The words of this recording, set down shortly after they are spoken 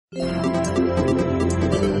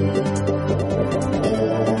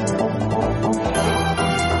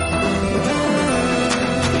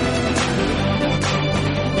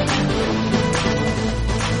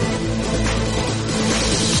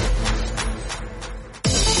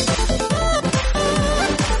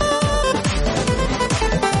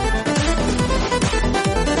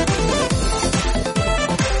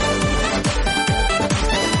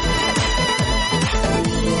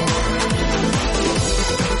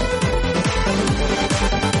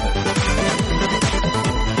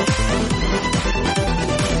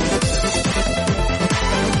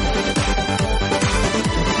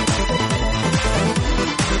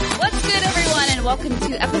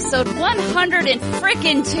Episode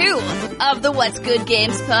 102 of the What's Good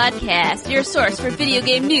Games podcast, your source for video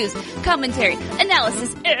game news, commentary,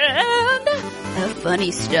 analysis, and the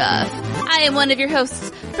funny stuff. I am one of your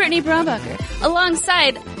hosts, Brittany Brombacher,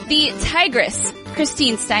 alongside the Tigress,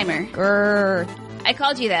 Christine Steimer. Grrr. I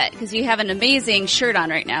called you that because you have an amazing shirt on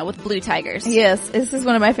right now with blue tigers. Yes, this is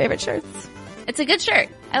one of my favorite shirts. It's a good shirt.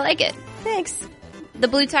 I like it. Thanks. The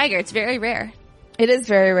blue tiger, it's very rare. It is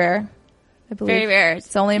very rare. I believe. Very rare.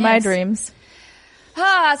 It's only in my dreams.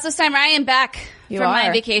 So Steimer, I am back from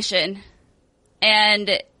my vacation.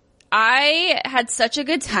 And I had such a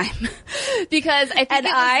good time because I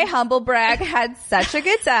think humble brag, had such a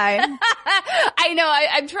good time. I know,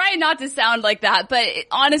 I'm trying not to sound like that, but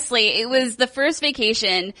honestly, it was the first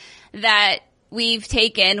vacation that we've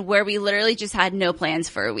taken where we literally just had no plans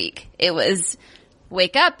for a week. It was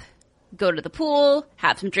wake up, go to the pool,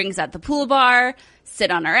 have some drinks at the pool bar, sit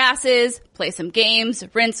on our asses, play some games,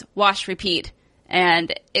 rinse, wash, repeat.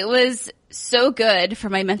 And it was so good for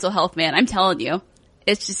my mental health, man. I'm telling you.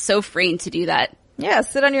 It's just so freeing to do that. Yeah,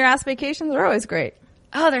 sit on your ass vacations are always great.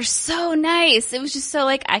 Oh, they're so nice. It was just so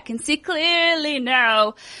I can see clearly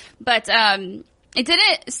now. But it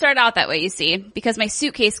didn't start out that way, you see, because my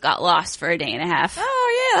suitcase got lost for a day and a half.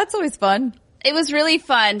 Oh, yeah, that's always fun. It was really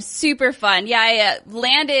fun, super fun. Yeah, I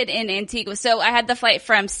landed in Antigua. So I had the flight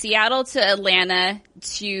from Seattle to Atlanta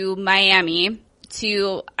to Miami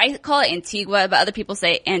to, I call it Antigua, but other people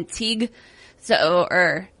say Antigua,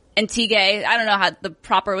 or Antigua. I don't know how the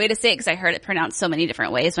proper way to say it because I heard it pronounced so many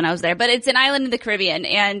different ways when I was there. But it's an island in the Caribbean.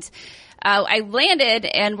 And I landed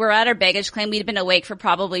and we're at our baggage claim. We'd been awake for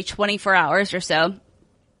probably 24 hours or so.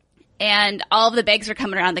 And all of the bags are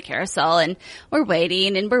coming around the carousel and we're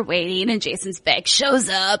waiting and Jason's bag shows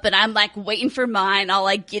up and I'm waiting for mine,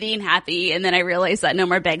 all giddy and happy. And then I realized that no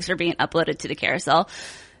more bags are being uploaded to the carousel.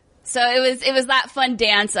 So it was that fun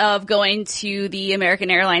dance of going to the American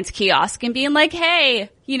Airlines kiosk and being like, hey,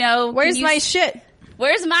 where's my shit?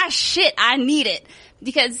 Where's my shit? I need it.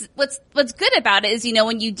 Because what's good about it is,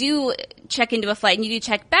 when you do check into a flight and you do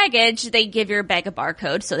check baggage, they give your bag a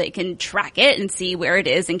barcode so they can track it and see where it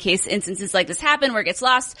is in case instances like this happen where it gets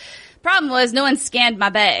lost. Problem was no one scanned my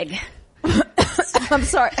bag. I'm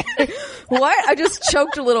sorry. What? I just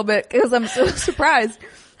choked a little bit because I'm so surprised.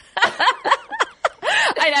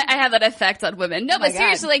 I have that effect on women. No, but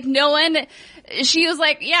seriously, no one, she was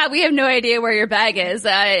like, yeah, we have no idea where your bag is.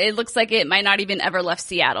 It looks like it might not even ever left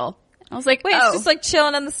Seattle. I was like, wait, it's just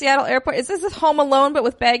chilling in the Seattle airport. Is this Home Alone but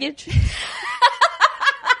with baggage?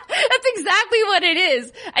 That's exactly what it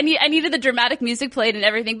is. I needed the dramatic music played and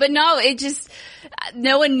everything, but no,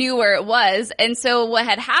 no one knew where it was. And so what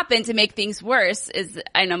had happened to make things worse is,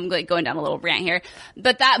 I know I'm going down a little rant here,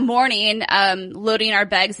 but that morning, loading our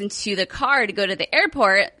bags into the car to go to the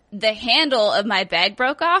airport, the handle of my bag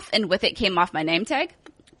broke off and with it came off my name tag.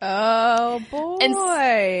 Oh boy. And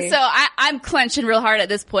so I'm clenching real hard at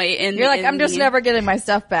this point. You're like, I'm just never getting my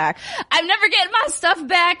stuff back. I'm never getting my stuff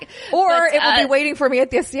back. Or it will be waiting for me at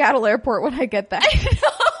the Seattle airport when I get back. I know.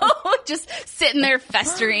 Just sitting there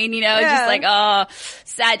festering, just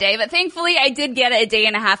sad day. But thankfully I did get it a day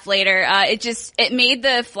and a half later. It made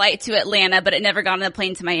the flight to Atlanta, but it never got on the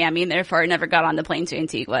plane to Miami and therefore it never got on the plane to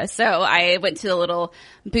Antigua. So I went to the little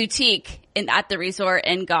boutique at the resort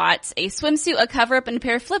and got a swimsuit, a cover up, and a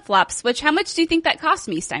pair of flip-flops, which how much do you think that cost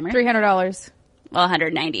me, Steimer? $300. Well,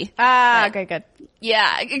 $190. Okay, good.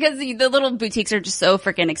 Yeah, because the little boutiques are just so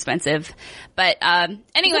freaking expensive. But,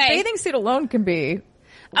 anyway. The bathing suit alone can be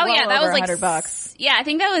that was $100. Yeah, I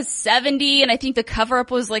think that was $70, and I think the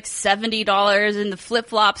cover-up was $70, and the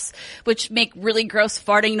flip-flops, which make really gross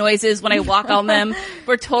farting noises when I walk on them,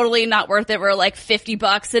 were totally not worth it. Were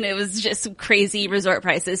 $50, and it was just some crazy resort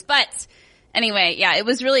prices. But anyway, yeah, it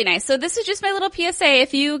was really nice. So this is just my little PSA.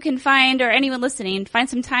 If you can find, or anyone listening, find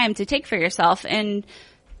some time to take for yourself, and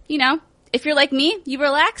if you're like me, you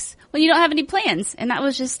relax when you don't have any plans. And that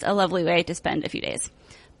was just a lovely way to spend a few days.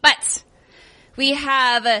 But we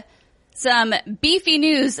have Some beefy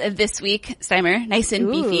news of this week, Steimer. Nice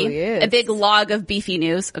and beefy. Yes. A big log of beefy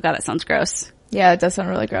news. Oh god, that sounds gross. Yeah, it does sound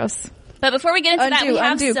really gross. But before we get into that, we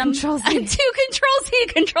have some Control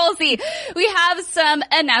Z. We have some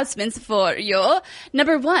announcements for you.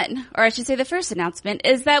 Number one, or I should say the first announcement,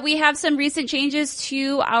 is that we have some recent changes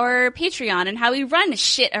to our Patreon and how we run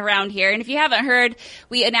shit around here. And if you haven't heard,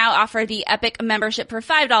 we now offer the Epic membership for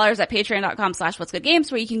 $5 at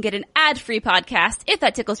patreon.com/whatsgoodgames, where you can get an ad-free podcast if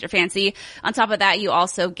that tickles your fancy. On top of that, you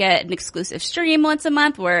also get an exclusive stream once a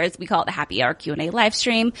month, whereas we call it the Happy Hour Q&A live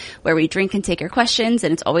stream, where we drink and take your questions,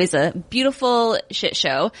 and it's always a beautiful shit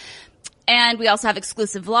show. And we also have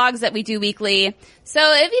exclusive vlogs that we do weekly. So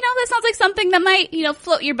if, that sounds like something that might,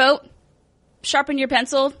 float your boat, sharpen your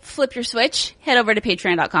pencil, flip your switch, head over to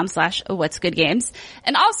patreon.com/whatsgoodgames.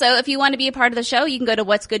 And also, if you want to be a part of the show, you can go to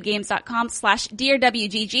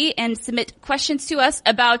whatsgoodgames.com/DearWGG and submit questions to us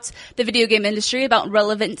about the video game industry, about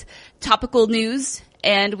relevant topical news,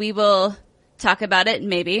 and we will talk about it,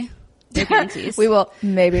 maybe. We will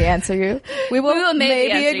maybe answer you. We will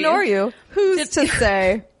maybe ignore you. Who's to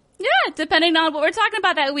say? Yeah, depending on what we're talking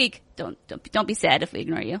about that week. Don't be sad if we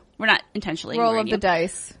ignore you. We're not intentionally Roll ignoring of the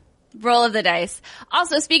dice. Roll of the dice.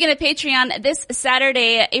 Also, speaking of Patreon, this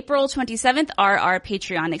Saturday, April 27th, are our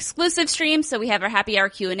Patreon exclusive streams. So we have our Happy Hour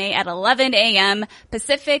Q&A at 11 a.m.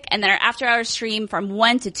 Pacific, and then our after hour stream from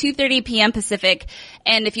 1 to 2:30 p.m. Pacific.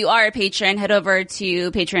 And if you are a patron, head over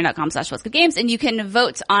to patreon.com/whatsgoodgames, and you can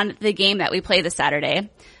vote on the game that we play this Saturday.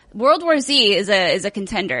 World War Z is a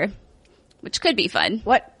contender, which could be fun.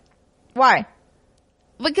 What? Why?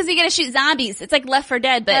 Because you get to shoot zombies. It's like Left 4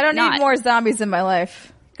 Dead, but I don't not. need more zombies in my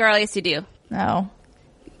life. Girl, yes you do. No.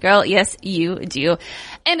 Girl, yes you do.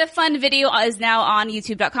 And a fun video is now on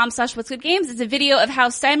youtube.com/whatsgoodgames. It's a video of how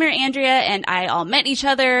Steimer, Andrea, and I all met each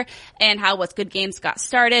other and how What's Good Games got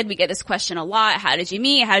started. We get this question a lot. How did you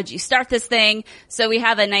meet? How did you start this thing? So we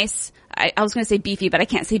have a nice, I was going to say beefy, but I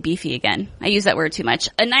can't say beefy again. I use that word too much.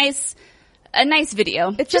 A nice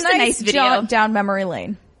video. It's just a nice video. jaunt down memory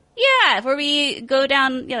lane. Yeah, where we go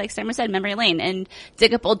down, like Steimer said, memory lane and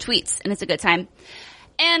dig up old tweets, and it's a good time.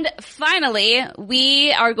 And finally,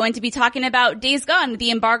 we are going to be talking about Days Gone.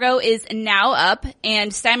 The embargo is now up,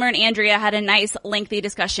 and Steimer and Andrea had a nice lengthy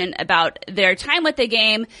discussion about their time with the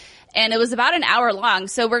game, and it was about an hour long.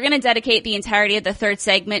 So we're going to dedicate the entirety of the third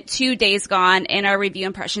segment to Days Gone and our review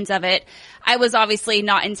impressions of it. I was obviously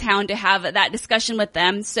not in town to have that discussion with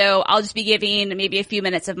them, so I'll just be giving maybe a few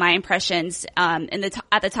minutes of my impressions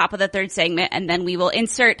at the top of the third segment, and then we will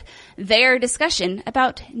insert their discussion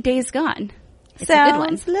about Days Gone. It's a good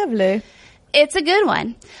one. Sounds lovely. It's a good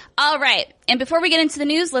one. All right. And before we get into the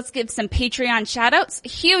news, let's give some Patreon shout-outs.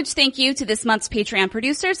 Huge thank you to this month's Patreon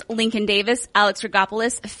producers, Lincoln Davis, Alex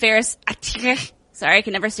Rigopoulos, Ferris Atir, sorry, I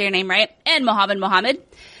can never say your name right, and Mohammed.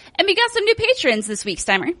 And we got some new patrons this week,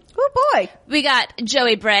 Steimer. Oh boy. We got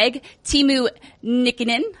Joey Bragg, Timu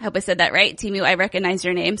Nikkinen, I hope I said that right. Timu, I recognize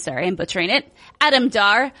your name. Sorry, I'm butchering it. Adam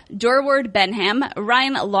Dar, Dorward Benham,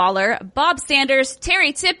 Ryan Lawler, Bob Sanders,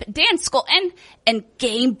 Terry Tip, Dan Skolton, and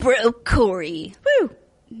Game Bro Corey. Woo.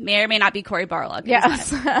 May or may not be Corey Barlog.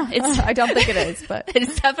 Yes. I don't think it is, but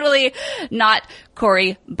it's definitely not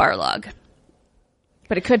Corey Barlog.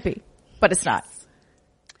 But it could be. But it's not.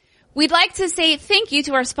 We'd like to say thank you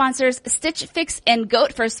to our sponsors, Stitch Fix and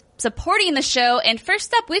GOAT, for supporting the show. And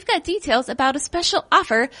first up, we've got details about a special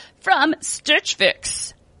offer from Stitch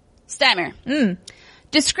Fix. Steimer.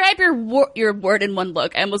 Describe your word in one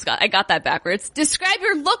look. I got that backwards. Describe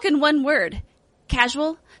your look in one word.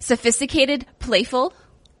 Casual, sophisticated, playful.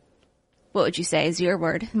 What would you say is your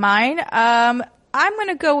word? Mine, I'm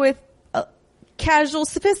gonna go with casual,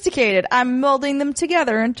 sophisticated. I'm melding them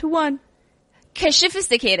together into one.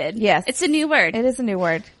 Sophisticated. Yes. It's a new word. It is a new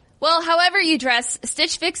word. Well, however you dress,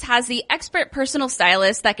 Stitch Fix has the expert personal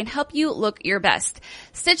stylist that can help you look your best.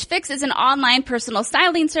 Stitch Fix is an online personal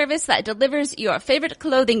styling service that delivers your favorite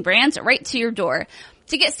clothing brands right to your door.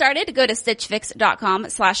 To get started, go to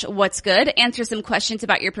stitchfix.com/whatsgood, answer some questions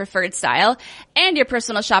about your preferred style, and your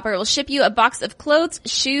personal shopper will ship you a box of clothes,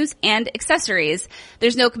 shoes, and accessories.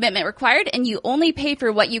 There's no commitment required, and you only pay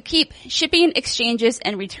for what you keep. Shipping, exchanges,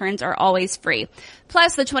 and returns are always free.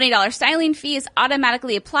 Plus, the $20 styling fee is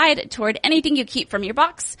automatically applied toward anything you keep from your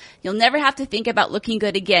box. You'll never have to think about looking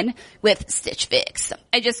good again with Stitch Fix.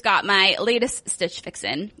 I just got my latest Stitch Fix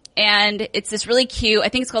in, and it's this really cute,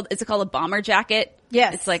 it's called a bomber jacket.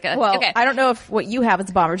 Yes. It's like okay. I don't know if what you have is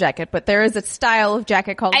a bomber jacket, but there is a style of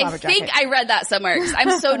jacket called bomber jacket. I think I read that somewhere 'cause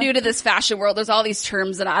I'm so new to this fashion world. There's all these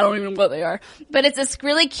terms and I don't even know what they are. But it's this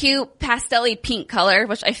really cute pastel-y pink color,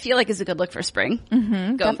 which I feel like is a good look for spring.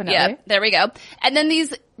 Mm-hmm, definitely. Yeah, there we go. And then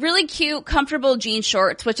these really cute, comfortable jean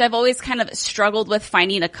shorts, which I've always kind of struggled with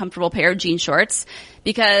finding a comfortable pair of jean shorts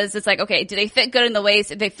because it's like, okay, do they fit good in the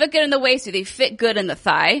waist? If they fit good in the waist, do they fit good in the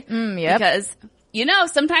thigh? Yep. Because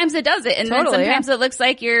sometimes it does it. And then sometimes it looks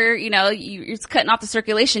like you're cutting off the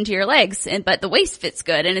circulation to your legs but the waist fits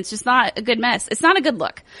good and it's just not a good mess. It's not a good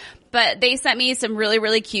look. But they sent me some really,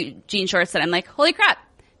 really cute jean shorts that I'm like, holy crap,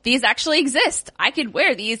 these actually exist. I could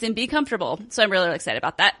wear these and be comfortable. So I'm really, really excited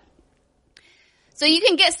about that. So you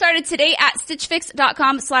can get started today at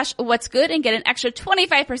stitchfix.com/what's-good and get an extra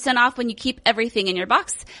 25% off when you keep everything in your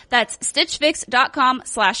box. That's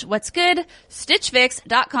stitchfix.com/what's-good,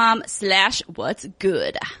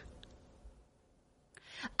 stitchfix.com/what's-good.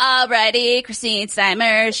 Alrighty, Christine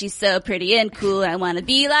Steimer, she's so pretty and cool. I want to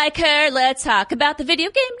be like her. Let's talk about the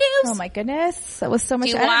video game news. Oh my goodness. That was so much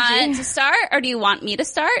energy. Do you want to start or do you want me to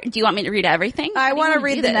start? Do you want me to read everything? I want to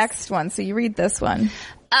read the next one, so you read this one.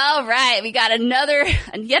 All right, we got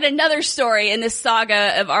yet another story in this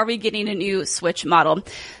saga of are we getting a new Switch model.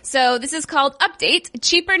 So this is called Update,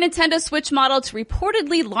 cheaper Nintendo Switch model to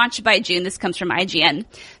reportedly launch by June. This comes from IGN.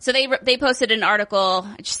 So they posted an article,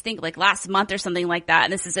 I just think like last month or something like that,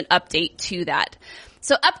 and this is an update to that.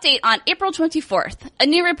 So update on April 24th. A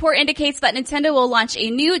new report indicates that Nintendo will launch a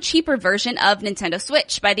new, cheaper version of Nintendo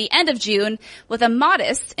Switch by the end of June with a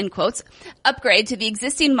modest, in quotes, upgrade to the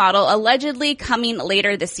existing model allegedly coming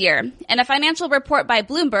later this year. In a financial report by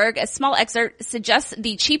Bloomberg, a small excerpt suggests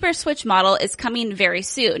the cheaper Switch model is coming very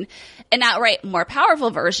soon. An outright more powerful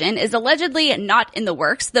version is allegedly not in the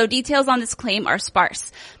works, though details on this claim are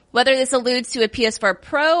sparse. Whether this alludes to a PS4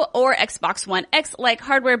 Pro or Xbox One X-like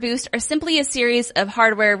hardware boost or simply a series of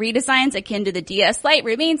hardware redesigns akin to the DS Lite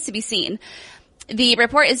remains to be seen. The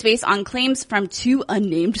report is based on claims from 2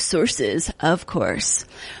 unnamed sources, of course.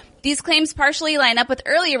 These claims partially line up with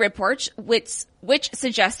earlier reports, which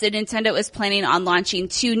suggested Nintendo is planning on launching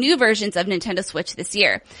 2 new versions of Nintendo Switch this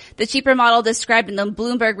year. The cheaper model described in the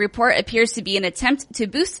Bloomberg report appears to be an attempt to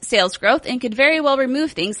boost sales growth and could very well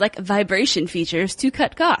remove things like vibration features to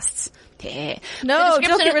cut costs. No,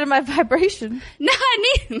 don't get rid of my vibration. No,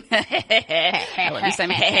 I love you,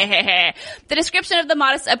 Simon. The description of the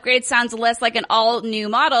modest upgrade sounds less like an all-new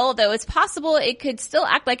model, though it's possible it could still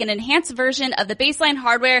act like an enhanced version of the baseline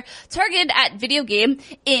hardware targeted at video game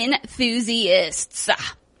enthusiasts.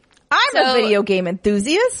 I'm a video game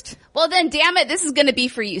enthusiast. Well, then, damn it, this is going to be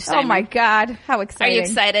for you, Simon. Oh, my God. How exciting. Are you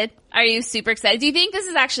excited? Are you super excited? Do you think this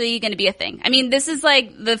is actually going to be a thing? I mean, this is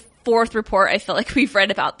like the 4th report I feel like we've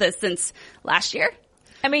read about this since last year.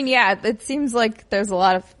 I mean, yeah, it seems like there's a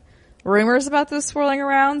lot of rumors about this swirling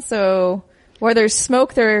around, so where there's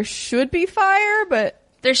smoke, there should be fire, but...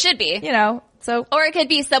 There should be. You know, so... Or it could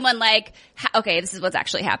be someone like, okay, this is what's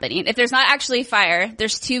actually happening. If there's not actually fire,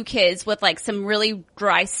 there's 2 kids with like some really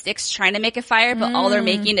dry sticks trying to make a fire, but all they're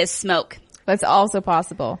making is smoke. That's also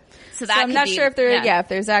possible. So that I'm not sure if if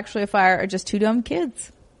there's actually a fire or just 2 dumb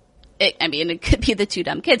kids. It could be the 2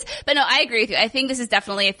 dumb kids. But no, I agree with you. I think this is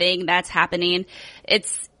definitely a thing that's happening. I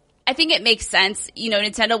think it makes sense. You know,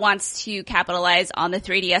 Nintendo wants to capitalize on the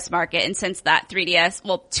 3DS market, and since that 2DS,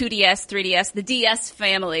 3DS, the DS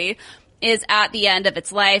family is at the end of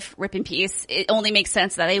its life, rip in peace, it only makes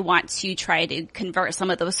sense that they want to try to convert some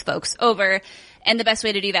of those folks over. And the best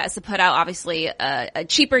way to do that is to put out, obviously, a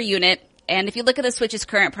cheaper unit. And if you look at the Switch's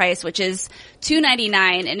current price, which is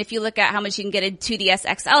 $299, and if you look at how much you can get a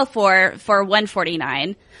 2DS XL for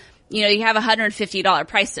 $149, you know, you have a $150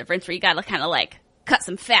 price difference where you gotta kind of like cut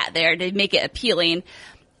some fat there to make it appealing.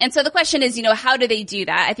 And so the question is, you know, how do they do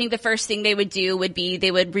that? I think the first thing they would do would be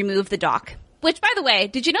they would remove the dock. Which, by the way,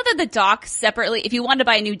 did you know that the dock separately, if you wanted to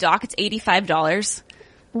buy a new dock, it's $85?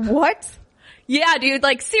 What? Yeah, dude,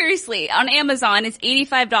 like seriously, on Amazon it's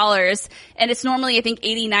 $85 and it's normally I think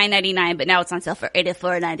 $89.99, but now it's on sale for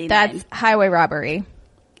 $84.99. That's highway robbery.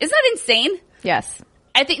 Is that insane? Yes.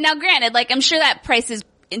 I think now granted, like I'm sure that price is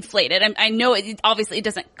inflated. I know it obviously it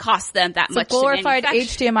doesn't cost them that much. It's a glorified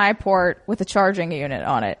HDMI port with a charging unit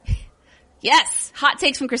on it. Yes. Hot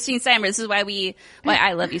takes from Christine Steimer. This is why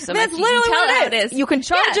I love you so much. That's literally what it is. You can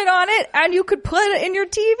charge it on it and you could put it in your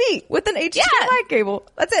TV with an HDMI cable.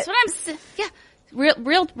 That's it. That's what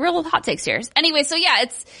Real hot takes here. Anyway, so yeah,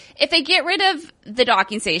 if they get rid of the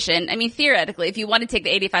docking station, I mean, theoretically, if you want to take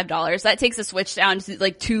the $85, that takes the Switch down to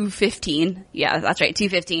like $215. Yeah, that's right,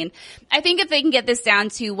 $215. I think if they can get this down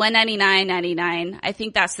to $199.99, I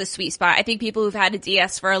think that's the sweet spot. I think people who've had a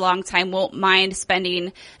DS for a long time won't mind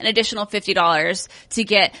spending an additional $50 to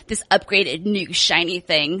get this upgraded new shiny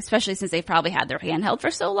thing, especially since they've probably had their handheld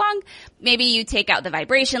for so long. Maybe you take out the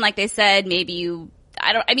vibration, like they said. Maybe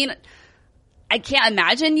I can't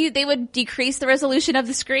imagine they would decrease the resolution of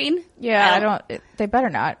the screen. Yeah, they better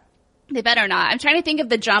not. They better not. I'm trying to think of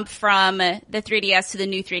the jump from the 3DS to the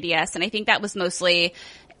new 3DS, and I think that was mostly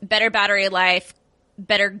better battery life,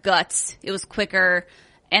 better guts. It was quicker,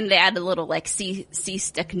 and they added a little like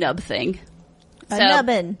C-stick nub thing. A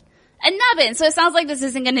nubbin. So it sounds like this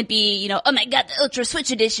isn't going to be, oh my god, the Ultra Switch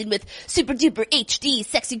Edition with super duper HD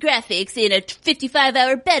sexy graphics and a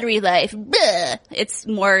 55-hour battery life. Blah. It's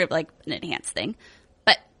more like an enhanced thing.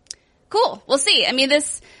 But cool. We'll see. I mean,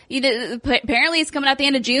 this, apparently it's coming out the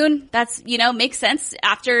end of June. That's, makes sense.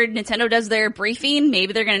 After Nintendo does their briefing,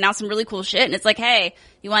 maybe they're going to announce some really cool shit. And it's like, hey,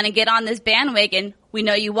 you want to get on this bandwagon? We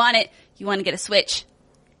know you want it. You want to get a Switch.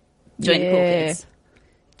 Join the cool kids.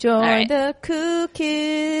 Join the cool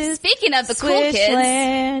kids. Speaking of the cool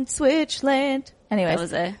kids. Switchland. Anyways.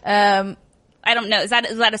 That was I don't know. Is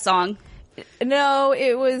that a song? No,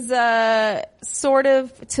 it was, sort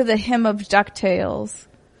of to the hymn of DuckTales.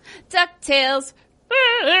 DuckTales.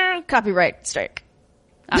 Copyright strike.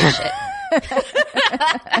 Oh, shit.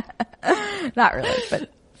 Not really, but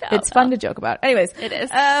it's fun to joke about. Anyways. It is.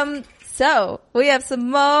 So we have some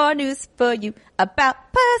more news for you about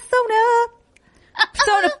Persona.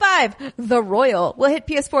 Persona 5, The Royal, will hit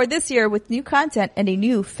PS4 this year with new content and a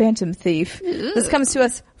new Phantom Thief. Ooh. This comes to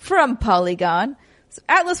us from Polygon. So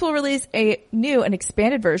Atlas will release a new and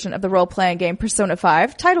expanded version of the role-playing game Persona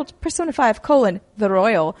 5, titled Persona 5: The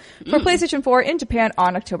Royal, for PlayStation 4 in Japan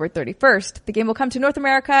on October 31st. The game will come to North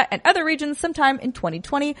America and other regions sometime in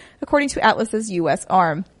 2020, according to Atlas's U.S.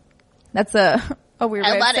 arm. That's a weird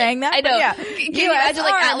way of saying that. I know. Yeah. Can you imagine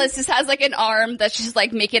Atlas just has like an arm that's just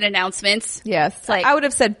like making announcements? Yes. It's like, I would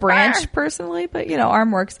have said branch personally, but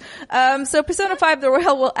arm works. So Persona 5 The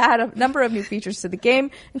Royal will add a number of new features to the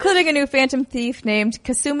game, including a new Phantom Thief named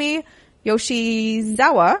Kasumi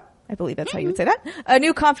Yoshizawa. I believe that's how you would say that. A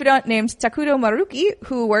new confidant named Takudo Maruki,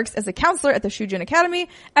 who works as a counselor at the Shujin Academy,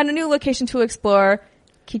 and a new location to explore,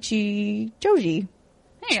 Kichijoji.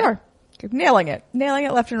 Sure. Nailing it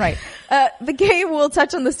left and right. The game will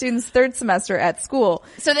touch on the student's third semester at school.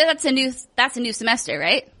 So that's a new semester,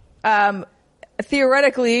 right?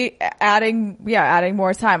 Theoretically, adding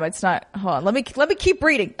more time. It's not, hold on. Let me keep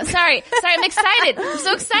reading. Sorry, I'm excited. I'm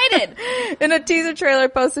so excited. In a teaser trailer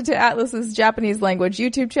posted to Atlas's Japanese language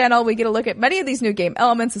YouTube channel, we get a look at many of these new game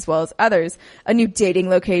elements as well as others. A new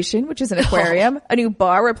dating location, which is an aquarium. A new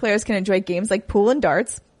bar where players can enjoy games like pool and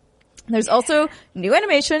darts. There's also new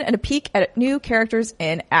animation and a peek at new characters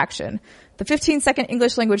in action. The 15-second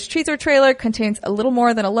English language teaser trailer contains a little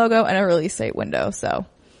more than a logo and a release date window, so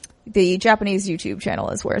the Japanese YouTube channel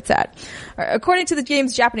is where it's at. According to the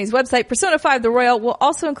game's Japanese website, Persona 5 The Royal will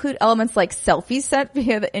also include elements like selfies sent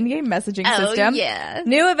via the in-game messaging system,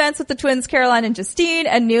 new events with the twins Caroline and Justine,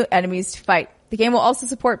 and new enemies to fight. The game will also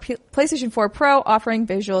support PlayStation 4 Pro, offering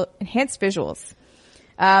enhanced visuals.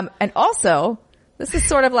 And also, this is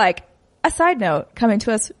sort of like a side note coming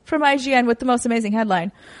to us from IGN with the most amazing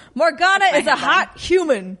headline. Morgana is a hot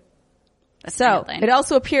human. So, it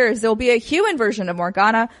also appears there will be a human version of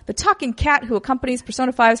Morgana, the talking cat who accompanies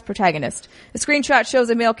Persona 5's protagonist. A screenshot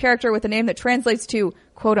shows a male character with a name that translates to,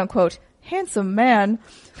 quote unquote, handsome man,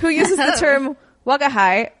 who uses the term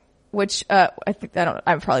wagahai, which, I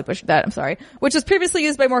probably pushed that, I'm sorry, which was previously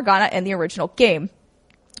used by Morgana in the original game.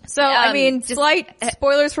 So, slight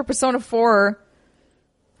spoilers for Persona 4,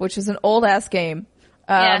 which is an old-ass game.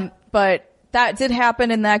 But that did happen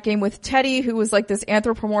in that game with Teddy, who was like this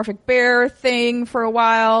anthropomorphic bear thing for a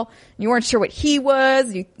while. You weren't sure what he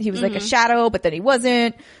was. He was like a shadow, but then he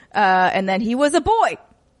wasn't. And then he was a boy.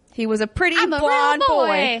 He was a pretty blonde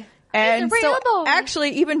boy. And so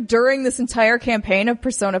actually, even during this entire campaign of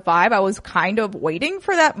Persona 5, I was kind of waiting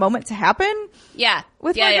for that moment to happen. Yeah.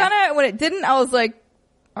 With Morgana. And when it didn't, I was like,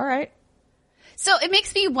 all right. So it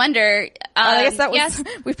makes me wonder. I guess that was.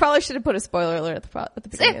 We probably should have put a spoiler alert at the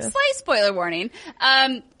beginning. It's slight spoiler warning.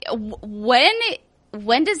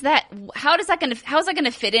 When does that? How is that going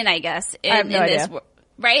to fit in? I guess I have no idea.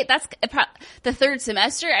 Right? That's the third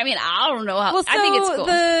semester. I mean, I don't know how. Well, so I think it's cool.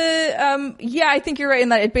 I think you're right in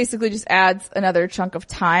that it basically just adds another chunk of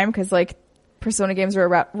time because like Persona games are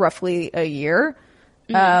about roughly a year.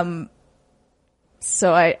 So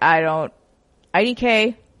I don't.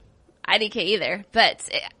 IDK. IDK either. But,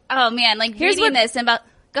 oh man, like Here's reading what- this and about,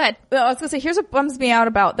 go ahead. Well, I was gonna say, here's what bums me out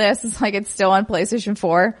about this. It's like it's still on PlayStation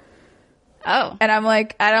 4. Oh. And I'm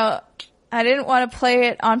like, I didn't want to play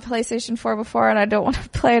it on PlayStation 4 before, and I don't want to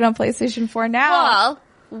play it on PlayStation 4 now.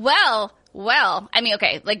 Well, I mean,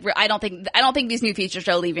 okay, like, I don't think these new features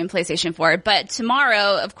are leaving PlayStation 4, but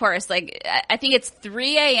tomorrow, of course, like, I think it's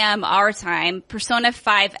 3 a.m. our time, Persona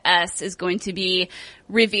 5S is going to be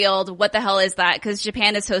revealed. What the hell is that? Because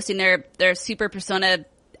Japan is hosting their Super Persona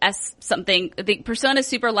S something, the Persona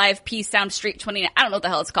Super Live P Sound Street 29. I don't know what the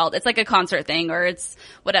hell it's called. It's like a concert thing, or it's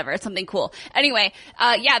whatever. It's something cool. Anyway,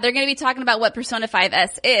 yeah, they're going to be talking about what Persona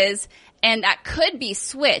 5S is, and that could be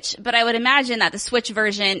Switch, but I would imagine that the Switch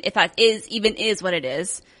version, if that is what it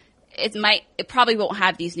is, it probably won't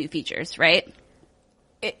have these new features, right?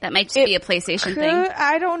 That might just be a PlayStation thing.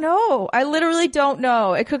 I don't know. I literally don't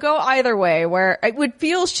know. It could go either way, where it would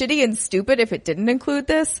feel shitty and stupid if it didn't include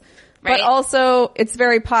this. Right. But also, it's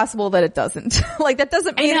very possible that it doesn't. Like, that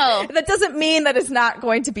doesn't mean that it's not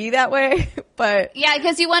going to be that way, but. Yeah,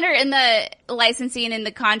 because you wonder in the licensing and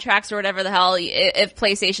the contracts or whatever the hell, if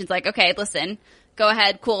PlayStation's like, okay, listen, go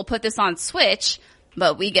ahead, cool, put this on Switch,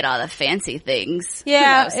 but we get all the fancy things.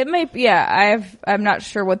 Yeah, it might be, yeah, I'm not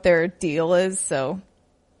sure what their deal is, so.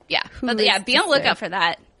 Yeah, but yeah, be on the lookout for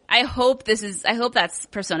that. I hope that's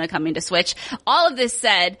Persona coming to Switch. All of this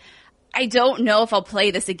said, I don't know if I'll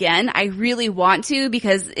play this again. I really want to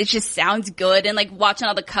because it just sounds good. And like watching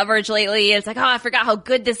all the coverage lately, it's like, oh, I forgot how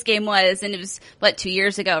good this game was. And it was, 2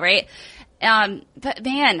 years ago, right? But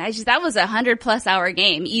man, that was 100+ hour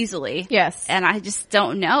game easily. Yes. And I just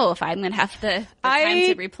don't know if I'm going to have the time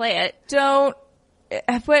to replay it.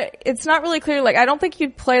 But it's not really clear. Like, I don't think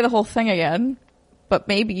you'd play the whole thing again, but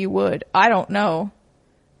maybe you would. I don't know.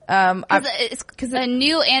 It's a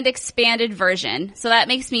new and expanded version, so that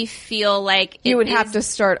makes me feel like you would have to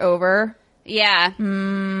start over. Yeah.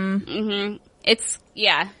 Mm-hmm. It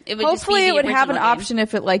would. Hopefully, it would have an option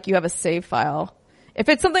if it like you have a save file. If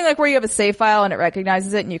it's something like where you have a save file and it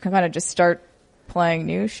recognizes it and you can kind of just start playing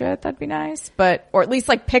new shit, that'd be nice. Or at least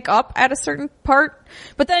like pick up at a certain part.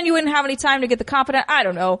 But then you wouldn't have any time to get the confident. I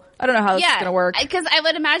don't know how this is gonna work. Because I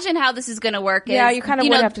would imagine how this is gonna work. You kind of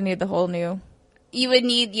would have to need the whole new. You would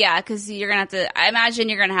need, because you're gonna have to, I imagine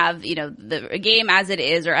you're gonna have, the game as it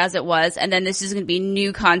is or as it was, and then this is gonna be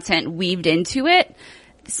new content weaved into it.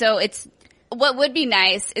 So what would be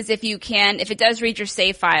nice is if it does read your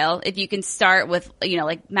save file, if you can start with,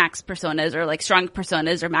 like max personas or like strong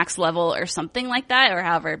personas or max level or something like that, or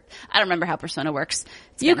however, I don't remember how Persona works.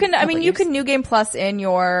 You can New Game Plus in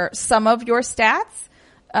some of your stats,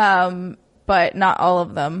 but not all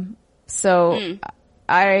of them. So,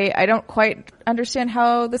 I don't quite understand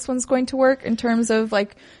how this one's going to work in terms of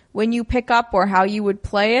like when you pick up or how you would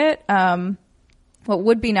play it. What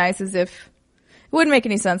would be nice is if it wouldn't make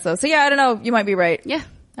any sense though. So yeah, I don't know. You might be right. Yeah.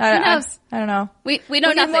 Who knows? I don't know. We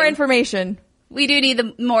know need more information. We do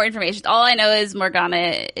need more information. All I know is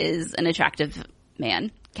Morgana is an attractive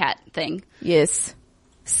cat thing. Yes.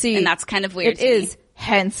 See, and that's kind of weird. It is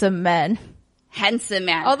handsome man. Handsome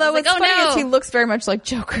man. Although what's funny is he looks very much like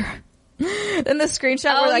Joker. In the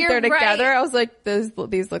screenshot where like they're together, I was like, these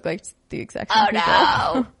look like the exact same people.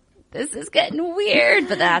 No. This is getting weird,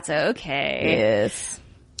 but that's okay. Yes.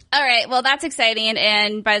 All right. Well, that's exciting.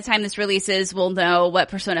 And by the time this releases, we'll know what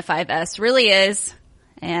Persona 5S really is.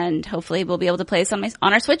 And hopefully we'll be able to play this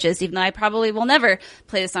on our Switches, even though I probably will never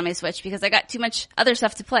play this on my Switch because I got too much other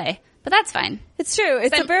stuff to play. But that's fine. It's true.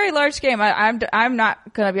 It's a very large game. I'm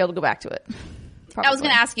not going to be able to go back to it. Probably. I was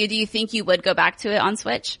going to ask you, do you think you would go back to it on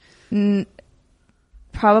Switch?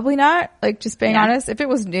 Probably not. Like, just being honest. If it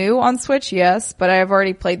was new on Switch, yes. But I've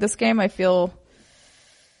already played this game. I'm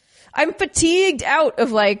fatigued out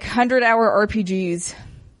of like 100-hour RPGs.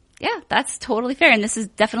 Yeah, that's totally fair. And this is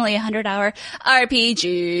definitely a 100-hour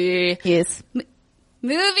RPG. Yes.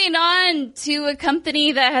 Moving on to a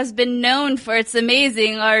company that has been known for its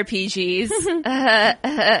amazing RPGs.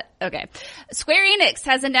 Okay. Square Enix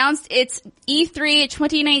has announced its E3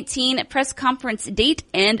 2019 press conference date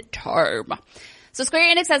and time. So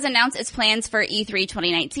Square Enix has announced its plans for E3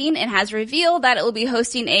 2019 and has revealed that it will be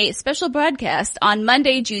hosting a special broadcast on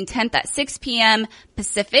Monday, June 10th at 6 p.m.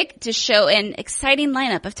 Pacific to show an exciting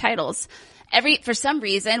lineup of titles. For some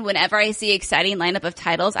reason, whenever I see exciting lineup of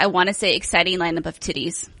titles, I want to say exciting lineup of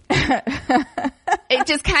titties. It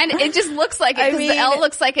just looks like it because the L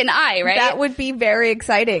looks like an I, right? That would be very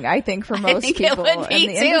exciting, I think, for most people in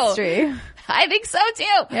the industry. I think so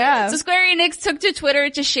too. Yeah. So Square Enix took to Twitter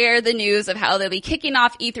to share the news of how they'll be kicking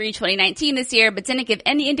off E3 2019 this year, but didn't give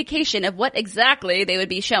any indication of what exactly they would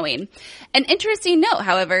be showing. An interesting note,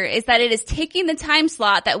 however, is that it is taking the time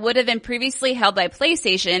slot that would have been previously held by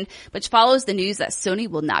PlayStation, which follows the news that Sony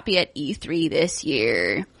will not be at E3 this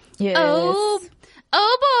year. Yes. Oh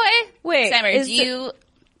boy. Wait, Summer, is do you...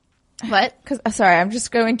 What? Sorry, I'm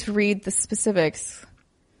just going to read the specifics.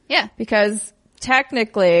 Yeah. Because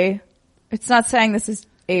technically, it's not saying this is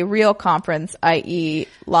a real conference, i.e.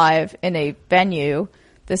 live in a venue.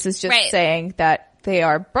 This is just saying that they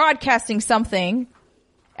are broadcasting something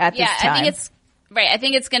at this time. I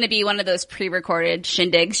think it's going to be one of those pre-recorded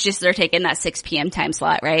shindigs, just they're taking that 6 p.m. time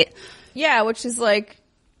slot, right? Yeah, which is like,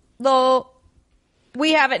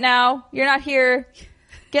 we have it now. You're not here.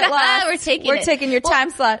 Get lost. We're taking your time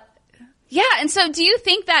slot. Yeah, and so do you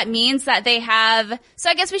think that means that they have... So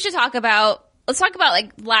I guess we should let's talk about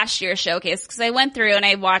like last year's showcase, because I went through and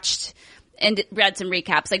I watched and read some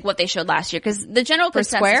recaps, like what they showed last year, because the general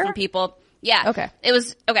consensus from people... Yeah. Okay. It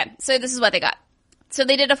was... Okay, so this is what they got. So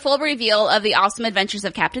they did a full reveal of the awesome adventures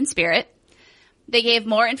of Captain Spirit. They gave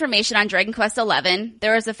more information on Dragon Quest XI.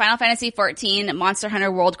 There was a Final Fantasy XIV Monster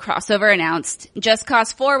Hunter World crossover announced. Just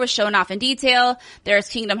Cause 4 was shown off in detail. There's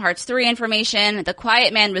Kingdom Hearts 3 information. The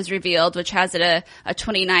Quiet Man was revealed, which has a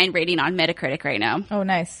 29 rating on Metacritic right now. Oh,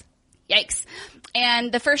 nice. Yikes.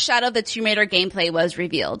 And the first Shadow of the Tomb Raider gameplay was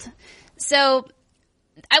revealed. So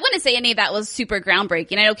I wouldn't say any of that was super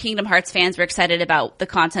groundbreaking. I know Kingdom Hearts fans were excited about the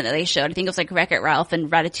content that they showed. I think it was like Wreck-It Ralph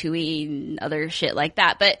and Ratatouille and other shit like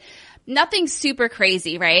that. But nothing super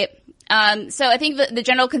crazy, right? So I think the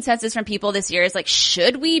general consensus from people this year is like,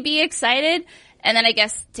 should we be excited? And then I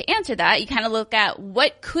guess to answer that, you kind of look at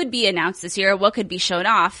what could be announced this year, what could be shown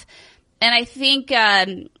off. And I think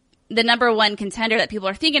the number one contender that people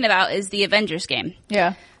are thinking about is the Avengers game.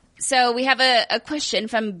 Yeah. So we have a question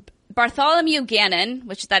from Bartholomew Gannon,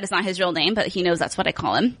 which that is not his real name, but he knows that's what I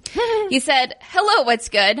call him. He said, "Hello, what's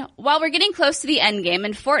good? While we're getting close to the end game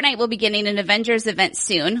and Fortnite will be getting an Avengers event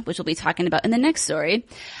soon, which we'll be talking about in the next story,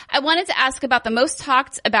 I wanted to ask about the most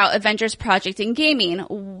talked about Avengers project in gaming.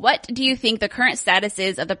 What do you think the current status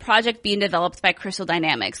is of the project being developed by Crystal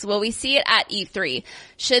Dynamics? Will we see it at E3?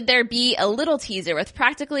 Should there be a little teaser with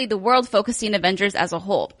practically the world focusing Avengers as a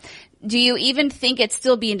whole? Do you even think it's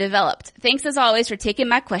still being developed? Thanks as always for taking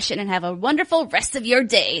my question and have a wonderful rest of your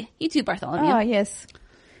day." You too, Bartholomew. Oh, yes.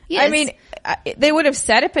 I mean, they would have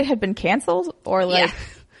said if it had been canceled or like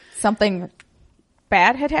something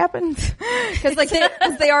bad had happened. Cause like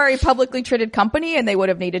they are a publicly traded company and they would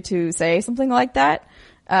have needed to say something like that.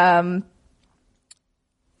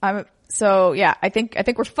 So yeah, I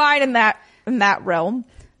think we're fine in that realm.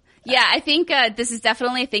 Yeah, I think this is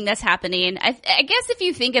definitely a thing that's happening. I guess if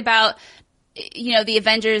you think about, the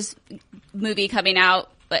Avengers movie coming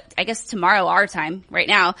out, but I guess tomorrow our time, right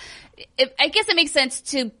now, I guess it makes sense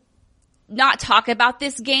to not talk about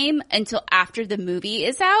this game until after the movie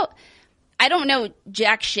is out. I don't know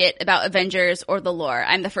jack shit about Avengers or the lore.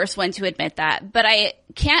 I'm the first one to admit that. But I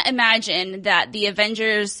can't imagine that the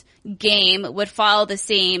Avengers game would follow the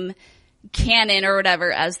same canon or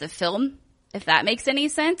whatever as the film, if that makes any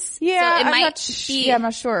sense. Yeah, so I'm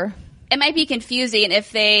not sure. It might be confusing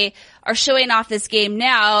if they are showing off this game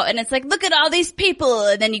now and it's like, look at all these people.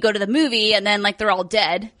 And then you go to the movie and then like they're all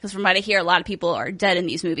dead. Because from what I hear, a lot of people are dead in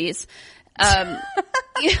these movies. I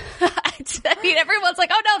mean, everyone's like,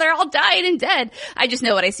 oh no, they're all dying and dead. I just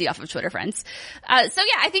know what I see off of Twitter, friends. So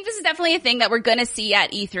yeah, I think this is definitely a thing that we're going to see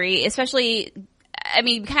at E3, especially, I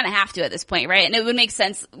mean, we kind of have to at this point, right? And it would make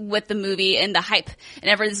sense with the movie and the hype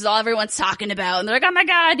and this is all everyone's talking about. And they're like, oh my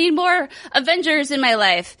God, I need more Avengers in my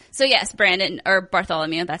life. So yes, Brandon, or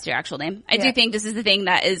Bartholomew, that's your actual name. I do think this is the thing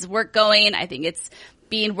that is going. I think it's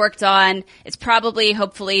being worked on. It's probably,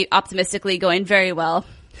 hopefully, optimistically going very well.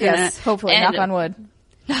 Yes, hopefully, knock on wood.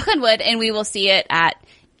 Knock on wood, and we will see it at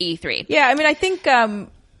E3. Yeah, I mean, I think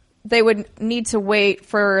they would need to wait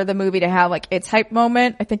for the movie to have like its hype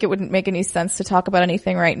moment. I think it wouldn't make any sense to talk about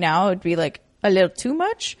anything right now. It would be like a little too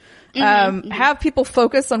much. Have people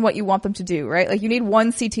focus on what you want them to do, right? Like you need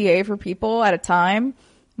one CTA for people at a time.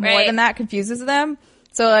 More than that confuses them.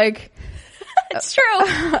 So like, it's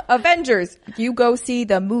true. Avengers, you go see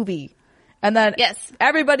the movie, and then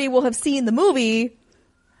everybody will have seen the movie.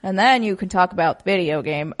 And then you can talk about the video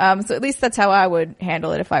game. So at least that's how I would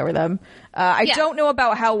handle it if I were them. I don't know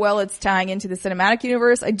about how well it's tying into the cinematic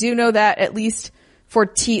universe. I do know that at least for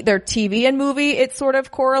their TV and movie, it's sort of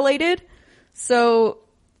correlated. So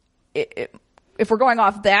it if we're going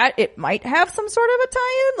off that, it might have some sort of a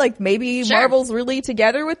tie-in. Like maybe Sure. Marvel's really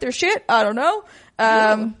together with their shit. I don't know.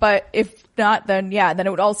 But if not, then it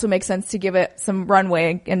would also make sense to give it some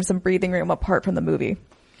runway and some breathing room apart from the movie.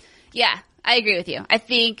 Yeah, I agree with you. I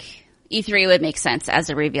think E3 would make sense as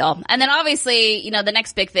a reveal. And then obviously, the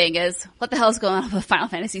next big thing is what the hell is going on with Final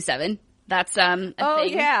Fantasy VII? That's a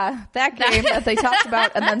thing. Yeah, that game that they talked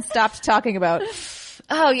about and then stopped talking about.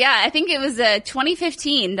 Oh yeah, I think it was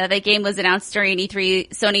 2015 that game was announced during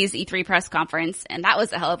Sony's E3 press conference, and that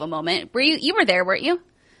was a hell of a moment. You were there, weren't you?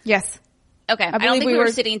 Yes. Okay, I don't believe think we we were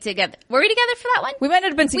were sitting together. Were we together for that one? We might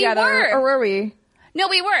have been together, were. or were we? No,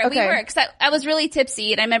 we were. Okay. We were. Cause I was really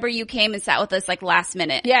tipsy, and I remember you came and sat with us like last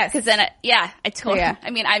minute. Yes. Cause then, I totally, Yeah.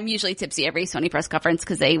 I mean, I'm usually tipsy every Sony press conference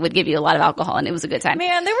cause they would give you a lot of alcohol and it was a good time.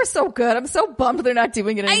 Man, they were so good. I'm so bummed they're not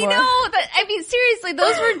doing it I anymore. know, but I mean, seriously,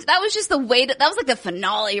 that was just the way that was like the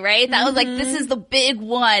finale, right? That was like, this is the big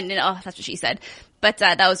one. And that's what she said. But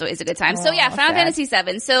that was always a good time. So yeah, Final sad. Fantasy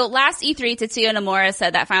VII. So last E3, Tetsuya Nomura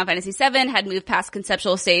said that Final Fantasy VII had moved past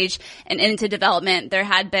conceptual stage and into development. There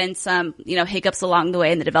had been some, hiccups along the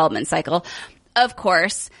way in the development cycle, of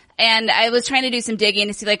course. And I was trying to do some digging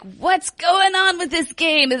to see like, what's going on with this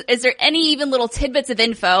game? Is there any even little tidbits of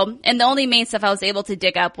info? And the only main stuff I was able to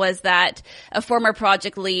dig up was that a former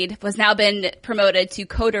project lead was now been promoted to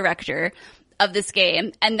co-director of this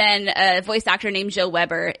game. And then a voice actor named Joe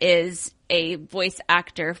Weber is a voice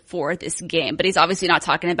actor for this game, but he's obviously not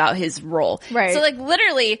talking about his role. Right. So like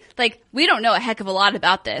literally, like we don't know a heck of a lot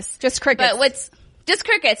about this. Just crickets. But just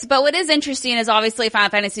crickets. But what is interesting is obviously Final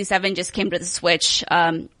Fantasy VII just came to the Switch,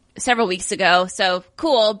 several weeks ago. So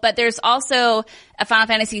cool. But there's also a Final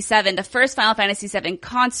Fantasy VII, the first Final Fantasy VII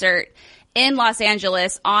concert in Los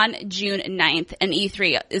Angeles on June 9th, and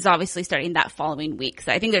E3 is obviously starting that following week.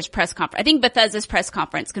 So I think there's press conference. I think Bethesda's press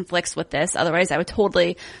conference conflicts with this. Otherwise, I would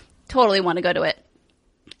totally want to go to it.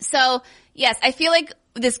 So yes, I feel like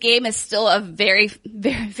this game is still a very,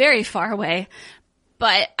 very, very far away,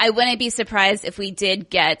 but I wouldn't be surprised if we did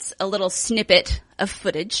get a little snippet of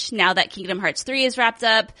footage now that Kingdom Hearts 3 is wrapped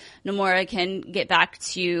up. Nomura can get back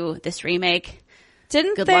to this remake.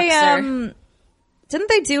 Didn't Good they, luck, sir. Didn't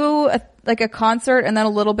they do a concert and then a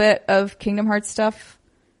little bit of Kingdom Hearts stuff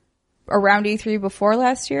around E3 before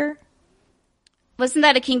last year? Wasn't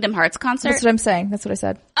that a Kingdom Hearts concert? That's what I'm saying. That's what I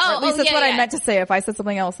said. Oh, Or at least that's yeah, what I yeah. meant to say. If I said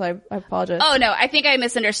something else, I apologize. Oh no, I think I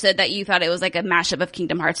misunderstood that you thought it was like a mashup of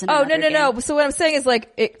Kingdom Hearts and Oh, another game. no. So what I'm saying is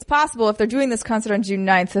like, it's possible if they're doing this concert on June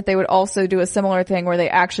 9th that they would also do a similar thing where they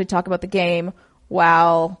actually talk about the game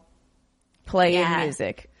while playing Yeah.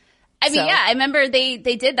 music. I mean, So- yeah, I remember they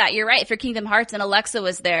did that. You're right, for Kingdom Hearts, and Alexa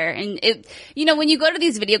was there. And it, when you go to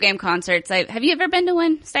these video game concerts, have you ever been to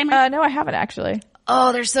one, Steimer? No, I haven't actually.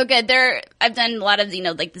 Oh, they're so good. I've done a lot of,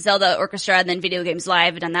 like the Zelda Orchestra and then Video Games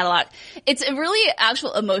Live. I've done that a lot. It's a really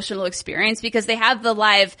actual emotional experience because they have the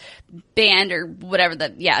live band or whatever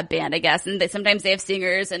band, I guess. And sometimes they have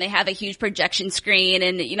singers and they have a huge projection screen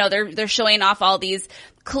and, they're showing off all these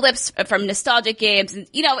clips from nostalgic games. And,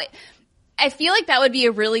 I feel like that would be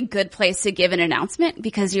a really good place to give an announcement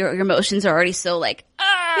because your emotions are already so like, Yeah,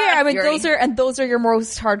 I mean, those are your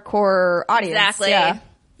most hardcore audience. Exactly.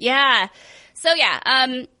 Yeah. So yeah,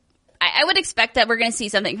 I would expect that we're going to see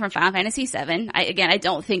something from Final Fantasy VII. I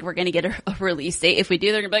don't think we're going to get a release date. If we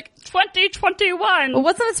do, they're going to be like 2021. Well,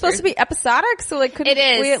 wasn't it supposed to be episodic? So like, couldn't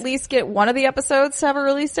It is. we at least get one of the episodes to have a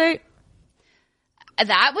release date?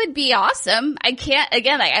 That would be awesome. I can't,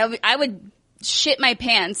 again, like I would shit my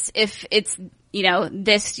pants if it's,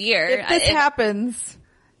 this year. If this happens,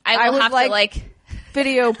 I will would have like- to like,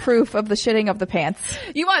 video proof of the shitting of the pants.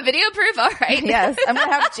 you want video proof? All right. Yes, I'm gonna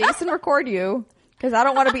have Jason record you because I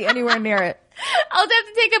don't want to be anywhere near it. I'll have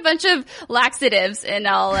to take a bunch of laxatives and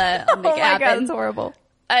I'll make Oh it my happen. god, it's horrible.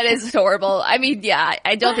 It is horrible. I mean, yeah,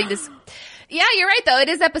 I don't think this. Yeah, you're right though. It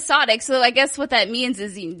is episodic, so I guess what that means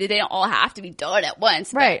is they don't all have to be done at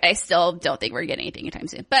once. But Right. I still don't think we're getting anything anytime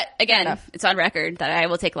soon. But again, enough. it's on record that I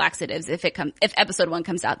will take laxatives if episode 1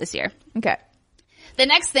 comes out this year. Okay. The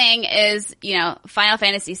next thing is, Final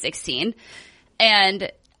Fantasy 16, and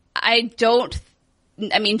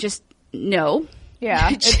just no. Yeah,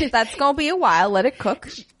 that's gonna be a while. Let it cook.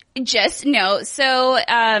 Just no. So,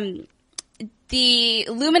 the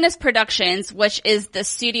Luminous Productions, which is the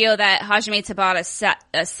studio that Hajime Tabata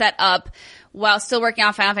set up while still working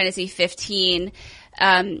on Final Fantasy 15,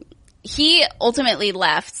 he ultimately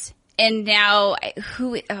left. And now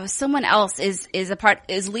someone else is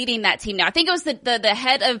leading that team now. I think it was the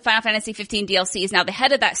head of Final Fantasy 15 DLC is now the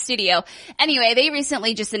head of that studio. Anyway, they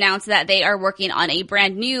recently just announced that they are working on a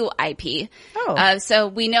brand new IP. Oh. So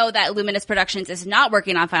we know that Luminous Productions is not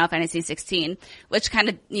working on Final Fantasy 16, which kind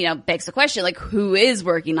of, begs the question, like, who is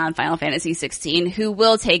working on Final Fantasy 16? Who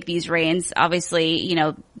will take these reins? Obviously,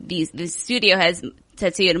 the studio has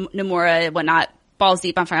Tetsuya Nomura and whatnot balls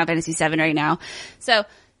deep on Final Fantasy 7 right now. So,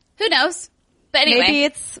 who knows? But anyway. Maybe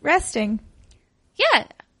it's resting. Yeah.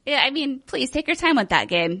 I mean, please take your time with that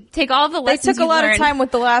game. Take all the lessons They took a lot learned. of time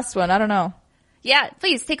with the last one. I don't know. Yeah,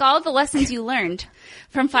 please take all of the lessons you learned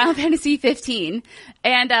from Final Fantasy 15.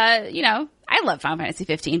 And, I love Final Fantasy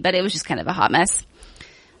 15, but it was just kind of a hot mess.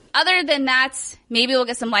 Other than that, maybe we'll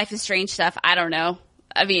get some Life is Strange stuff. I don't know.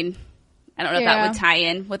 I mean, I don't know if that would tie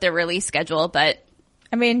in with their release schedule, but.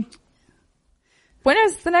 I mean, when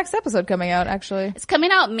is the next episode coming out, actually? It's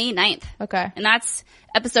coming out May 9th. Okay. And that's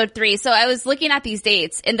episode 3. So I was looking at these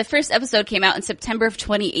dates, and the first episode came out in September of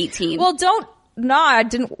 2018. Well,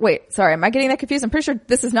 sorry, am I getting that confused? I'm pretty sure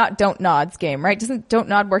this is not Don't Nod's game, right? Isn't Don't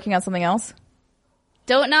Nod working on something else?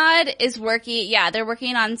 Don't Nod is working, they're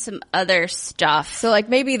working on some other stuff. So,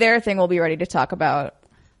 maybe their thing will be ready to talk about.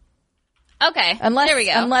 Okay, there we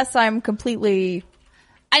go. Unless I'm completely...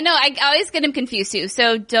 I know, I always get them confused too.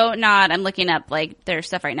 So Don't Nod, I'm looking up their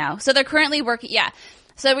stuff right now. So they're currently working,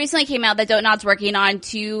 So it recently came out that Don't Nod's working on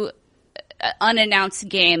 2 unannounced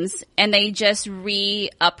games, and they just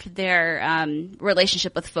re-upped their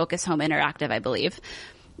relationship with Focus Home Interactive, I believe.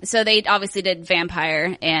 So they obviously did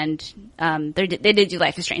Vampire, and they did do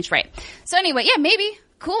Life is Strange, right? So anyway, maybe.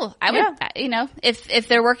 Cool. I would, if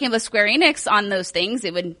they're working with Square Enix on those things,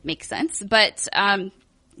 it would make sense. But, I don't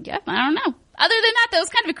know. Other than that, that was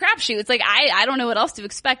kind of a crapshoot. It's like, I don't know what else to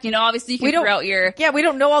expect. Obviously you can throw out your... Yeah, we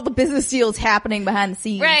don't know all the business deals happening behind the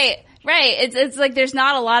scenes. Right. It's like there's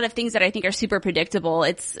not a lot of things that I think are super predictable.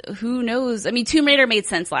 It's, who knows? I mean, Tomb Raider made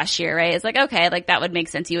sense last year, right? It's like, okay, that would make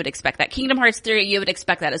sense. You would expect that. Kingdom Hearts 3, you would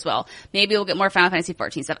expect that as well. Maybe we'll get more Final Fantasy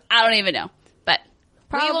 14 stuff. I don't even know. But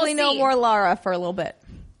probably no more Lara for a little bit.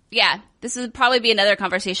 Yeah, this would probably be another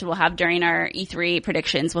conversation we'll have during our E3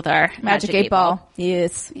 predictions with our Magic 8 Ball.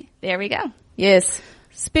 Yes. There we go. Yes.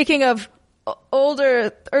 Speaking of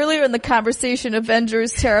earlier in the conversation,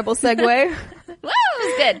 Avengers, terrible segue. Woo, it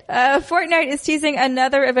was good. Fortnite is teasing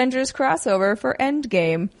another Avengers crossover for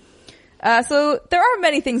Endgame. So there are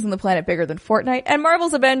many things on the planet bigger than Fortnite and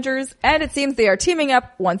Marvel's Avengers, and it seems they are teaming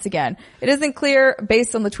up once again. It isn't clear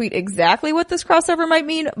based on the tweet exactly what this crossover might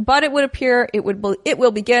mean, but it would appear it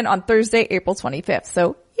will begin on Thursday, April 25th.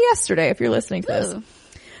 So yesterday, if you're listening to this. Ooh.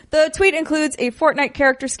 The tweet includes a Fortnite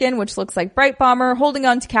character skin, which looks like Bright Bomber holding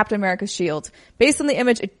on to Captain America's shield. Based on the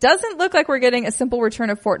image, it doesn't look like we're getting a simple return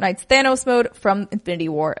of Fortnite's Thanos mode from Infinity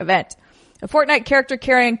War event. A Fortnite character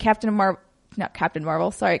carrying Captain America's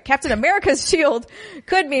shield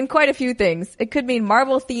could mean quite a few things. It could mean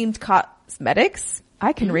Marvel-themed cosmetics.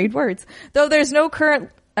 I can read words. Though there's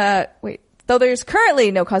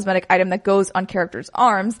currently no cosmetic item that goes on characters'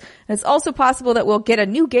 arms, and it's also possible that we'll get a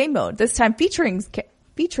new game mode, this time featuring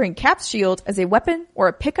Cap's shield as a weapon or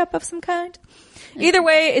a pickup of some kind. Either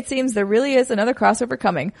way, it seems there really is another crossover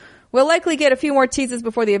coming. We'll likely get a few more teases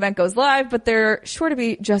before the event goes live, but they're sure to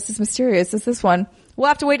be just as mysterious as this one. We'll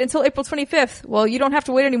have to wait until April 25th. Well, you don't have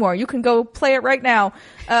to wait anymore. You can go play it right now.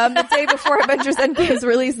 The day before Avengers Endgame's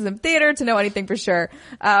releases in theater to know anything for sure.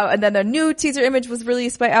 And then the new teaser image was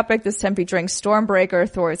released by Epic, this time featuring Stormbreaker,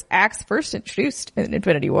 Thor's axe, first introduced in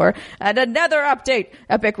Infinity War. And another update.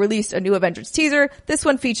 Epic released a new Avengers teaser. This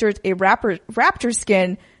one featured a raptor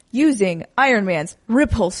skin using Iron Man's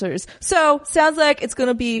repulsors. So, sounds like it's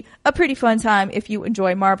gonna be a pretty fun time if you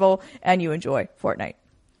enjoy Marvel and you enjoy Fortnite.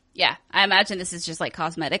 Yeah, I imagine this is just like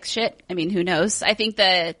cosmetic shit. I mean, who knows? I think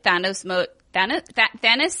the Thanos mode, Thanos?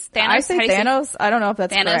 I say Thanos. I don't know if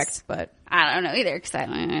that's Thanos? correct, but I don't know either because I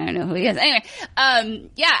don't know who he is. Anyway,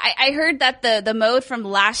 I heard that the mode from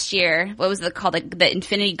last year, what was it called? The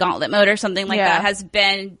Infinity Gauntlet mode or something like that has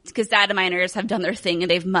been, because data miners have done their thing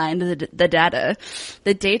and they've mined the data,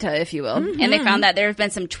 if you will. Mm-hmm. And they found that there have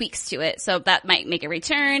been some tweaks to it. So that might make a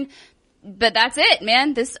return. But that's it,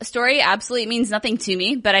 man. This story absolutely means nothing to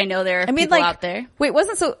me, but I know there are people out there. Wait,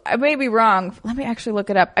 I may be wrong. Let me actually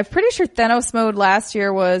look it up. I'm pretty sure Thanos mode last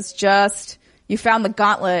year was just, you found the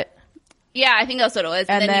gauntlet. Yeah, I think that's what it was.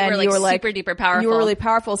 And then you were super duper powerful. You were really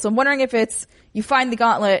powerful. So I'm wondering if it's, you find the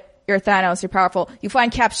gauntlet, you're Thanos, you're powerful. You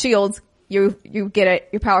find Cap's shields, you get it,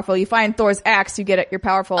 you're powerful. You find Thor's axe, you get it, you're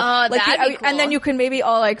powerful. Oh, that'd be cool. And then you can maybe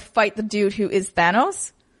all fight the dude who is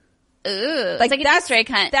Thanos. Ooh, it's like an Easter egg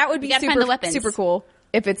hunt. That would be super cool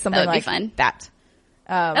if it's something like fun. that.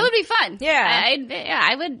 That would be fun. Yeah.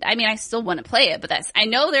 I would. I mean, I still want to play it, but I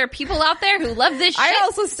know there are people out there who love this shit. I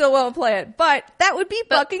also still won't play it, but that would be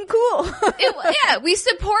fucking cool. Yeah, we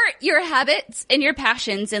support your habits and your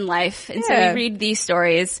passions in life, and so we read these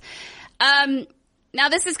stories. Now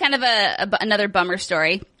this is kind of another bummer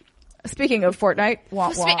story. Speaking of Fortnite,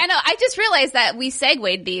 I know. I just realized that we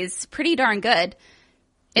segued these pretty darn good.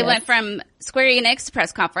 It went from Square Enix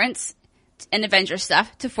press conference and Avenger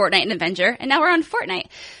stuff to Fortnite and Avenger, and now we're on Fortnite.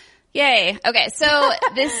 Yay. Okay, so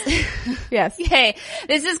this yes. Yay.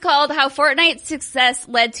 This is called How Fortnite's Success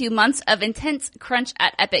Led to Months of Intense Crunch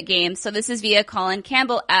at Epic Games. So this is via Colin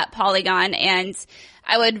Campbell at Polygon, and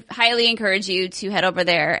I would highly encourage you to head over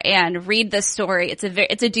there and read this story. It's a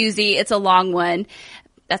doozy. It's a long one.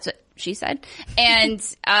 That's what she said. And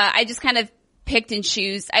I just kind of picked and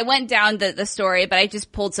choose. I went down the story, but I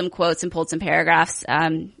just pulled some quotes and pulled some paragraphs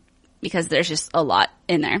because there's just a lot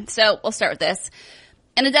in there. So we'll start with this.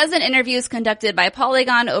 In a dozen interviews conducted by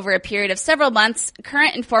Polygon over a period of several months,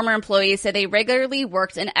 current and former employees say they regularly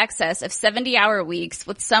worked in excess of 70-hour weeks,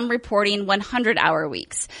 with some reporting 100-hour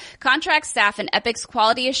weeks. Contract staff in Epic's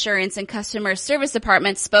quality assurance and customer service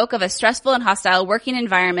departments spoke of a stressful and hostile working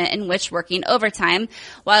environment in which working overtime,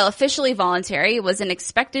 while officially voluntary, was an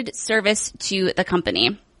expected service to the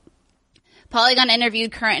company. Polygon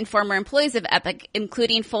interviewed current and former employees of Epic,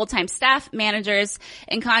 including full-time staff, managers,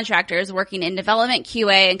 and contractors working in development,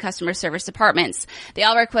 QA, and customer service departments. They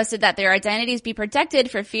all requested that their identities be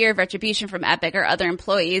protected for fear of retribution from Epic or other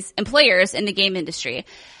employers in the game industry.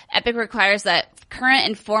 Epic requires that current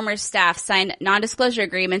and former staff sign non-disclosure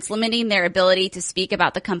agreements limiting their ability to speak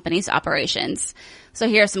about the company's operations. So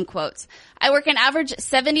here are some quotes. I work an average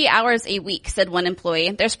 70 hours a week, said one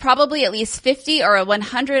employee. There's probably at least 50 or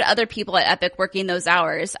 100 other people at Epic working those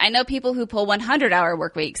hours. I know people who pull 100-hour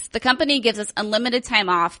work weeks. The company gives us unlimited time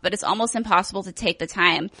off, but it's almost impossible to take the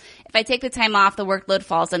time. If I take the time off, the workload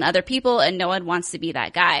falls on other people, and no one wants to be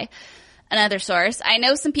that guy. Another source, I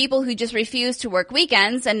know some people who just refuse to work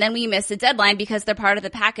weekends, and then we miss a deadline because their part of the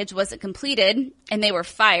package wasn't completed and they were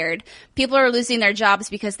fired. People are losing their jobs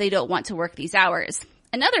because they don't want to work these hours.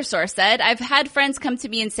 Another source said, I've had friends come to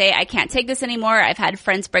me and say, I can't take this anymore. I've had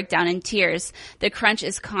friends break down in tears. The crunch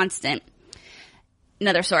is constant.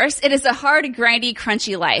 Another source, it is a hard, grindy,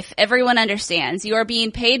 crunchy life. Everyone understands. You are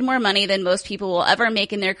being paid more money than most people will ever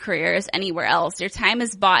make in their careers anywhere else. Your time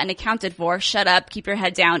is bought and accounted for. Shut up, keep your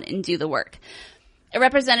head down, and do the work. A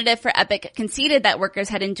representative for Epic conceded that workers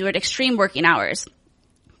had endured extreme working hours.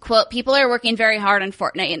 Quote, people are working very hard on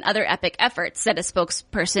Fortnite and other Epic efforts, said a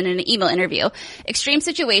spokesperson in an email interview. Extreme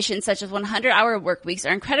situations such as 100-hour work weeks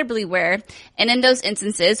are incredibly rare, and in those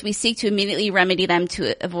instances, we seek to immediately remedy them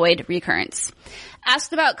to avoid recurrence.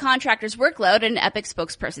 Asked about contractors' workload, an Epic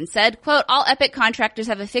spokesperson said, quote, all Epic contractors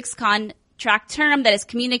have a fixed contract term that is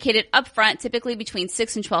communicated upfront, typically between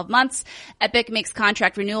 6 and 12 months. Epic makes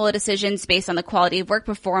contract renewal decisions based on the quality of work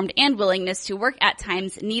performed and willingness to work at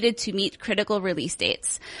times needed to meet critical release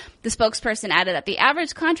dates. The spokesperson added that the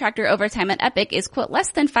average contractor overtime at Epic is, quote,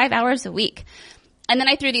 less than 5 hours a week. And then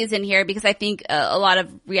I threw these in here because I think a lot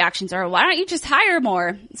of reactions are, why don't you just hire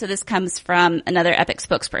more? So this comes from another Epic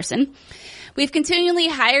spokesperson. We've continually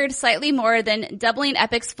hired slightly more than doubling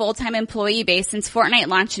Epic's full-time employee base since Fortnite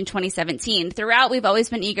launched in 2017. Throughout, we've always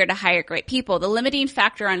been eager to hire great people. The limiting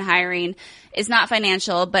factor on hiring is not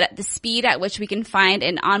financial, but at the speed at which we can find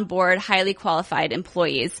and onboard highly qualified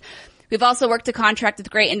employees. We've also worked to contract with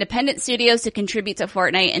great independent studios to contribute to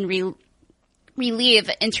Fortnite and relieve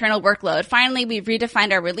internal workload. Finally, we've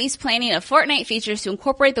redefined our release planning of Fortnite features to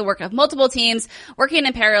incorporate the work of multiple teams working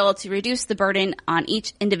in parallel to reduce the burden on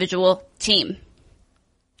each individual team.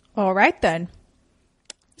 All right, then.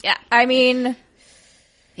 Yeah. I mean,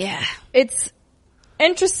 yeah. It's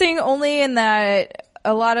interesting only in that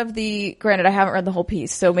a lot of granted, I haven't read the whole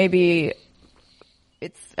piece, so maybe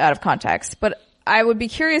it's out of context, but I would be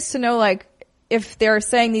curious to know, like, if they're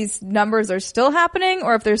saying these numbers are still happening,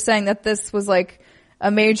 or if they're saying that this was like a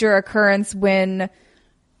major occurrence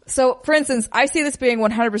so for instance, I see this being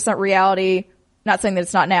 100% reality, not saying that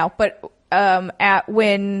it's not now, but, at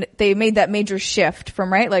when they made that major shift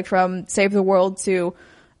from Save the World to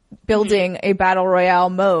building a battle royale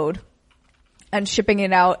mode and shipping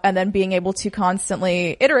it out and then being able to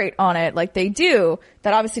constantly iterate on it like they do.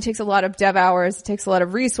 That obviously takes a lot of dev hours, it takes a lot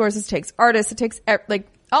of resources, it takes artists, it takes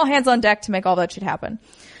all hands on deck to make all that shit happen.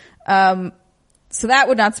 So that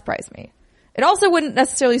would not surprise me. It also wouldn't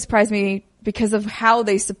necessarily surprise me because of how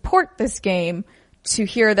they support this game to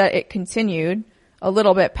hear that it continued a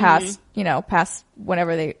little bit past, past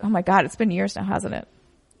whenever oh my God, it's been years now, hasn't it?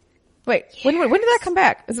 Wait, when did that come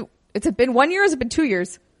back? Has it been 1 year or has it been 2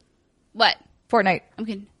 years? What? Fortnite.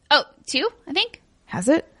 Okay. Oh, 2, I think. Has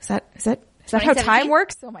it? Is that how time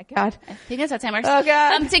works? Oh my God. I think that's how time works. Oh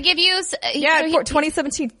God. To give you,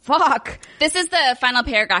 2017. Fuck. This is the final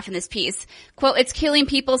paragraph in this piece. Quote, "It's killing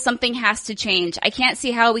people. Something has to change. I can't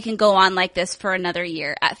see how we can go on like this for another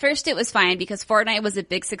year. At first it was fine because Fortnite was a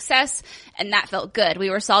big success and that felt good. We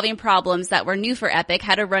were solving problems that were new for Epic,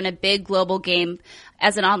 how to run a big global game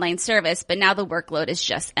as an online service, but now the workload is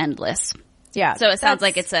just endless." Yeah. So it sounds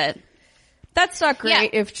like it's a... That's not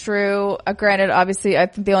great if true. Granted, obviously, I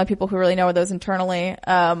think the only people who really know are those internally.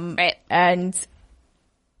 Right. And,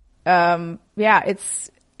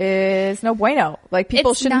 it's no bueno. Like,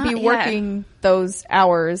 people shouldn't be working those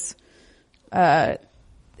hours. It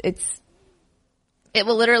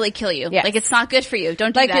will literally kill you. Yes. Like, it's not good for you.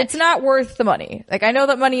 Don't do that. that. It's not worth the money. Like, I know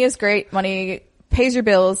that money is great. Money pays your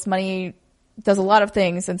bills. Money does a lot of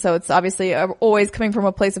things. And so it's obviously always coming from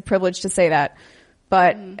a place of privilege to say that.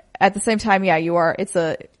 But at the same time, it's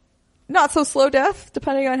a not so slow death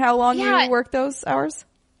depending on how long you work those hours.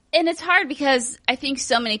 And it's hard because I think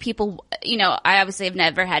so many people, I obviously have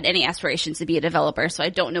never had any aspirations to be a developer, so I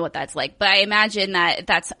don't know what that's like. But I imagine that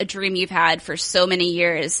that's a dream you've had for so many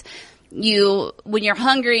years. When you're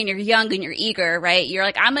hungry and you're young and you're eager, right? You're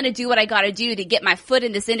like, I'm going to do what I got to do to get my foot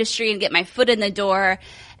in this industry and get my foot in the door.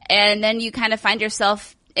 And then you kind of find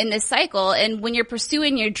yourself in this cycle. And when you're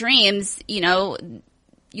pursuing your dreams, you'll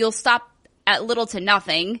stop at little to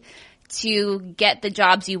nothing to get the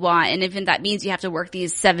jobs you want. And even that means you have to work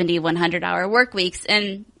these 70, 100 hour work weeks.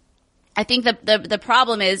 And I think the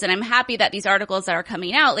problem is, and I'm happy that these articles that are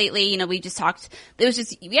coming out lately, we just talked, it was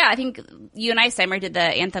just, I think you and I, Steimer, did the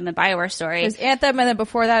Anthem and BioWare story. It was Anthem, and then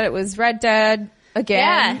before that it was Red Dead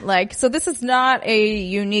again. Yeah. So this is not a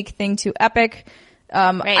unique thing to Epic.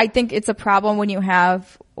 Right. I think it's a problem when you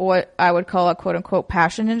have what I would call a quote unquote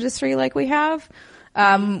passion industry like we have,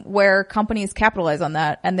 where companies capitalize on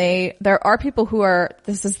that. And there are people who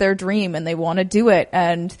this is their dream and they want to do it.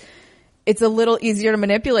 And it's a little easier to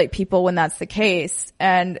manipulate people when that's the case.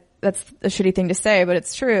 And that's a shitty thing to say, but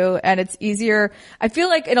it's true. And it's easier. I feel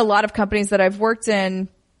like in a lot of companies that I've worked in,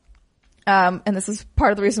 and this is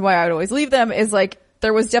part of the reason why I would always leave them, is like,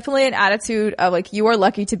 there was definitely an attitude of like, you are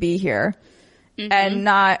lucky to be here. And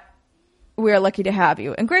not, we are lucky to have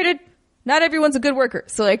you. And granted, not everyone's a good worker.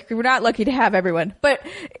 So like, we're not lucky to have everyone. But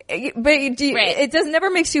it never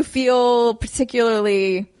makes you feel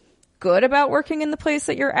particularly good about working in the place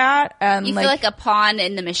that you're at. And you feel like a pawn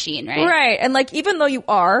in the machine, right? Right. And like, even though you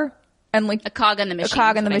are, and like, a cog in the machine. A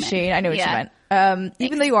cog in the machine. I know what you meant.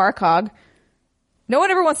 Even though you are a cog, no one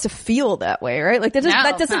ever wants to feel that way, right? Like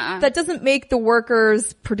that doesn't make the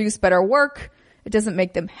workers produce better work. It doesn't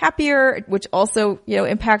make them happier, which also,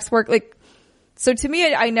 impacts work. Like, so to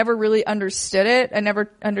me, I never really understood it. I never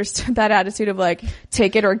understood that attitude of like,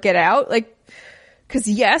 take it or get out. Like, cause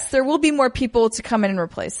yes, there will be more people to come in and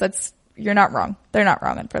replace. You're not wrong. They're not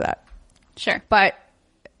wrong for that. Sure. But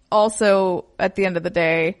also at the end of the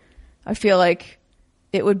day, I feel like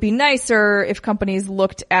it would be nicer if companies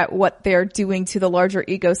looked at what they're doing to the larger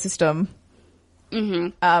ecosystem.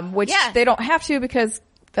 Which they don't have to because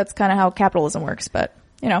that's kind of how capitalism works, but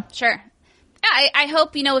Sure. Yeah, I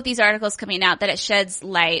hope, with these articles coming out that it sheds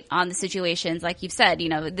light on the situations, like you've said,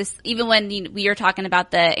 this, even when we were talking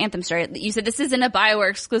about the Anthem story, you said this isn't a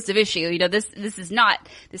BioWare exclusive issue, this is not,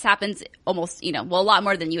 this happens almost, a lot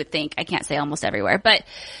more than you would think. I can't say almost everywhere, but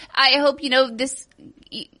I hope, this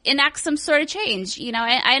enacts some sort of change.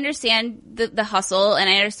 I understand the hustle and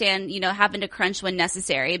I understand, having to crunch when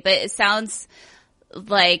necessary, but it sounds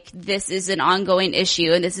like this is an ongoing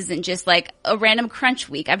issue and this isn't just like a random crunch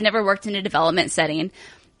week. I've never worked in a development setting,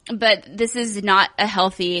 but this is not a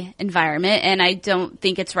healthy environment and I don't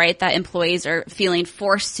think it's right that employees are feeling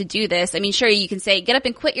forced to do this. I mean, sure, you can say get up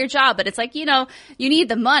and quit your job, but it's like, you need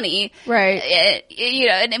the money. Right.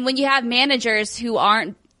 And when you have managers who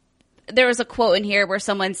aren't, there was a quote in here where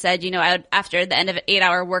someone said, after the end of an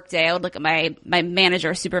 8-hour workday, I would look at my manager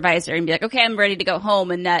or supervisor and be like, okay, I'm ready to go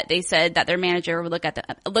home. And that they said that their manager would look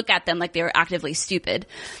at them like they were actively stupid.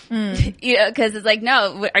 Cause it's like,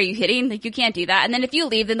 no, are you kidding? Like you can't do that. And then if you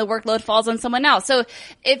leave, then the workload falls on someone else. So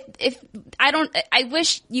I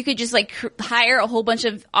wish you could just like hire a whole bunch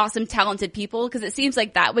of awesome, talented people because it seems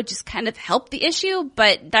like that would just kind of help the issue.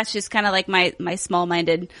 But that's just kind of like my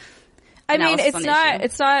small-minded. I mean,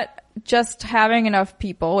 it's not just having enough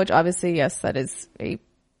people, which obviously, yes, that is a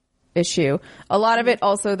issue. A lot of it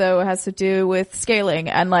also, though, has to do with scaling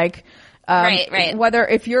and like, right. Whether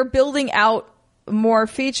if you're building out more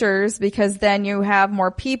features because then you have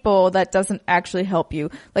more people, that doesn't actually help you.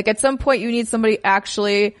 Like at some point you need somebody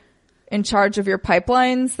actually in charge of your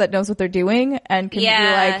pipelines that knows what they're doing and can be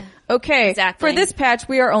like, okay, Exactly. for this patch,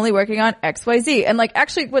 we are only working on XYZ. And like,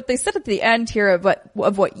 actually what they said at the end here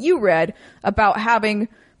of what you read about having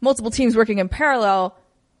multiple teams working in parallel,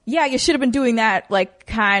 yeah, you should have been doing that, like,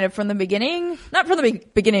 kind of from the beginning. Not from the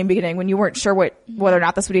beginning when you weren't sure whether or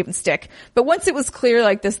not this would even stick. But once it was clear,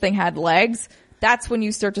 like, this thing had legs, that's when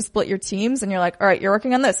you start to split your teams and you're like, all right, you're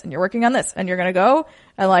working on this and you're working on this and you're gonna go.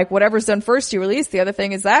 And like, whatever's done first, you release. The other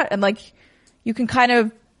thing is that. And like, you can kind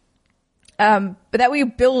of, but that way you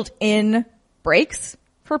build in breaks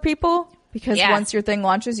for people because once your thing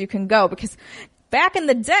launches, you can go. Because back in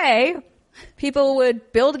the day, people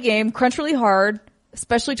would build a game, crunch really hard,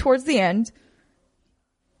 especially towards the end.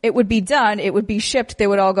 It would be done. It would be shipped. They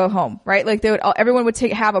would all go home, right? Like everyone would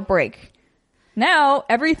have a break. Now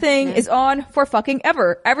everything is on for fucking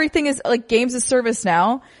ever. Everything is like games as service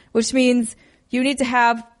now, which means you need to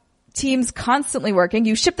have teams constantly working.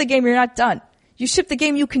 You ship the game, you're not done. You ship the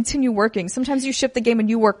game, you continue working. Sometimes you ship the game and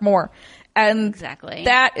you work more. And exactly.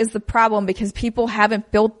 That is the problem because people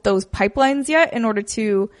haven't built those pipelines yet in order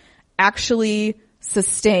to actually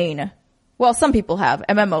sustain. Well, some people have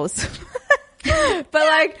MMOs, but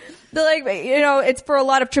like, it's for a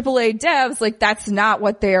lot of AAA devs, like that's not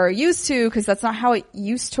what they are used to because that's not how it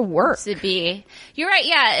used to work. To be. You're right.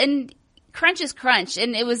 Yeah. And crunch is crunch.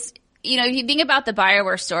 And it was, if you think about the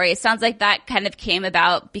BioWare story, it sounds like that kind of came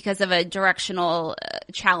about because of a directional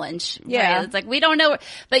challenge. Yeah. Right? It's like, we don't know.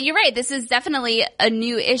 But you're right. This is definitely a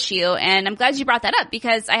new issue. And I'm glad you brought that up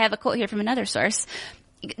because I have a quote here from another source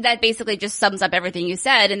that basically just sums up everything you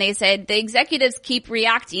said. And they said, the executives keep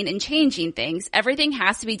reacting and changing things. Everything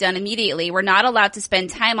has to be done immediately. We're not allowed to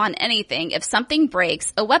spend time on anything. If something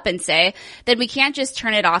breaks, a weapon say, then we can't just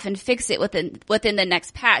turn it off and fix it within the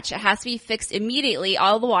next patch. It has to be fixed immediately,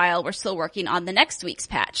 all the while we're still working on the next week's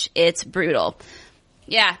patch. It's brutal.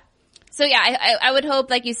 Yeah. So yeah, I would hope,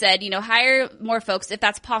 like you said, hire more folks if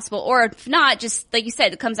that's possible, or if not, just like you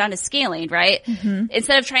said, it comes down to scaling, right? Mm-hmm.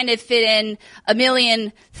 Instead of trying to fit in a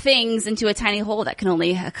million things into a tiny hole that can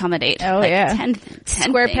only accommodate 10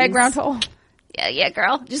 square things. peg round hole. Yeah,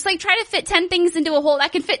 girl. Just like try to fit 10 things into a hole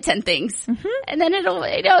that can fit 10 things, and then it'll,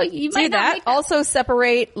 you might do that. Also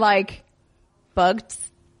separate like bugs,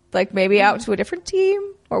 like maybe out to a different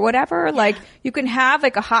team. Or whatever, like you can have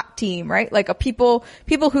like a hot team, right? Like people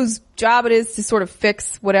whose job it is to sort of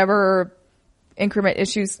fix whatever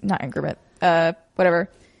whatever.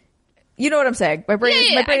 You know what I'm saying? My brain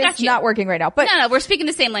is not working right now. But no, we're speaking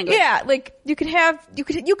the same language. Yeah, like you could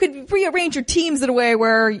rearrange your teams in a way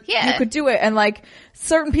where you could do it, and like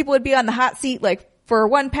certain people would be on the hot seat, like for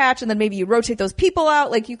one patch, and then maybe you rotate those people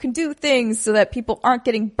out. Like you can do things so that people aren't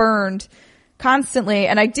getting burned constantly.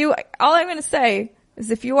 And all I'm going to say is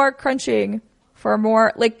if you are crunching for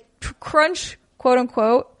more, like crunch, quote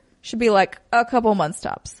unquote, should be like a couple months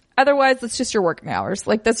tops. Otherwise, that's just your working hours.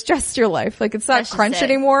 Like that's just your life. Like it's not crunch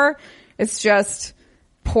anymore. It's just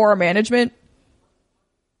poor management.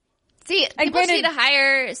 See, people need to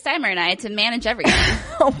hire Steimer and I to manage everything.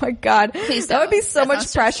 Oh my God. Please that would be so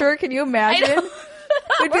much pressure. Can you imagine?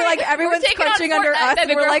 We'd be like, everyone's crunching under us and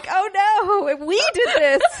we're like, oh no, we did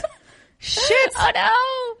this. Shit. Oh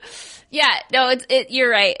no. Yeah, no,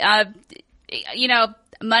 you're right.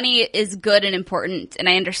 Money is good and important, and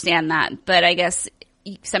I understand that, but I guess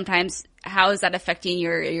sometimes how is that affecting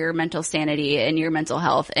your mental sanity and your mental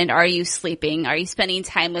health? And are you sleeping? Are you spending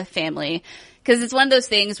time with family? Because it's one of those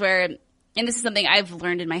things where, and this is something I've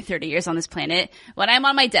learned in my 30 years on this planet, when I'm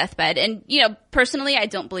on my deathbed, and personally I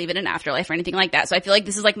don't believe in an afterlife or anything like that, so I feel like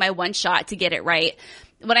this is like my one shot to get it right.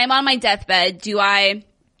 When I'm on my deathbed, do I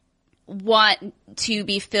want to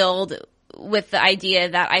be filled with the idea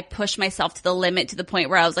that I pushed myself to the limit to the point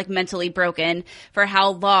where I was like mentally broken for how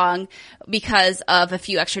long because of a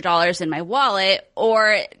few extra dollars in my wallet,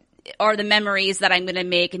 or the memories that I'm going to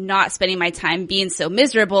make not spending my time being so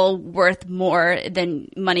miserable worth more than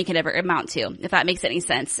money can ever amount to, if that makes any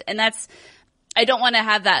sense. And I don't want to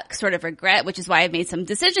have that sort of regret, which is why I've made some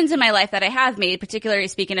decisions in my life that I have made, particularly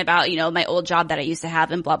speaking about, my old job that I used to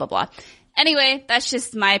have and blah, blah, blah. Anyway, that's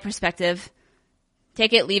just my perspective.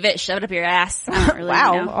 Take it, leave it, shove it up your ass. I don't really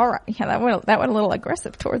wow. know. All right. Yeah, that went a little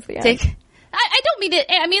aggressive towards the end. I don't mean it.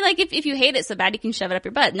 I mean, like, if you hate it so bad, you can shove it up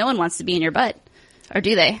your butt. No one wants to be in your butt. Or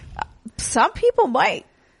do they? Some people might.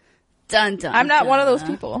 Dun, dun, I'm not one of those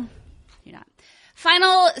people. You're not.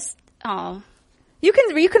 Final,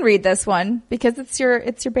 You can read this one because it's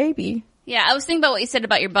your baby. Yeah, I was thinking about what you said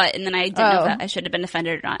about your butt, and then I didn't know if I should have been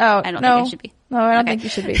offended or not. Oh, I don't think I should be. No, I don't think you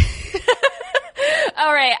should be.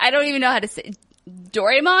 All right, I don't even know how to say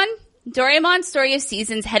Doraemon Story of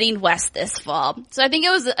Seasons heading west this fall. So I think it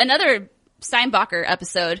was another Steinbacher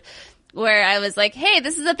episode where I was like, hey,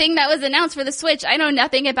 this is a thing that was announced for the Switch. I know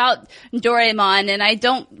nothing about Doraemon, and I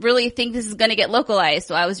don't really think this is going to get localized.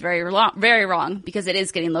 So I was very wrong, because it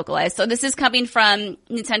is getting localized. So this is coming from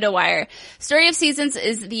Nintendo Wire. Story of Seasons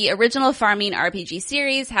is the original farming RPG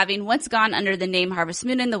series, having once gone under the name Harvest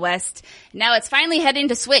Moon in the West. Now it's finally heading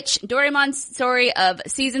to Switch. Doraemon's Story of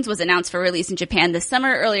Seasons was announced for release in Japan this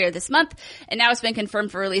summer, earlier this month, and now it's been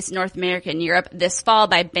confirmed for release in North America and Europe this fall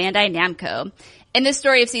by Bandai Namco. In this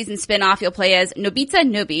Story of Seasons spin-off, you'll play as Nobita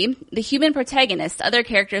Nobi, the human protagonist. Other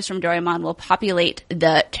characters from Doraemon will populate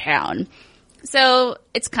the town. So,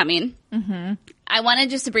 it's coming. Mm-hmm. I wanted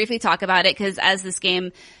just to briefly talk about it, because as this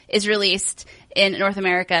game is released in North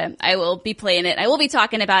America, I will be playing it. I will be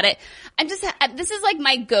talking about it. This is like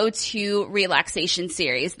my go-to relaxation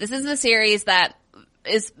series. This is the series that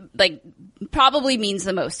is like probably means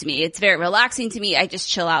the most to me. It's very relaxing to me. I just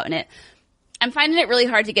chill out in it. I'm finding it really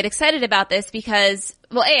hard to get excited about this because,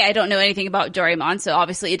 well, A, I don't know anything about Doraemon, so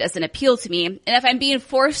obviously it doesn't appeal to me. And if I'm being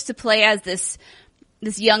forced to play as this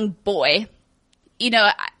young boy, you know,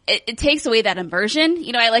 it takes away that immersion.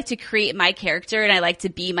 You know, I like to create my character and I like to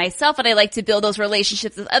be myself, and I like to build those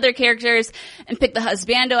relationships with other characters and pick the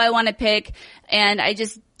husbando I want to pick. And I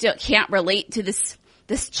just can't relate to this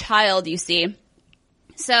child, you see.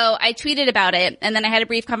 So I tweeted about it, and then I had a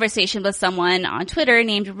brief conversation with someone on Twitter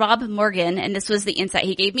named Rob Morgan, and this was the insight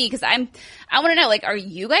he gave me, because I want to know, like, are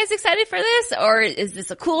you guys excited for this, or is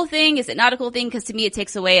this a cool thing? Is it not a cool thing? Because to me, it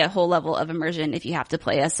takes away a whole level of immersion if you have to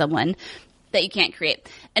play as someone that you can't create.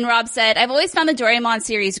 And Rob said, I've always found the Doraemon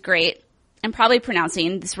series great. I'm probably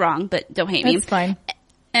pronouncing this wrong, but don't hate me. That's fine.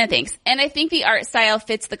 Thanks. And I think the art style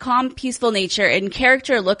fits the calm, peaceful nature and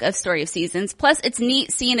character look of Story of Seasons. Plus, it's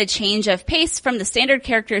neat seeing a change of pace from the standard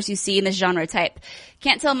characters you see in the genre type.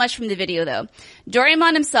 Can't tell much from the video, though.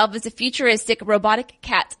 Doraemon himself is a futuristic robotic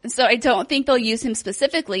cat, so I don't think they'll use him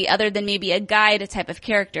specifically other than maybe a guide type of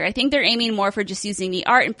character. I think they're aiming more for just using the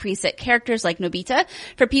art and preset characters like Nobita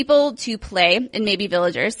for people to play and maybe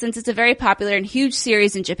villagers, since it's a very popular and huge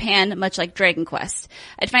series in Japan, much like Dragon Quest.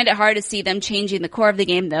 I'd find it hard to see them changing the core of the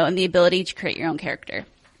game, though, and the ability to create your own character.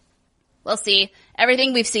 We'll see.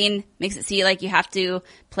 Everything we've seen makes it seem like you have to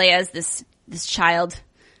play as this child.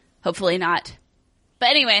 Hopefully not. But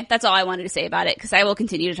anyway, that's all I wanted to say about it, because I will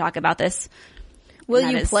continue to talk about this. Will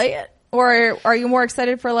you play it? Or are you more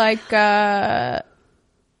excited for like, wow,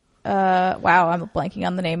 I'm blanking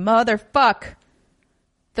on the name. Motherfuck.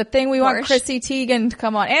 The thing we want Chrissy Teigen to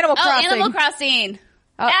come on. Animal Crossing. Oh, Animal Crossing.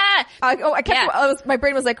 My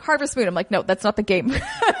brain was like Harvest Moon. I'm like, no, that's not the game.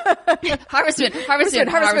 Harvest Moon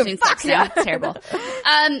sucks now. It's terrible.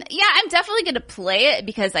 I'm definitely going to play it,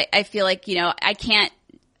 because I feel like, you know, I can't,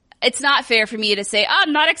 it's not fair for me to say, oh,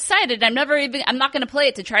 I'm not excited. I'm not going to play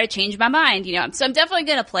it to try to change my mind, you know. So I'm definitely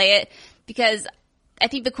going to play it, because I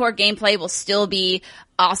think the core gameplay will still be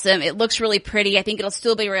awesome. It looks really pretty. I think it'll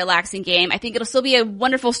still be a relaxing game. I think it'll still be a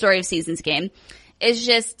wonderful Story of Seasons game. It's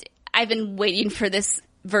just, I've been waiting for this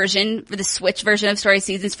version, for the Switch version of Story of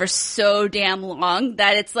Seasons for so damn long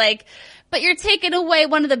that it's like, but you're taking away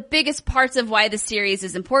one of the biggest parts of why the series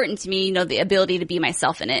is important to me, you know, the ability to be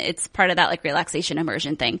myself in it. It's part of that, like, relaxation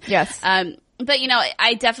immersion thing. Yes. But, you know,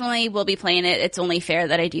 I definitely will be playing it. It's only fair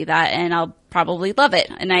that I do that, and I'll probably love it,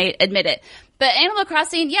 and I admit it. But Animal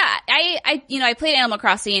Crossing, yeah, I played Animal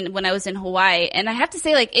Crossing when I was in Hawaii, and I have to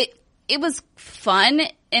say, like, it was fun,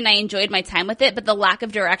 and I enjoyed my time with it, but the lack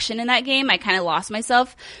of direction in that game, I kind of lost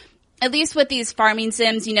myself. At least with these farming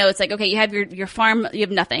sims, you know, it's like, okay, you have your farm, you have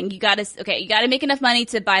nothing. You gotta make enough money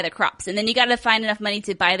to buy the crops, and then you gotta find enough money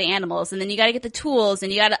to buy the animals, and then you gotta get the tools,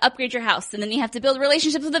 and you gotta upgrade your house, and then you have to build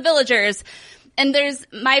relationships with the villagers. And there's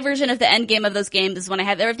my version of the end game of those games is when I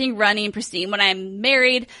have everything running pristine. When I'm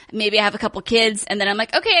married, maybe I have a couple kids, and then I'm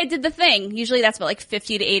like, okay, I did the thing. Usually that's about like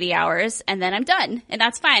 50 to 80 hours, and then I'm done, and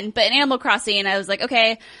that's fine. But in Animal Crossing, I was like,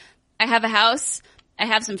 okay, I have a house, I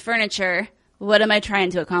have some furniture. What am I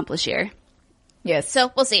trying to accomplish here? Yes.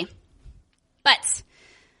 So we'll see. But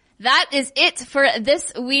that is it for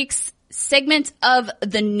this week's segment of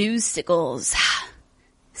the Newsicles.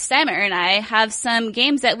 Steimer and I have some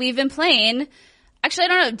games that we've been playing. Actually, I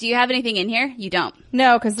don't know. Do you have anything in here? You don't.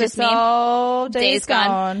 No, because it's all Days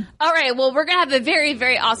Gone. All right. Well, we're going to have a very,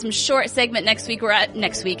 very awesome short segment next segment where I'm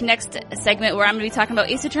going to be talking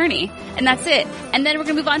about Ace Attorney. And that's it. And then we're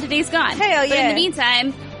going to move on to Days Gone. Hell yeah. But in the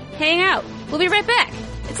meantime, hang out. We'll be right back.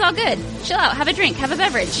 It's all good. Chill out. Have a drink. Have a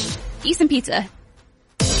beverage. Eat some pizza.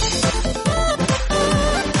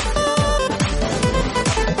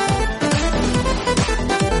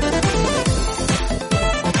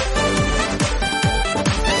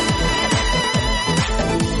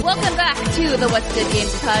 Welcome back to to the What's Good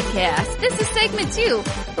Games podcast. This is segment 2,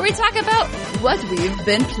 where we talk about what we've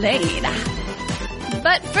been playing.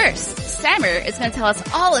 But first, Steimer is going to tell us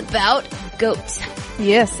all about GOAT.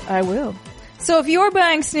 Yes, I will. So if you're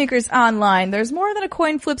buying sneakers online, there's more than a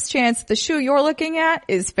coin flip's chance the shoe you're looking at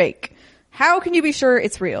is fake. How can you be sure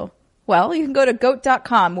it's real? Well, you can go to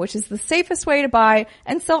GOAT.com, which is the safest way to buy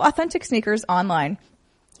and sell authentic sneakers online.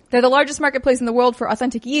 They're the largest marketplace in the world for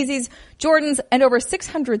authentic Yeezys, Jordans, and over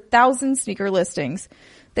 600,000 sneaker listings.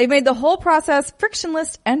 They've made the whole process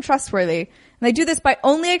frictionless and trustworthy. And they do this by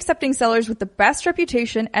only accepting sellers with the best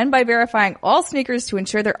reputation and by verifying all sneakers to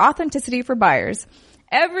ensure their authenticity for buyers.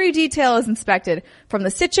 Every detail is inspected, from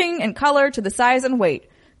the stitching and color to the size and weight.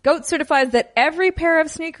 GOAT certifies that every pair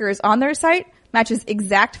of sneakers on their site matches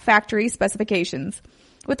exact factory specifications.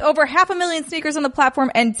 With over 500,000 sneakers on the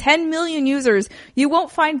platform and 10 million users, you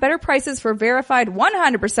won't find better prices for verified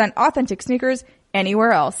 100% authentic sneakers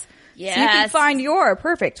anywhere else. Yes. So you can find your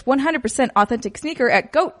perfect 100% authentic sneaker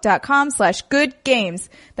at goat.com/goodgames.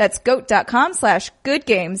 That's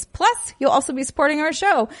goat.com/goodgames. Plus, you'll also be supporting our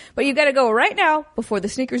show. But you gotta go right now before the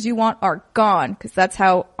sneakers you want are gone. Cause that's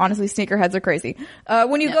how, honestly, sneakerheads are crazy.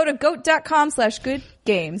 When you go to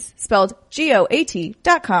goat.com/goodgames, spelled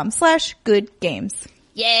GOAT.com/goodgames.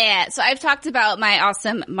 Yeah, so I've talked about my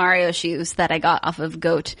awesome Mario shoes that I got off of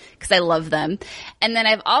GOAT because I love them. And then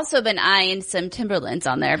I've also been eyeing some Timberlands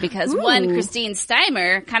on there because one, Christine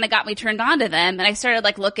Steimer kind of got me turned on to them, and I started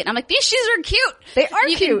like looking. I'm like, these shoes are cute. They are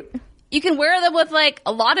cute. You can wear them with like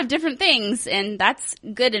a lot of different things, and that's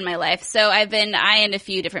good in my life. So I've been eyeing a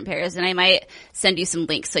few different pairs, and I might send you some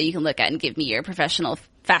links so you can look at and give me your professional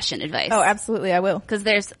fashion advice. Oh, absolutely, I will. Because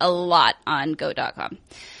there's a lot on GOAT.com.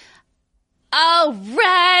 All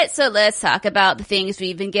right, so let's talk about the things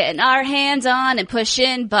we've been getting our hands on and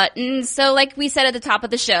pushing buttons. So, like we said at the top of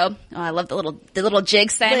the show, I love the little jig,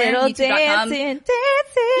 Steimer. Little dancing.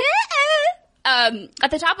 Yeah.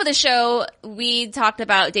 At the top of the show, we talked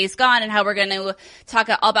about Days Gone and how we're going to talk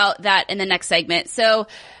all about that in the next segment. So,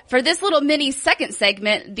 for this little mini second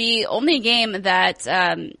segment, the only game that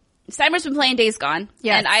Steimer's been playing Days Gone,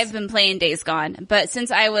 yes, and I've been playing Days Gone. But since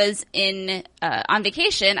I was on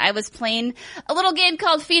vacation, I was playing a little game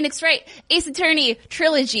called Phoenix Wright Ace Attorney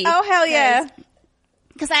Trilogy. Oh, hell yeah.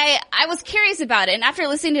 Because I was curious about it, and after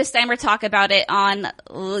listening to Steimer talk about it on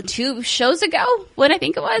 2 shows ago, when I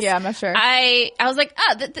think it was. Yeah, I'm not sure. I was like,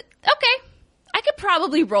 okay, I could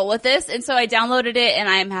probably roll with this, and so I downloaded it, and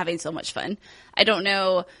I'm having so much fun. I don't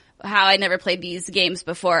know how I never played these games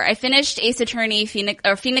before. I finished Ace Attorney,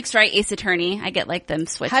 Phoenix Wright Ace Attorney. I get like them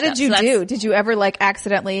switched up. How did you do? Did you ever like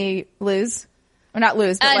accidentally lose? Or not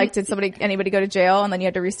lose, but like did anybody go to jail and then you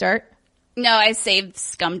had to restart? No, I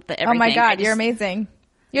scummed everything. Oh my God, you're amazing.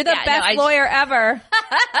 You're the best lawyer ever.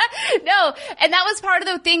 No, and that was part of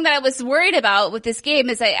the thing that I was worried about with this game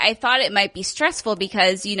is I thought it might be stressful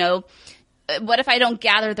because, you know, what if I don't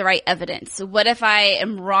gather the right evidence? What if I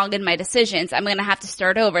am wrong in my decisions? I'm going to have to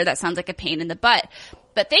start over. That sounds like a pain in the butt.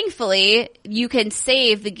 But thankfully, you can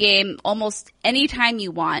save the game almost any time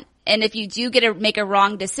you want. And if you do make a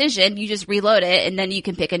wrong decision, you just reload it and then you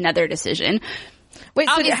can pick another decision. Wait,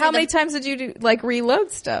 so how many times did you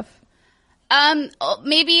reload stuff?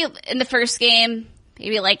 Maybe in the first game,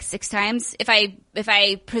 maybe like 6 times. If I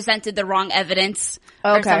presented the wrong evidence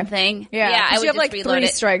or something. Yeah, I would have like 3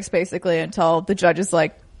 strikes basically until the judge is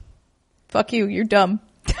like, fuck you, you're dumb.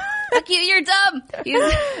 Fuck you, you're dumb.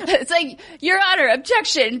 It's like, Your Honor,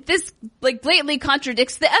 objection. This like blatantly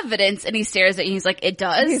contradicts the evidence. And he stares at you. He's like, it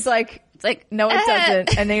does. He's like, it's like, no, it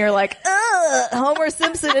doesn't. And then you're like, Homer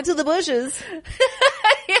Simpson into the bushes.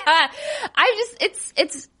 Yeah.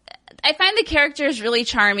 I find the characters really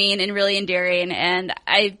charming and really endearing. And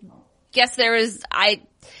I guess I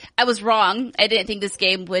was wrong. I didn't think this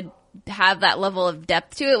game would have that level of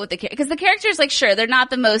depth to it because the characters, like, sure, they're not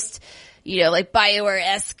the most, you know, like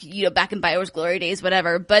BioWare-esque, you know, back in BioWare's glory days,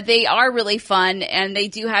 whatever, but they are really fun and they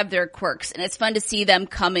do have their quirks and it's fun to see them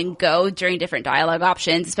come and go during different dialogue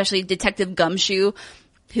options, especially Detective Gumshoe,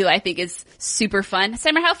 who I think is super fun.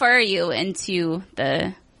 Steimer, how far are you into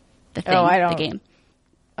the game?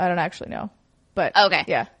 I don't actually know. But okay.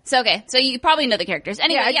 Yeah. So you probably know the characters.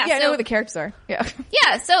 Anyway, I know who the characters are. Yeah.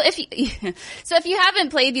 Yeah, so if you haven't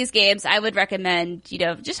played these games, I would recommend, you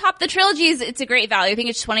know, just hop the trilogies. It's a great value. I think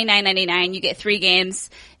it's $29.99. You get 3 games.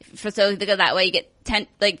 So to go that way, you get 10,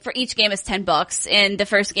 like for each game is $10. And the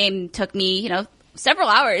first game took me, you know, several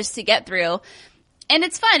hours to get through. And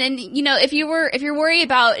it's fun. And, you know, if you're worried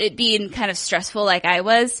about it being kind of stressful like I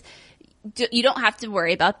was, you don't have to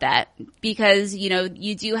worry about that because, you know,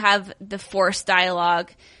 you do have the forced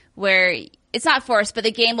dialogue where it's not forced, but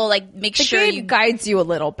the game will like make The sure game you guides you a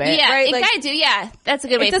little bit, yeah, right? it Like, guides you. Yeah, that's a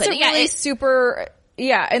good way it to put doesn't it. Yeah, really super.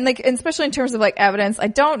 Yeah, and especially in terms of like evidence, I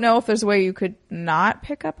don't know if there's a way you could not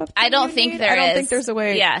pick up a thing I don't you think need. there I don't is. think there's a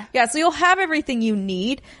way. Yeah. Yeah, so you'll have everything you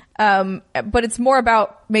need, but it's more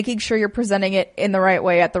about making sure you're presenting it in the right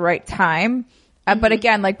way at the right time. But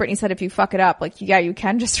again, like Brittany said, if you fuck it up, like, yeah, you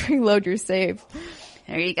can just reload your save.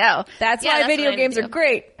 there you go. That's Yeah, why video what I games do. are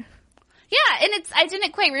great. Yeah, and I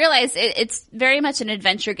didn't quite realize it's very much an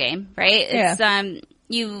adventure game, right? It's, Yeah.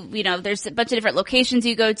 you know, there's a bunch of different locations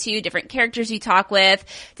you go to, different characters you talk with,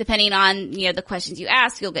 depending on, you know, the questions you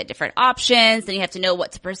ask, you'll get different options, then you have to know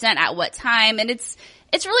what to present at what time, and it's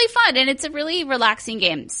really fun, and it's a really relaxing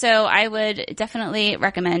game. So I would definitely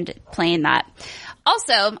recommend playing that.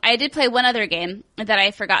 Also, I did play one other game that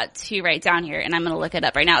I forgot to write down here, and I'm going to look it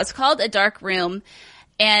up right now. It's called A Dark Room.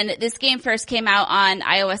 And this game first came out on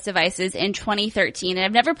iOS devices in 2013. And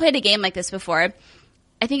I've never played a game like this before.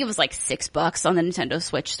 I think it was like $6 on the Nintendo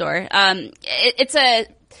Switch store. It's a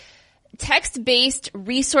text-based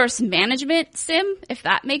resource management sim, if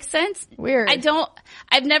that makes sense. Weird.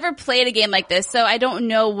 I've never played a game like this, so I don't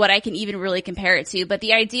know what I can even really compare it to. But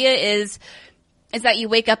the idea is that you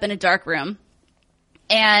wake up in a dark room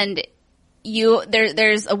and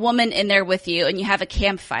there's a woman in there with you, and you have a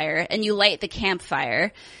campfire, and you light the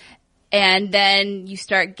campfire, and then you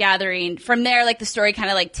start gathering from there. Like the story kind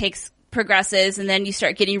of like progresses, and then you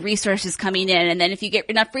start getting resources coming in, and then if you get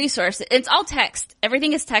enough resources, it's all text.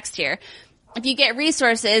 Everything is text here. If you get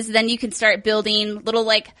resources, then you can start building little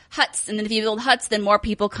like huts, and then if you build huts, then more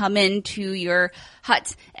people come into your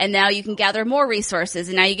hut, and now you can gather more resources,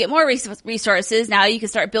 and now you get more resources. Now you can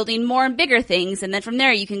start building more and bigger things, and then from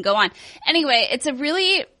there you can go on. Anyway, it's a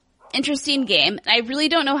really interesting game. I really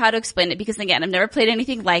don't know how to explain it because, again, I've never played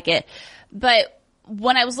anything like it. But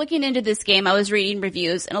when I was looking into this game, I was reading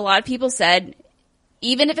reviews, and a lot of people said,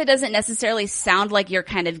 even if it doesn't necessarily sound like your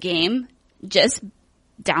kind of game, just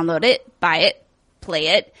download it, buy it, play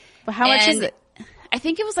it. But how much is it? I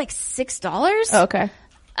think it was like $6. Oh, okay.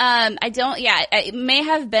 It may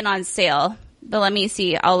have been on sale, but let me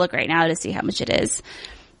see. I'll look right now to see how much it is.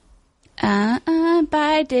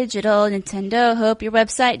 Buy digital, Nintendo. Hope your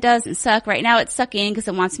website doesn't suck. Right now it's sucking because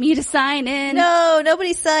it wants me to sign in. No,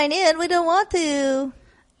 nobody sign in. We don't want to.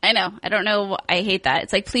 I know. I don't know. I hate that.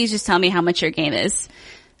 It's like, please just tell me how much your game is.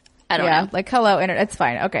 I don't know. Like, hello, internet. It's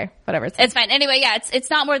fine. Okay. Whatever. It's fine. Anyway, yeah, it's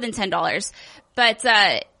not more than $10. But,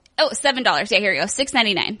 $7. Yeah, here we go.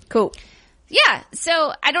 $6.99. Cool. Yeah,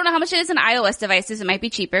 so I don't know how much it is on iOS devices. It might be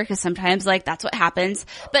cheaper because sometimes, like, that's what happens.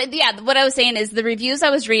 But yeah, what I was saying is the reviews I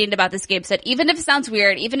was reading about this game said even if it sounds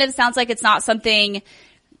weird, even if it sounds like it's not something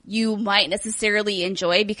you might necessarily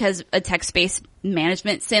enjoy because a text-based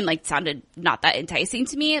management sim, like, sounded not that enticing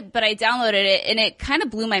to me, but I downloaded it and it kind of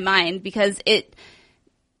blew my mind because it's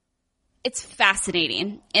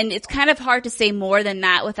fascinating. And it's kind of hard to say more than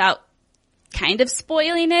that without kind of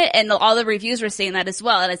spoiling it, and all the reviews were saying that as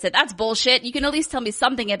well. And I said, that's bullshit. You can at least tell me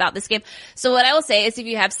something about this game. So what I will say is if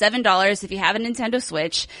you have $7, if you have a Nintendo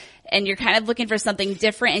Switch, and you're kind of looking for something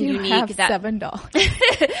different and unique have that $7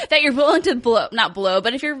 that you're willing to not blow,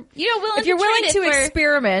 but if you're willing to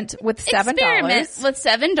experiment with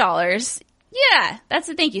 $7, yeah,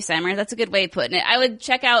 thank you, Simon. That's a good way of putting it. I would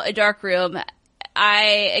check out A Dark Room.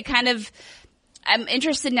 I'm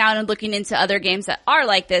interested now in looking into other games that are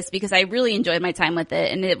like this because I really enjoyed my time with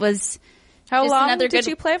it, and it was How just long another did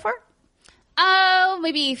you play for? Oh,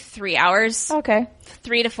 maybe 3 hours. Okay.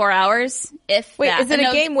 3 to 4 hours, if Wait, that. is it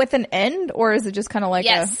a game with an end, or is it just kind of like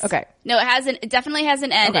Yes. okay. No, it definitely has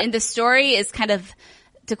an end, Okay. and the story is kind of,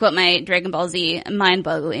 to quote my Dragon Ball Z,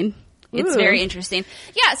 mind-boggling. It's Ooh. very interesting.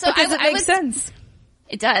 Yeah, so Does it make sense?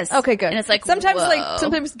 It does. Okay, good. And it's like,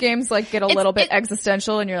 sometimes games like get a little bit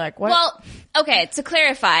existential, and you're like, what? Well, okay, to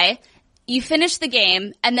clarify, you finish the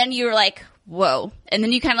game, and then you're like, whoa. And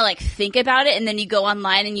then you kind of like think about it, and then you go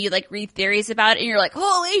online and you like read theories about it, and you're like,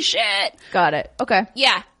 holy shit. Got it. Okay.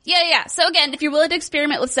 Yeah. So again, if you're willing to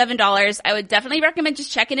experiment with $7, I would definitely recommend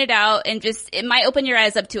just checking it out, and it might open your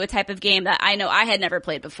eyes up to a type of game that I know I had never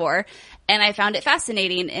played before, and I found it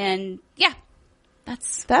fascinating, and yeah,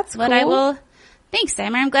 that's what cool. I will. Thanks,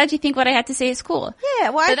 Simon. I'm glad you think what I had to say is cool. Yeah,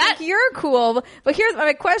 well, I think you're cool. But here's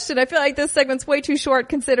my question. I feel like this segment's way too short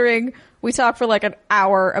considering we talked for like an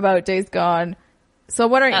hour about Days Gone. So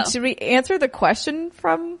I'm wondering, should we answer the question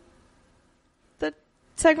from the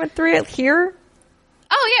segment 3 here?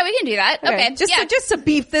 Oh, yeah, we can do that. Okay. Just to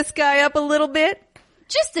beef this guy up a little bit.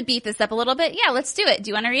 Just to beef this up a little bit. Yeah, let's do it. Do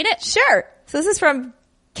you want to read it? Sure. So this is from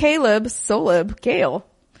Caleb Solib Gale.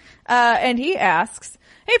 And he asks,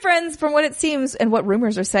 Hey friends, from what it seems and what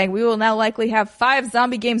rumors are saying, we will now likely have 5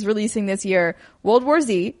 zombie games releasing this year. World War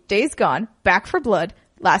Z, Days Gone, Back 4 Blood,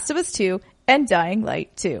 Last of Us 2, and Dying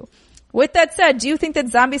Light 2. With that said, do you think that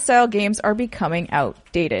zombie-style games are becoming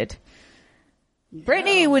outdated?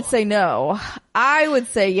 Brittany would say no. I would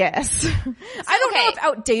say yes. I don't know if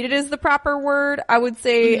outdated is the proper word. I would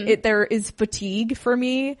say there is fatigue for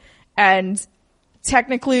me. And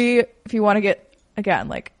technically, if you want to get, again,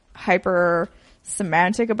 like hyper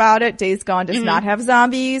semantic about it, Days Gone does not have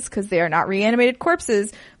zombies because they are not reanimated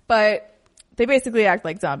corpses, but they basically act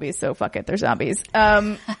like zombies, so fuck it, they're zombies.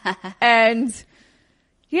 And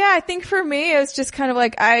yeah, I think for me, it was just kind of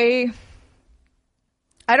like, I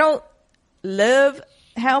don't love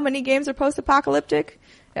how many games are post-apocalyptic.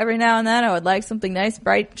 Every now and then I would like something nice,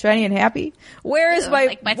 bright, shiny, and happy. Where's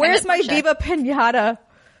my Viva Pinata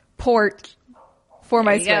port for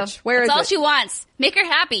my Switch? Where is it? That's all she wants. Make her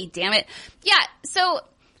happy, damn it. Yeah, so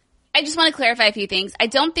I just want to clarify a few things. I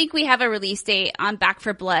don't think we have a release date on Back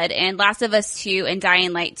 4 Blood, and Last of Us 2 and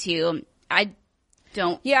Dying Light 2. I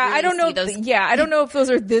don't I don't know. Those. I don't know if those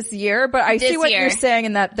are this year, but I see what you're saying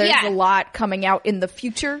in that there's a lot coming out in the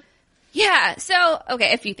future. Yeah. So,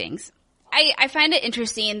 okay, a few things. I find it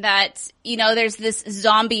interesting that, you know, there's this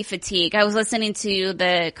zombie fatigue. I was listening to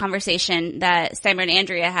the conversation that Simon and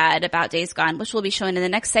Andrea had about Days Gone, which we'll be showing in the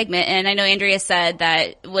next segment. And I know Andrea said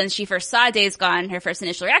that when she first saw Days Gone, her first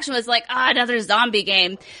initial reaction was like, another zombie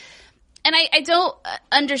game. And I don't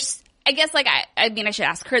understand. I guess, like, I mean, I should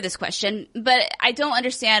ask her this question, but I don't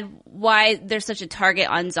understand why there's such a target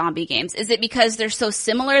on zombie games. Is it because they're so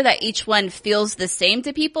similar that each one feels the same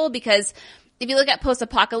to people? Because if you look at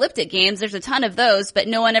post-apocalyptic games, there's a ton of those, but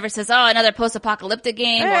no one ever says, another post-apocalyptic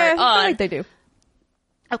game, I feel like they do.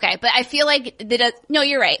 Okay, but I feel like no,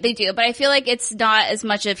 you're right, they do, but I feel like it's not as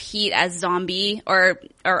much of heat as zombie or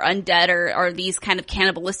undead or these kind of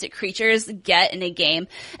cannibalistic creatures get in a game.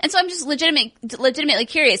 And so I'm just legitimately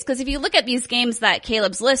curious, because if you look at these games that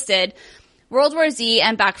Caleb's listed, World War Z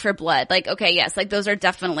and Back 4 Blood, like, okay, yes, like those are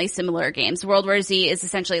definitely similar games. World War Z is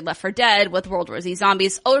essentially Left 4 Dead with World War Z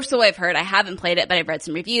zombies. Or so I've heard. I haven't played it, but I've read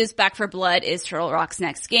some reviews. Back 4 Blood is Turtle Rock's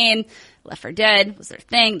next game. Left 4 Dead was their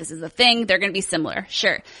thing. This is the thing. They're going to be similar.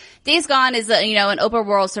 Sure. Days Gone is, an open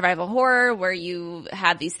world survival horror where you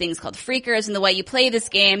have these things called freakers, and the way you play this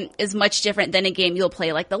game is much different than a game you'll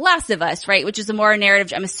play like The Last of Us, right? Which is a more narrative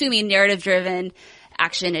driven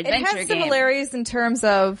action adventure game. It has similarities in terms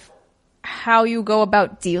of how you go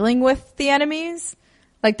about dealing with the enemies.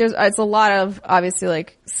 Like it's a lot of obviously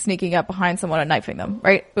like sneaking up behind someone and knifing them,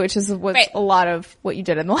 right? Which is what's a lot of what you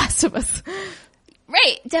did in The Last of Us.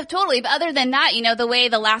 Right, totally. But other than that, the way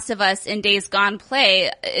The Last of Us and Days Gone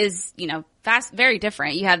play is, very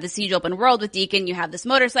different. You have the siege open world with Deacon, you have this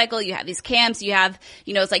motorcycle, you have these camps, you have,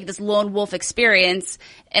 it's like this lone wolf experience.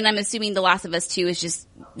 And I'm assuming The Last of Us 2 is just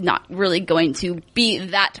not really going to be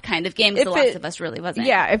that kind of game, because The Last of Us really wasn't.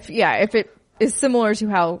 If it is similar to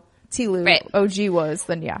how Tilu OG was,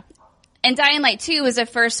 then yeah. And Dying Light 2 is a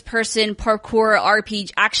first-person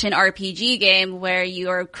parkour action RPG game where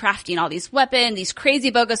you're crafting all these weapons, these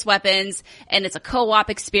crazy bogus weapons, and it's a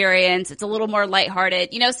co-op experience. It's a little more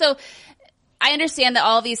lighthearted, so I understand that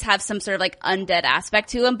all of these have some sort of like undead aspect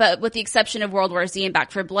to them, but with the exception of World War Z and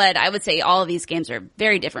Back 4 Blood, I would say all of these games are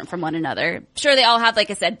very different from one another. Sure, they all have,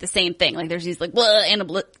 like I said, the same thing. Like there's these like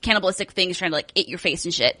cannibalistic things trying to like eat your face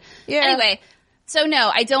and shit. Yeah. Anyway, so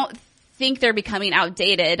no, I don't think they're becoming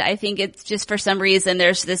outdated. I think it's just for some reason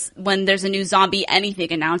when there's a new zombie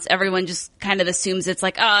anything announced, everyone just kind of assumes it's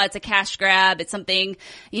like, it's a cash grab. It's something,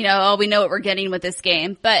 we know what we're getting with this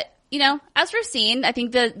game. But, as we're seeing, I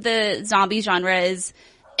think the zombie genre is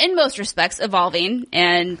in most respects evolving,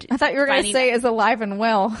 and I thought you were going to say is alive and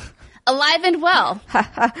well. Alive and well.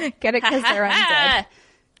 Get it? Cause they're undead.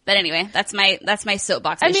 But anyway, that's my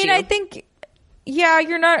soapbox issue. I mean, I think,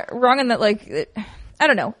 you're not wrong in that, like, I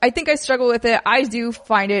don't know. I think I struggle with it. I do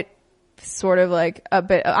find it sort of like a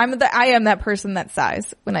bit. I am that person that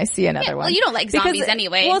sighs when I see another one. Well, you don't like zombies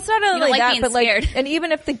anyway. Well, it's not only like that, but scared. like, and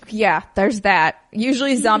even if there's that.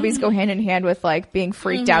 Usually zombies go hand in hand with like being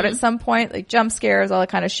freaked out at some point, like jump scares, all that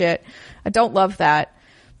kind of shit. I don't love that.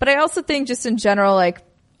 But I also think just in general, like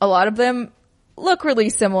a lot of them look really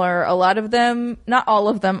similar. A lot of them, not all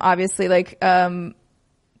of them, obviously, like,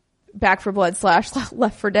 Back 4 Blood /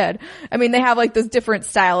 Left 4 Dead. I mean, they have like this different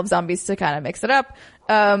style of zombies to kind of mix it up.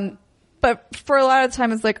 But for a lot of the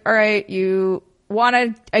time, it's like, all right, you want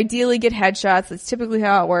to ideally get headshots. That's typically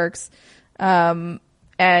how it works. And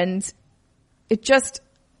it just,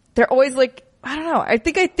 they're always like, I don't know. I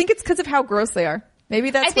think it's because of how gross they are.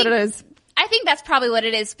 Maybe that's what it is. I think that's probably what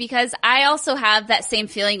it is, because I also have that same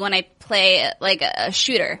feeling when I play like a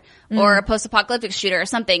shooter or a post-apocalyptic shooter or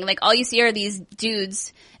something, like all you see are these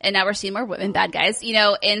dudes, and now we're seeing more women bad guys, you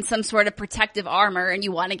know, in some sort of protective armor, and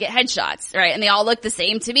you want to get headshots, right? And they all look the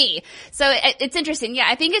same to me. So it's interesting. Yeah,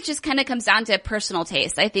 I think it just kind of comes down to personal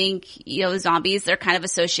taste. I think, you know, zombies are kind of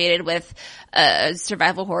associated with a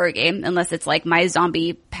survival horror game, unless it's like My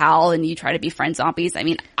Zombie Pal and you try to befriend zombies. I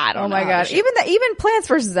mean, I don't know. Oh my god. Even Plants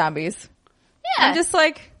vs. Zombies. Yeah. I'm just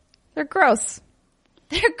like, they're gross.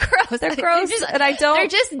 They're gross. They're gross, and I don't They're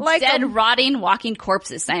just like dead, them. rotting, walking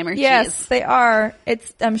corpses, Simon. Yes, they are.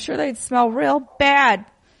 I'm sure they'd smell real bad.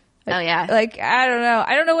 Oh yeah. Like, I don't know.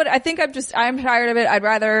 I don't know what, I think I'm tired of it. I'd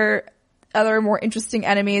rather other more interesting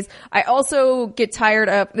enemies. I also get tired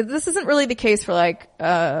of, this isn't really the case for like,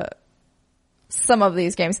 some of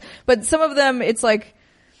these games, but some of them, it's like,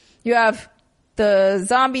 you have the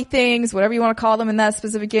zombie things, whatever you want to call them in that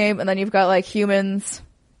specific game, and then you've got like humans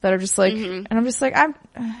that are just like, and I'm just like,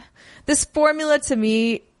 this formula to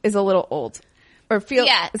me is a little old, or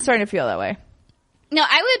it's starting to feel that way. No,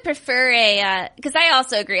 I would prefer because I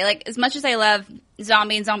also agree, like, as much as I love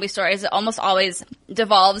zombie and zombie stories, it almost always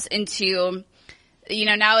devolves into, you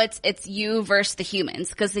know, now it's you versus the humans,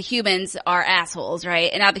 because the humans are assholes, right?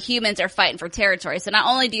 And now the humans are fighting for territory. So not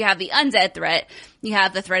only do you have the undead threat, you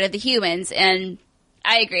have the threat of the humans, and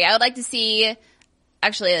I agree. I would like to see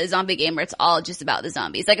actually a zombie game where it's all just about the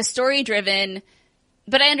zombies, like a story driven,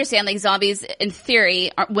 but I understand like zombies in theory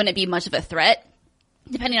wouldn't be much of a threat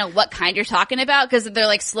depending on what kind you're talking about, because they're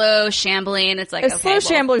like slow shambling. It's like, slow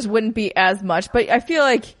shamblers wouldn't be as much, but I feel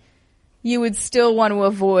like you would still want to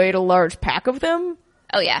avoid a large pack of them.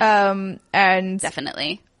 Oh yeah. And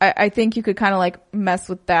definitely. I think you could kind of like mess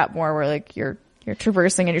with that more, where like you're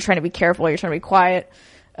traversing and you're trying to be careful, you're trying to be quiet.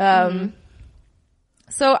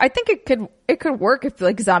 So I think it could work if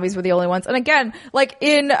like zombies were the only ones. And again, like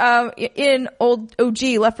in old OG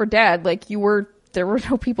Left 4 Dead, like there were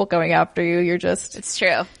no people going after you. It's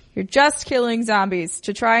true. You're just killing zombies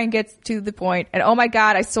to try and get to the point. And oh my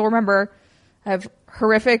god, I still remember, I have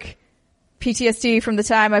horrific PTSD from the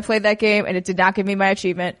time I played that game, and it did not give me my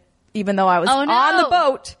achievement, even though I was on the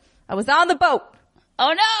boat. I was on the boat.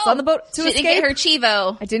 Oh no! I was on the boat to escape. She didn't get her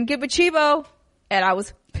Chivo. I didn't get a Chivo, and I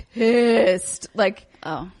was pissed. Like,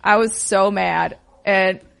 I was so mad.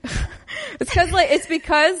 And it's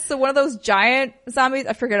because one of those giant zombies,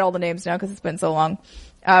 I forget all the names now because it's been so long.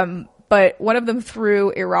 But one of them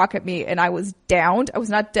threw a rock at me and I was downed. I was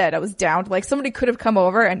not dead. I was downed. Like, somebody could have come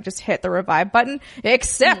over and just hit the revive button,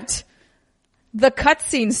 except the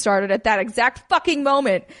cutscene started at that exact fucking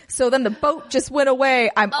moment. So then the boat just went away.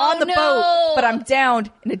 I'm on the boat, but I'm downed,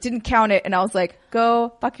 and it didn't count it. And I was like,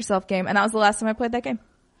 go fuck yourself, game. And that was the last time I played that game.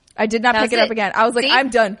 I did not pick it up again. I was like, I'm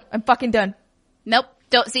done. I'm fucking done. Nope.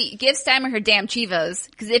 Don't see. Give Steimer her damn Chivos,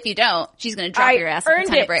 because if you don't, she's gonna drop your ass with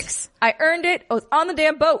a ton of bricks. I earned it. I was on the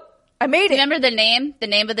damn boat. I made it. Remember the name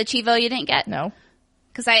of the Chivo you didn't get? No.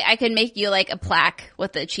 Because I could make you like a plaque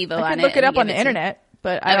with the Chivo on it. I could look it up on the internet,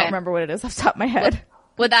 but I don't remember what it is off the top of my head.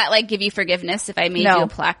 Would that like give you forgiveness if I made you a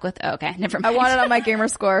plaque with? Oh, okay, never mind. I want it on my gamer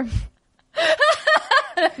score.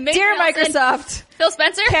 Dear Microsoft, Phil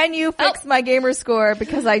Spencer, can you fix my gamer score,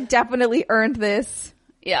 because I definitely earned this.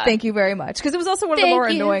 Yeah. Thank you very much. Because it was also one of the more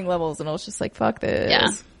annoying levels, and I was just like, fuck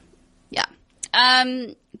this. Yeah.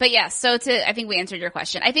 But yeah, so I think we answered your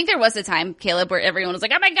question. I think there was a time, Caleb, where everyone was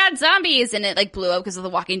like, oh my god, zombies! And it like blew up because The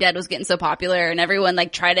Walking Dead was getting so popular, and everyone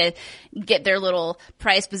like tried to get their little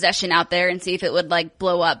prized possession out there and see if it would like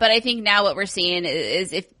blow up. But I think now what we're seeing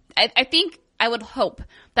is I think I would hope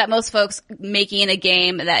that most folks making a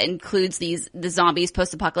game that includes the zombies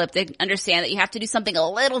post-apocalyptic understand that you have to do something a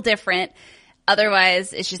little different.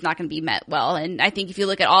 Otherwise, it's just not going to be met well. And I think if you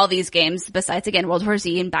look at all these games, besides, again, World War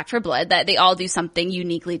Z and Back 4 Blood, that they all do something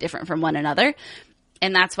uniquely different from one another.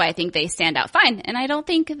 And that's why I think they stand out fine. And I don't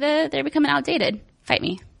think that they're becoming outdated. Fight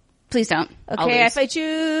me. Please don't. Okay, I fight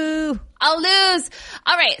you. I'll lose.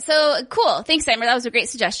 All right, so cool. Thanks, Timer. That was a great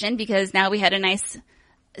suggestion, because now we had a nice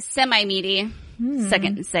semi-meaty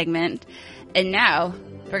second segment. And now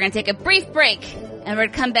we're going to take a brief break, and we're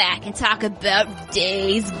going to come back and talk about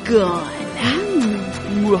Days Gone.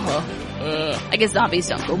 I guess zombies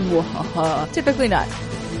don't go. Typically not.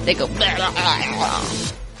 They go.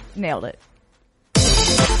 Nailed it.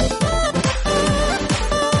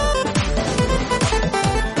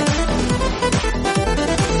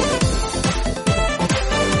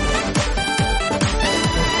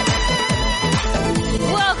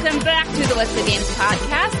 Welcome back to the What's the Games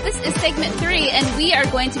podcast. This is segment 3, and we are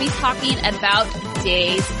going to be talking about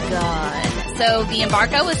Days Gone. So the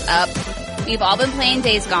embargo is up. We've all been playing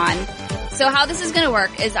Days Gone. So how this is going to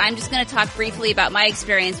work is I'm just going to talk briefly about my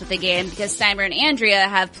experience with the game because Steimer and Andrea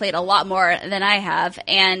have played a lot more than I have.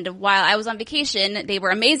 And while I was on vacation, they were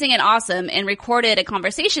amazing and awesome and recorded a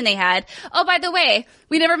conversation they had. Oh, by the way,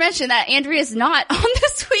 we never mentioned that Andrea's not on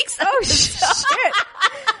this week's episode. Oh,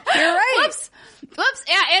 shit. You're right. Whoops.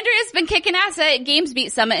 Yeah, Andrea's been kicking ass at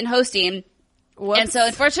GamesBeat Summit and hosting. Whoops. And so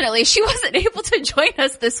unfortunately she wasn't able to join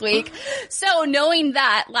us this week. So knowing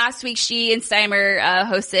that, last week she and Steimer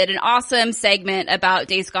hosted an awesome segment about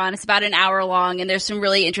Days Gone. It's about an hour long and there's some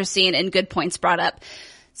really interesting and good points brought up.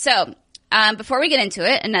 So before we get into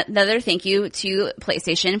it, another thank you to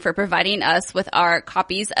PlayStation for providing us with our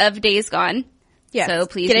copies of Days Gone. Yes. So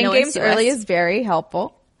please getting know games to early us. is very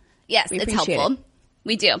helpful. Yes, We it's appreciate helpful.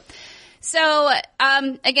 We do. So,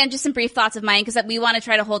 again, just some brief thoughts of mine because we want to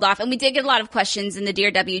try to hold off. And we did get a lot of questions in the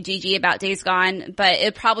Dear WGG about Days Gone, but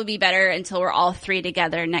it'd probably be better until we're all three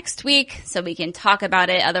together next week so we can talk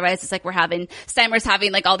about it. Otherwise, it's like Steimer's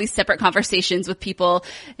having like all these separate conversations with people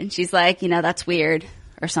and she's like, that's weird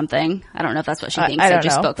or something. I don't know if that's what she thinks. I don't I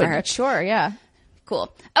just know, spoke for but her. Sure, yeah.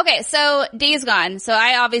 Cool. Okay, so Days Gone. So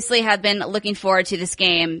I obviously have been looking forward to this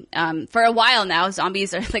game for a while now.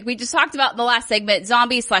 Zombies are, like we just talked about in the last segment,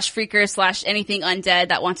 zombies / freakers / anything undead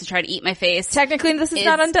that wants to try to eat my face. Technically, this is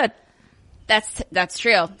not undead. That's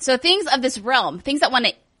true. So things of this realm, things that want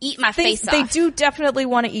to eat my face off. They do definitely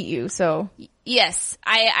want to eat you, so. Yes,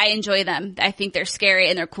 I enjoy them. I think they're scary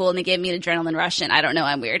and they're cool and they give me an adrenaline rush and I don't know,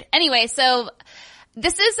 I'm weird. Anyway, so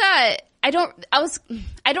this is I don't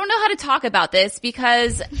know how to talk about this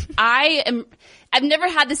because I've never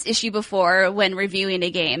had this issue before when reviewing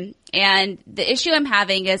a game. And the issue I'm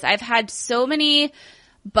having is I've had so many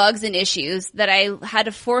bugs and issues that I had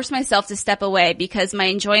to force myself to step away because my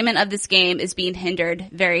enjoyment of this game is being hindered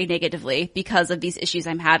very negatively because of these issues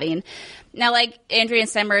I'm having. Now, like Andrea and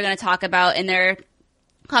Steimer are going to talk about in their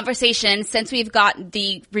conversation, since we've got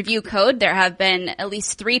the review code, there have been at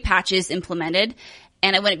least 3 patches implemented.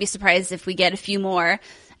 And I wouldn't be surprised if we get a few more.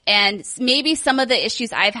 And maybe some of the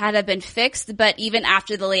issues I've had have been fixed, but even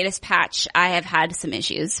after the latest patch, I have had some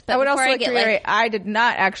issues. But I would also before like to reiterate, I did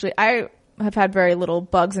not actually, I have had very little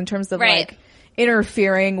bugs in terms of like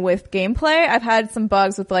interfering with gameplay. I've had some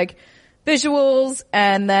bugs with like visuals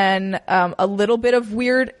and then a little bit of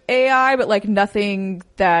weird AI, but like nothing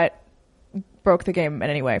that broke the game in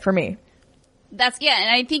any way for me. And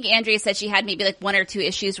I think Andrea said she had maybe like 1 or 2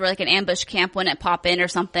 issues where like an ambush camp wouldn't pop in or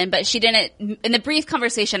something, but she didn't, in the brief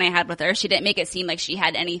conversation I had with her, she didn't make it seem like she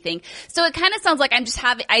had anything. So it kind of sounds like I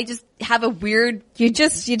just have a weird You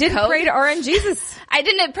didn't code. pray to RNGesus. I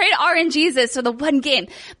didn't pray to RNGesus for the one game.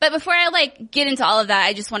 But before I like get into all of that,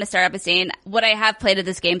 I just want to start out by saying what I have played of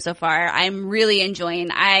this game so far, I'm really enjoying.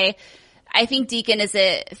 I think Deacon is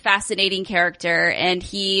a fascinating character and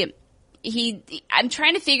I'm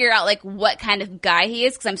trying to figure out like what kind of guy he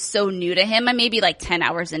is because I'm so new to him. I'm maybe like 10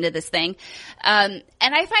 hours into this thing. And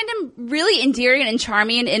I find him really endearing and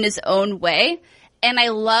charming in his own way. And I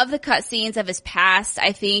love the cutscenes of his past.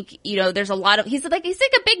 I think, there's a lot of, he's like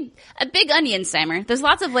a big onion, Steimer. There's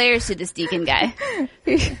lots of layers to this Deacon guy.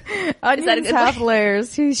 Onions have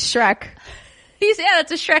layers. He's Shrek.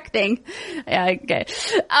 That's a Shrek thing. Yeah, okay.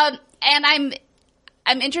 And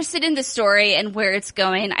I'm interested in the story and where it's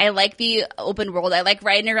going. I like the open world. I like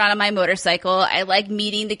riding around on my motorcycle. I like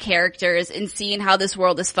meeting the characters and seeing how this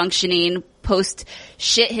world is functioning post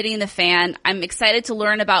shit hitting the fan. I'm excited to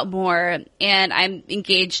learn about more and I'm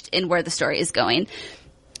engaged in where the story is going.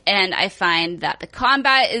 And I find that the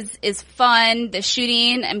combat is fun. The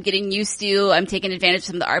shooting, I'm getting used to. I'm taking advantage of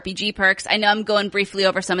some of the RPG perks. I know I'm going briefly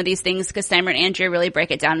over some of these things because Steimer and Andrea really break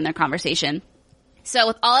it down in their conversation. So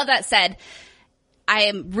with all of that said, I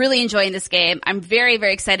am really enjoying this game. I'm very,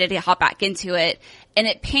 very excited to hop back into it. And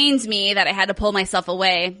it pains me that I had to pull myself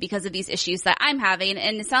away because of these issues that I'm having.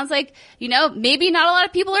 And it sounds like, maybe not a lot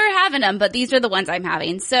of people are having them, but these are the ones I'm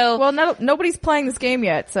having. So, well, nobody's playing this game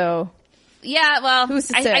yet, so. Yeah, well. Who's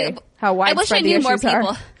to say how widespread I wish I knew more people.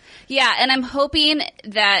 Are. Yeah, and I'm hoping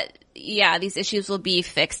that, these issues will be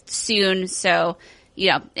fixed soon. So,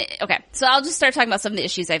 okay. So I'll just start talking about some of the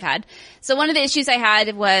issues I've had. So one of the issues I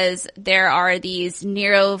had was there are these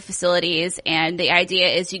Nero facilities and the idea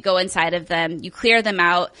is you go inside of them, you clear them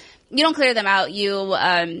out. You don't clear them out. You,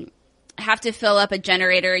 have to fill up a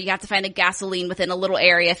generator. You have to find the gasoline within a little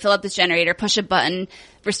area, fill up this generator, push a button,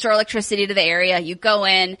 restore electricity to the area. You go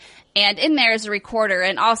in and in there is a recorder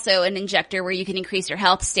and also an injector where you can increase your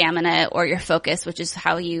health, stamina, or your focus, which is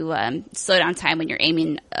how you, slow down time when you're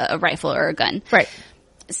aiming a rifle or a gun. Right.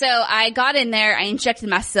 So I got in there, I injected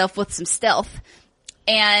myself with some stealth,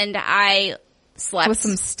 and I slept. With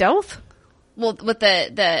some stealth? Well, with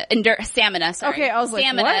the stamina. Sorry. Okay, I was like,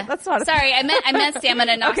 stamina. what? That's not. Sorry, I meant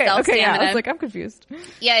stamina, not Okay, stealth yeah. stamina. I was like, I'm confused.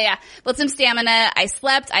 Yeah. With some stamina, I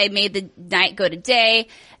slept. I made the night go to day,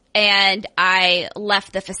 and I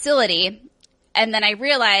left the facility. And then I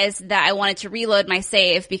realized that I wanted to reload my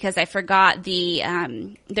save because I forgot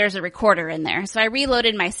there's a recorder in there. So I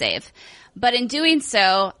reloaded my save. But in doing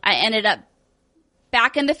so, I ended up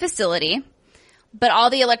back in the facility. But all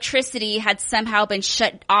the electricity had somehow been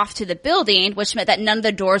shut off to the building, which meant that none of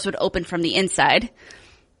the doors would open from the inside.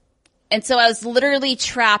 And so I was literally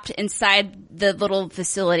trapped inside the little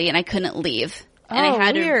facility and I couldn't leave. And I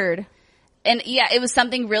had weird. And yeah, it was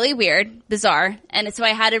something really weird, bizarre. And so I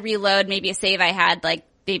had to reload maybe a save I had like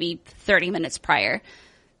maybe 30 minutes prior.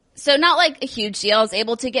 So not like a huge deal. I was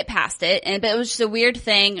able to get past it. But it was just a weird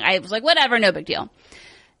thing. I was like, whatever, no big deal.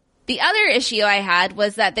 The other issue I had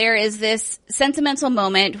was that there is this sentimental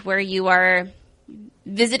moment where you are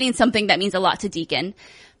visiting something that means a lot to Deacon.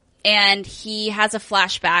 And he has a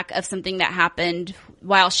flashback of something that happened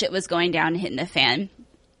while shit was going down and hitting the fan.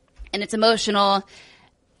 And it's emotional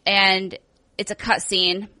and it's a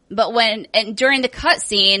cutscene. But during the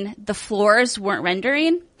cutscene, the floors weren't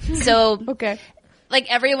rendering. So Okay.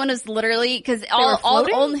 like everyone was literally, cause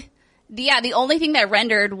the only thing that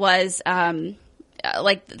rendered was,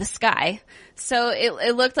 like the sky. So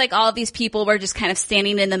it looked like all of these people were just kind of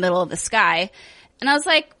standing in the middle of the sky. And I was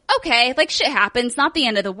like, okay, like shit happens, not the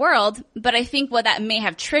end of the world. But I think what that may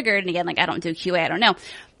have triggered, and again, like I don't do QA, I don't know.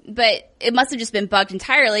 But it must have just been bugged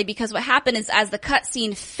entirely because what happened is as the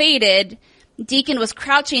cutscene faded, Deacon was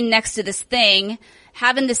crouching next to this thing,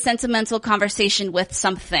 having this sentimental conversation with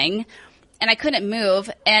something, and I couldn't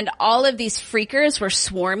move. And all of these freakers were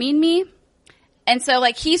swarming me. And so,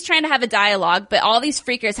 like, he's trying to have a dialogue, but all these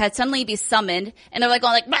freakers had suddenly be summoned, and they're like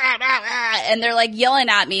going like, bah, bah, bah, and they're like yelling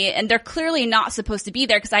at me, and they're clearly not supposed to be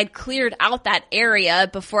there because I'd cleared out that area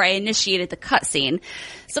before I initiated the cutscene.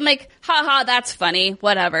 So I'm like, haha, that's funny,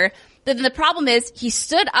 whatever. But then the problem is, he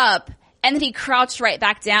stood up, and then he crouched right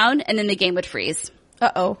back down, and then the game would freeze.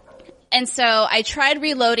 Uh-oh. And so I tried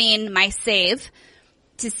reloading my save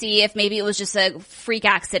to see if maybe it was just a freak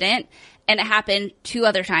accident, and it happened 2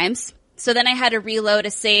 other times. So then I had to reload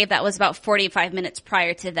a save that was about 45 minutes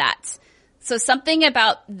prior to that. So something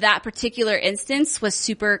about that particular instance was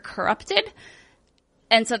super corrupted.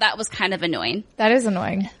 And so that was kind of annoying. That is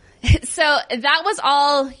annoying. So that was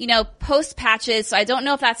all, post patches. So I don't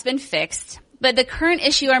know if that's been fixed. But the current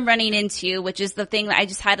issue I'm running into, which is the thing that I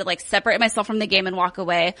just had to like separate myself from the game and walk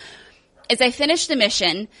away, is I finished the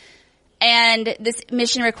mission. And this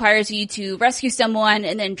mission requires you to rescue someone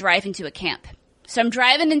and then drive into a camp. So I'm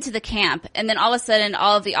driving into the camp, and then all of a sudden,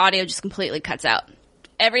 all of the audio just completely cuts out.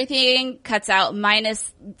 Everything cuts out,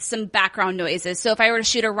 minus some background noises. So if I were to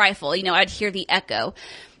shoot a rifle, I'd hear the echo.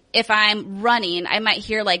 If I'm running, I might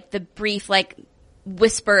hear, like, the brief, like,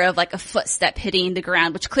 whisper of, like, a footstep hitting the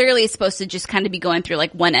ground, which clearly is supposed to just kind of be going through,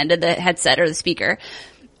 like, one end of the headset or the speaker.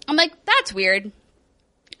 I'm like, that's weird.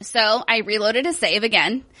 So I reloaded a save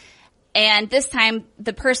again, and this time,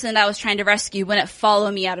 the person that I was trying to rescue wouldn't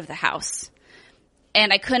follow me out of the house.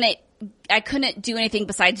 And I couldn't do anything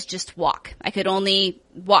besides just walk. I could only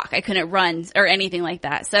walk. I couldn't run or anything like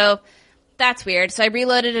that. So that's weird. So I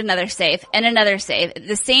reloaded another save and another save.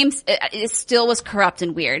 It still was corrupt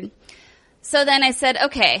and weird. So then I said,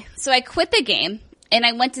 okay. So I quit the game and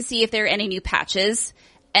I went to see if there were any new patches,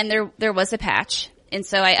 and there was a patch. And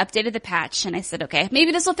so I updated the patch and I said, okay,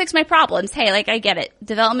 maybe this will fix my problems. Hey, like I get it.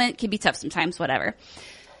 Development can be tough sometimes, whatever.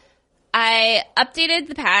 I updated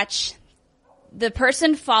the patch. The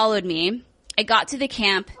person followed me. I got to the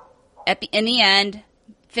camp in the end,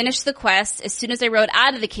 finished the quest. As soon as I rode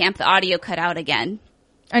out of the camp, the audio cut out again.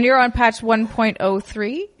 And you're on patch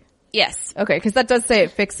 1.03? Yes. Okay, because that does say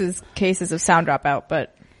it fixes cases of sound dropout,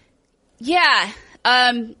 but... Yeah.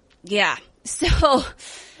 Yeah. So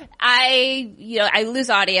I lose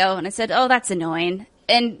audio, and I said, oh, that's annoying.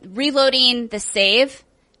 And reloading the save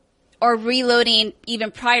or reloading even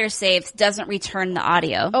prior saves doesn't return the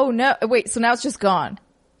audio. Oh, no. Wait, so now it's just gone.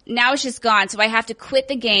 Now it's just gone. So I have to quit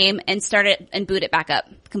the game and start it and boot it back up.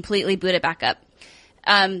 Completely boot it back up.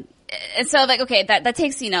 And so like, okay, that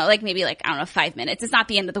takes, like maybe like, I don't know, 5 minutes. It's not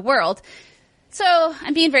the end of the world. So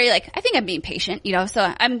I'm being very like, I think I'm being patient,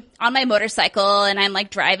 so I'm on my motorcycle and I'm like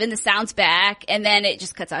driving the sounds back, and then it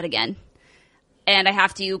just cuts out again. And I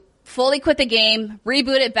have to fully quit the game,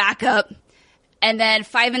 reboot it back up. And then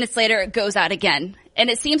 5 minutes later, it goes out again. And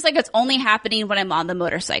it seems like it's only happening when I'm on the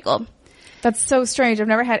motorcycle. That's so strange. I've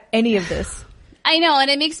never had any of this. I know. And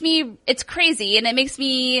it's crazy. And it makes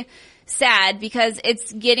me sad because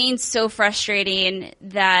it's getting so frustrating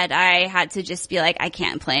that I had to just be like, I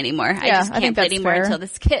can't play anymore. I just can't play anymore until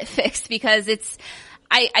this gets fixed because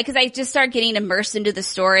because I just start getting immersed into the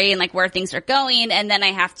story and like where things are going, and then I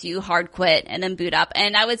have to hard quit and then boot up.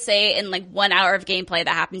 And I would say in like 1 hour of gameplay that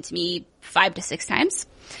happened to me 5 to 6 times.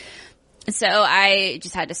 So I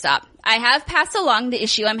just had to stop. I have passed along the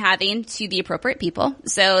issue I'm having to the appropriate people,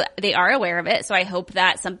 so they are aware of it. So I hope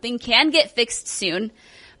that something can get fixed soon.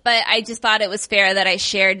 But I just thought it was fair that I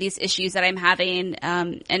shared these issues that I'm having,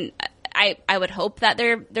 and I would hope that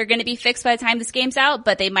they're going to be fixed by the time this game's out,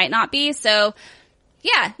 but they might not be. So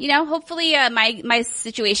yeah, you know, hopefully my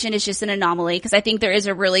situation is just an anomaly because I think there is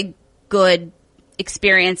a really good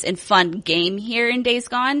experience and fun game here in Days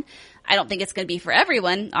Gone. I don't think it's going to be for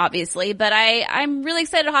everyone, obviously, but I'm really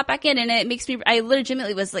excited to hop back in, and it makes me, I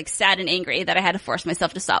legitimately was like sad and angry that I had to force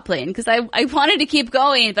myself to stop playing because I wanted to keep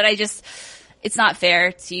going, but it's not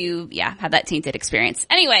fair to, have that tainted experience.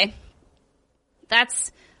 Anyway,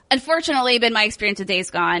 that's unfortunately been my experience with Days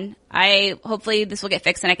Gone. Hopefully this will get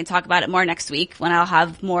fixed and I can talk about it more next week when I'll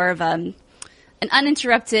have more of an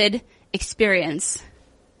uninterrupted experience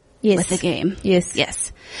with the game.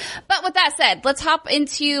 Yes. But with that said, let's hop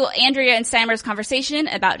into Andrea and Steimer's conversation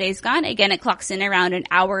about Days Gone. Again, it clocks in around an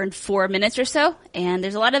hour and 4 minutes or so, and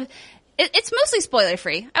there's a lot of it's mostly spoiler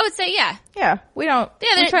free. I would say, yeah. Yeah, we try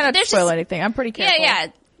not to spoil anything. I'm pretty careful.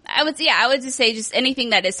 Yeah. I would just say just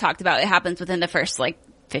anything that is talked about, it happens within the first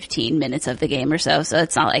 15 minutes of the game or so. So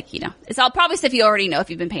it's not like, it's all probably stuff you already know if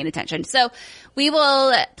you've been paying attention. So we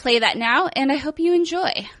will play that now, and I hope you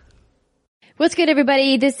enjoy. What's good,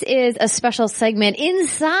 everybody? This is a special segment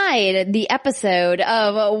inside the episode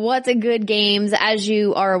of What's a Good Games. As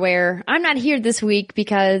you are aware, I'm not here this week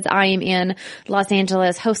because I am in Los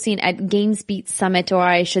Angeles hosting at GamesBeat Summit, or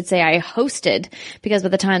I should say I hosted, because by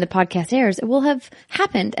the time the podcast airs, it will have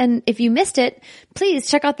happened. And if you missed it, please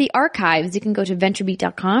check out the archives. You can go to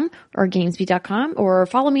VentureBeat.com or GamesBeat.com or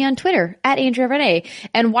follow me on Twitter at Andrea Renee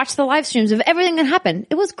and watch the live streams of everything that happened.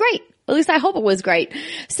 It was great. At least I hope it was great.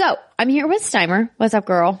 So I'm here with Steimer. What's up,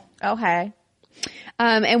 girl? Oh, hey.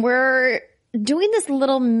 And we're doing this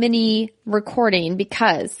little mini recording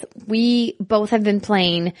because we both have been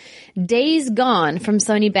playing Days Gone from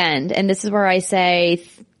Sony Bend. And this is where I say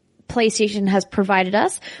PlayStation has provided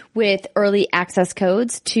us with early access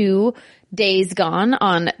codes to Days Gone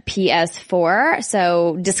on PS4.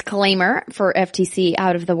 So disclaimer for FTC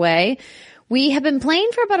out of the way. We have been playing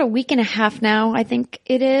for about a week and a half now, I think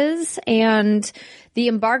it is, and the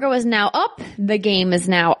embargo is now up, the game is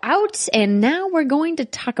now out, and now we're going to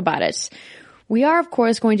talk about it. We are, of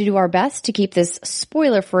course, going to do our best to keep this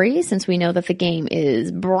spoiler-free since we know that the game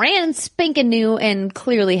is brand spanking new and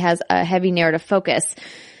clearly has a heavy narrative focus.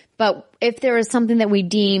 But if there is something that we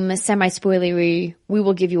deem semi-spoilery, we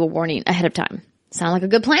will give you a warning ahead of time. Sound like a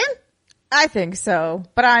good plan? I think so,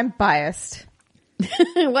 but I'm biased.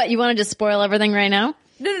 What, you want to just spoil everything right now?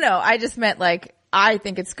 No. I just meant I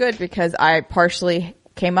think it's good because I partially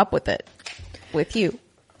came up with it with you.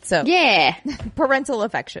 So yeah, parental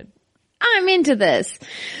affection. I'm into this.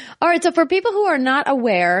 All right. So for people who are not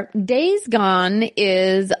aware, Days Gone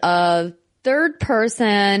is a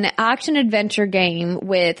third-person action-adventure game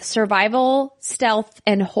with survival, stealth,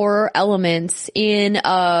 and horror elements in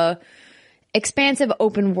a expansive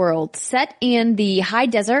open world set in the high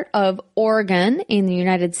desert of Oregon in the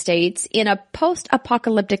United States in a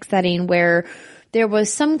post-apocalyptic setting where there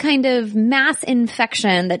was some kind of mass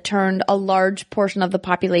infection that turned a large portion of the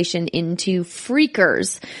population into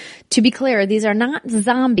freakers. To be clear, these are not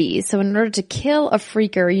zombies. So in order to kill a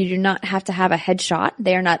freaker, you do not have to have a headshot.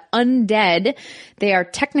 They are not undead. They are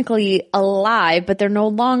technically alive, but they're no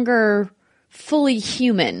longer fully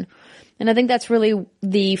human. And I think that's really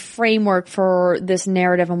the framework for this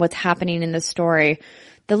narrative and what's happening in this story.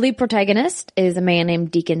 The lead protagonist is a man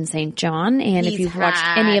named Deacon St. John, and if you've watched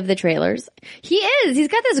any of the trailers, he is. He's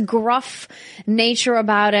got this gruff nature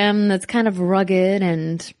about him that's kind of rugged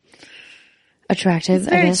and attractive. He's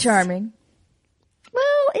very charming.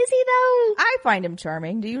 Well, is he though? I find him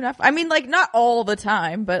charming. Do you not? I mean, not all the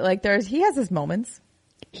time, but he has his moments.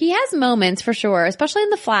 He has moments for sure, especially in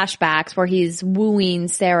the flashbacks where he's wooing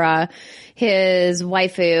Sarah, his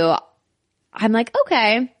waifu. I'm like,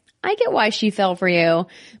 okay, I get why she fell for you.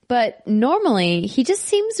 But normally he just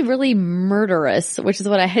seems really murderous, which is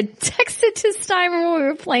what I had texted to Steimer when we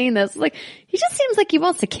were playing this. Like, he just seems like he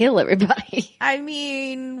wants to kill everybody. I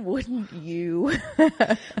mean, wouldn't you?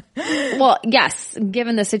 Well, yes,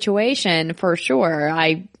 given the situation, for sure.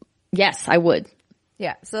 Yes, I would.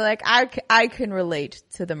 Yeah, so I can relate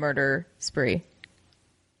to the murder spree.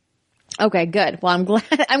 Okay, good. Well, I'm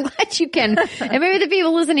glad you can. And maybe the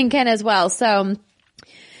people listening can as well. So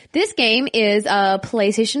this game is a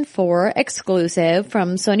PlayStation 4 exclusive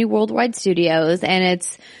from Sony Worldwide Studios, and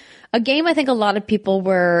it's a game I think a lot of people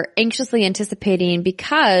were anxiously anticipating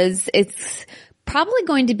because it's probably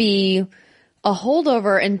going to be a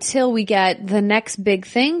holdover until we get the next big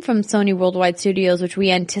thing from Sony Worldwide Studios, which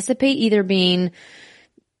we anticipate either being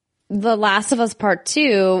The Last of Us Part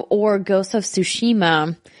 2 or Ghost of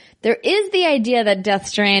Tsushima. There is the idea that Death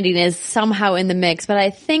Stranding is somehow in the mix, but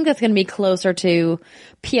I think that's going to be closer to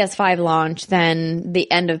PS5 launch than the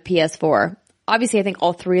end of PS4. Obviously, I think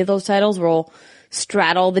all three of those titles will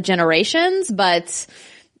straddle the generations, but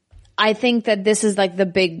I think that this is like the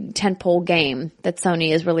big tentpole game that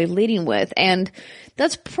Sony is really leading with. And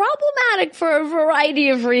that's problematic for a variety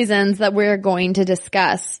of reasons that we're going to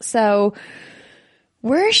discuss. So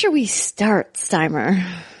where should we start, Steimer?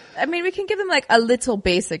 I mean, we can give them like a little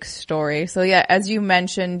basic story. So yeah, as you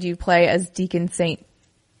mentioned, you play as Deacon St.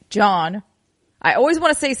 John. I always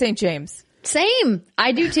want to say St. James. Same.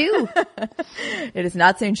 I do too. It is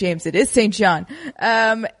not St. James. It is St. John.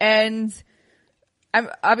 And I'm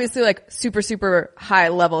obviously like super, super high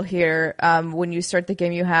level here. When you start the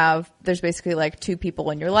game, there's basically like two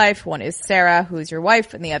people in your life. One is Sarah, who is your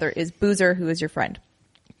wife, and the other is Boozer, who is your friend.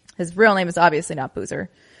 His real name is obviously not Boozer.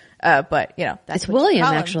 But you know, that's it's William,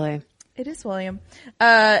 call him. Actually. It is William.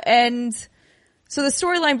 And so the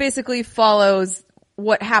storyline basically follows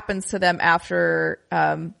what happens to them after,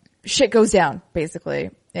 shit goes down,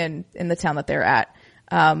 basically, in the town that they're at.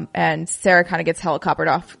 And Sarah kind of gets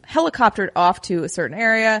helicoptered off to a certain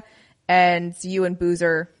area, and you and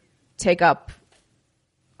Boozer take up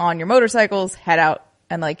on your motorcycles, head out,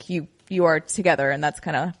 and like you are together, and that's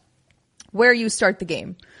kind of where you start the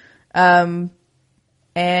game. And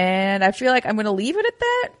I feel like I'm going to leave it at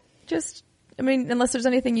that. Unless there's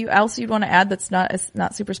anything else you'd want to add that's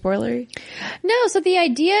not super spoilery. No, so the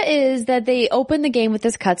idea is that they open the game with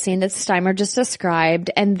this cutscene that Steimer just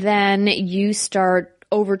described, and then you start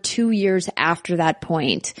over 2 years after that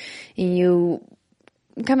point. And you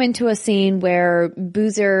come into a scene where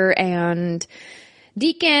Boozer and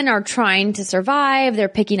Deacon are trying to survive. They're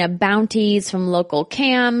picking up bounties from local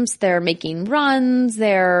camps. They're making runs.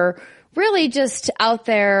 They're really just out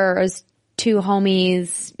there as two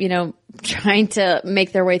homies, trying to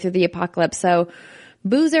make their way through the apocalypse. So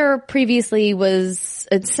Boozer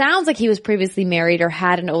it sounds like he was previously married or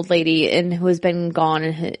had an old lady and who has been gone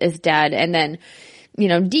and is dead. And then,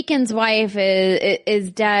 Deacon's wife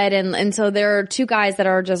is dead. And so there are two guys that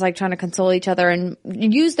are just like trying to console each other and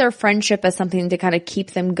use their friendship as something to kind of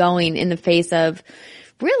keep them going in the face of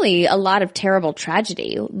really a lot of terrible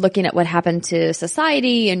tragedy, looking at what happened to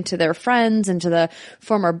society and to their friends and to the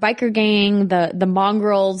former biker gang, the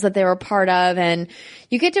mongrels that they were part of. And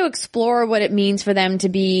you get to explore what it means for them to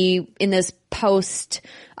be in this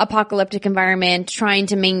post-apocalyptic environment, trying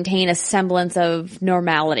to maintain a semblance of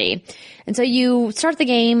normality. And so you start the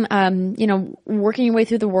game, working your way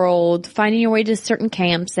through the world, finding your way to certain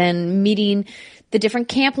camps and meeting the different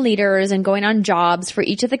camp leaders and going on jobs for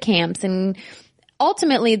each of the camps. And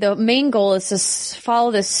ultimately, the main goal is to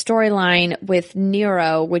follow this storyline with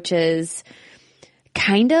Nero, which is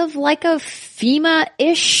kind of like a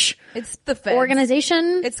FEMA-ish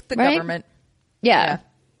organization. It's the government. Yeah.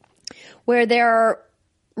 Where they're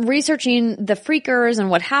researching the freakers and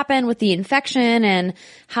what happened with the infection and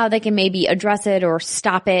how they can maybe address it or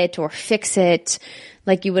stop it or fix it,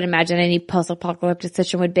 like you would imagine any post-apocalyptic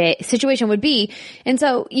situation would be. And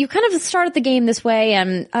so you kind of start the game this way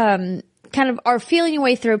and kind of are feeling your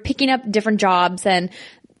way through, picking up different jobs. And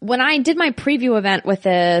when I did my preview event with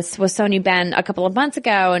Sony Ben a couple of months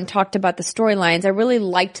ago and talked about the storylines, I really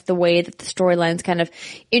liked the way that the storylines kind of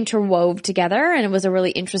interwove together. And it was a really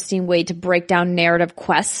interesting way to break down narrative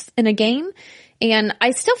quests in a game. And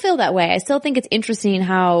I still feel that way. I still think it's interesting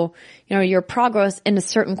how, your progress in a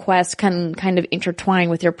certain quest can kind of intertwine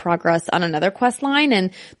with your progress on another quest line. And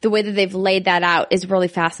the way that they've laid that out is really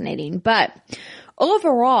fascinating. But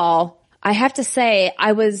overall, I have to say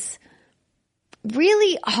I was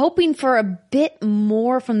really hoping for a bit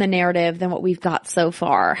more from the narrative than what we've got so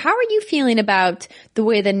far. How are you feeling about the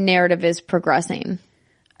way the narrative is progressing?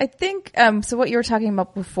 I think, so what you were talking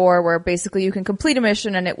about before, where basically you can complete a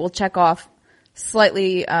mission and it will check off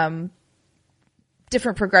slightly,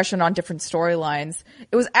 different progression on different storylines.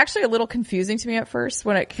 It was actually a little confusing to me at first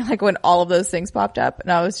when when all of those things popped up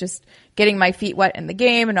and I was just getting my feet wet in the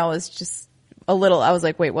game and I was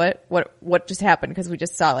like, wait, what just happened? Because we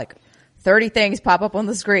just saw 30 things pop up on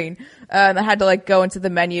the screen. And I had to go into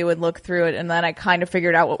the menu and look through it. And then I kind of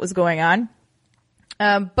figured out what was going on.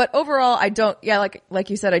 But overall, I don't, like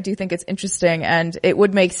you said, I do think it's interesting and it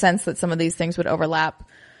would make sense that some of these things would overlap.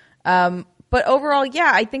 But overall,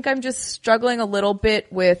 yeah, I think I'm just struggling a little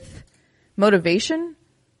bit with motivation,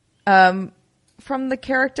 from the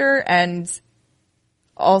character and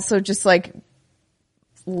also just like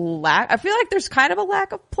I feel like there's kind of a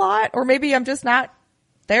lack of plot, or maybe I'm just not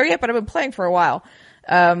there yet, but I've been playing for a while.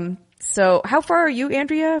 So how far are you,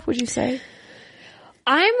 Andrea, would you say?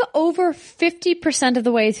 I'm over 50% of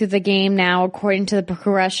the way through the game now, according to the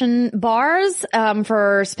progression bars,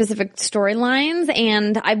 for specific storylines.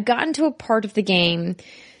 And I've gotten to a part of the game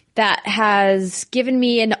that has given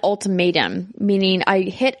me an ultimatum, meaning I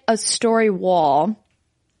hit a story wall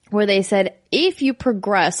where they said, if you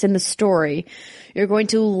progress in the story, you're going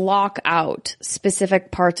to lock out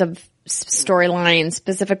specific parts of storylines,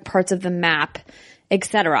 specific parts of the map,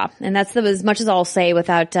 etc. And that's as much as I'll say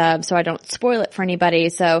without, so I don't spoil it for anybody.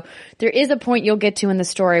 So there is a point you'll get to in the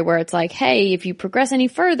story where it's like, hey, if you progress any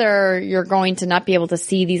further, you're going to not be able to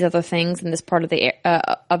see these other things in this part of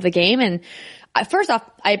the game. And first off,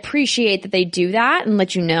 I appreciate that they do that and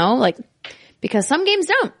let you know, like, because some games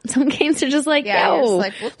don't. Some games are just like,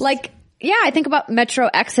 I think about Metro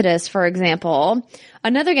Exodus, for example.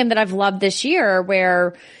 Another game that I've loved this year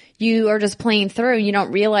where you are just playing through, you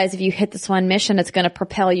don't realize if you hit this one mission, it's going to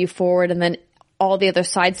propel you forward, and then all the other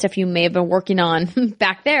side stuff you may have been working on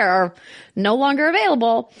back there are no longer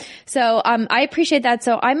available. So, I appreciate that.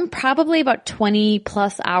 So I'm probably about 20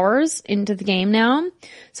 plus hours into the game now.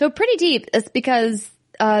 So pretty deep. It's because,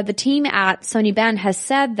 the team at Sony Bend has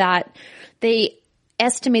said that they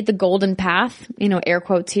estimate the golden path, air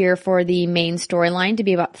quotes here, for the main storyline to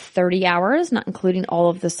be about 30 hours, not including all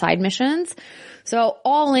of the side missions. So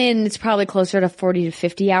all in, it's probably closer to 40 to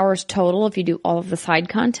 50 hours total if you do all of the side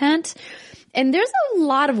content. And there's a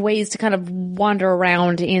lot of ways to kind of wander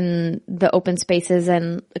around in the open spaces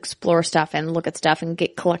and explore stuff and look at stuff and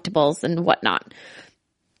get collectibles and whatnot.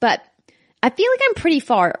 But I feel like I'm pretty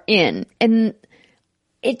far in, and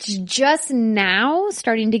it's just now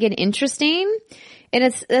starting to get interesting.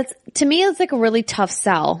 And to me, it's like a really tough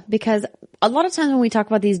sell, because a lot of times when we talk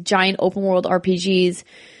about these giant open world RPGs,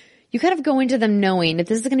 you kind of go into them knowing if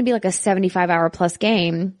this is going to be like a 75-hour plus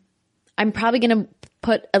game, I'm probably going to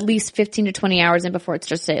put at least 15 to 20 hours in before it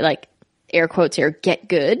starts to, like, air quotes here, get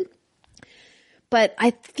good. But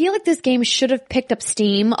I feel like this game should have picked up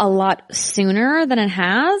steam a lot sooner than it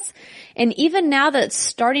has. And even now that it's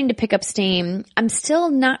starting to pick up steam, I'm still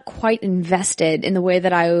not quite invested in the way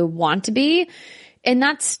that I want to be. And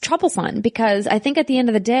that's troublesome, because I think at the end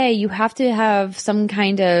of the day, you have to have some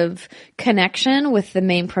kind of connection with the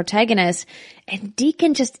main protagonist. And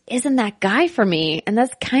Deacon just isn't that guy for me. And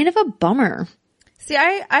that's kind of a bummer. See,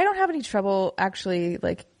 I don't have any trouble actually,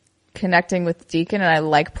 like, connecting with Deacon, and I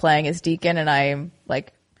like playing as Deacon, and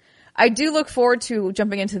I do look forward to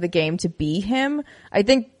jumping into the game to be him. I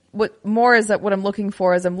think what I'm looking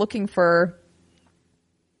for is I'm looking for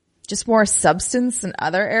just more substance in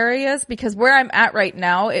other areas, because where I'm at right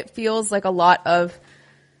now, it feels like a lot of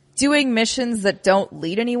doing missions that don't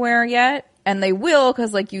lead anywhere yet. And they will,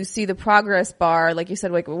 because like you see the progress bar, like you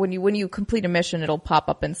said, like when you complete a mission, it'll pop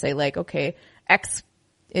up and say like, okay, X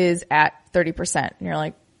is at 30%. And you're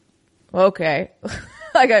like, okay,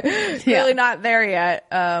 really not there yet.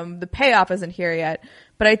 The payoff isn't here yet,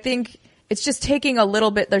 but I think it's just taking a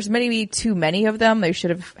little bit. There's maybe too many of them. They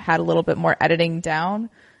should have had a little bit more editing down.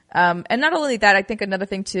 And not only that, I think another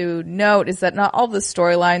thing to note is that not all the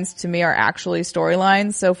storylines to me are actually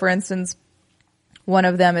storylines. So for instance, one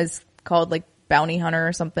of them is called like Bounty Hunter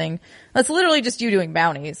or something. That's literally just you doing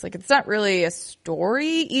bounties. Like, it's not really a story.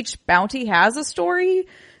 Each bounty has a story,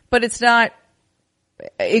 but it's not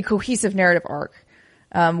a cohesive narrative arc.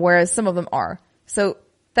 Whereas some of them are. So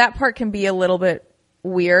that part can be a little bit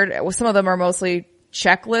weird. Some of them are mostly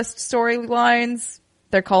checklist storylines.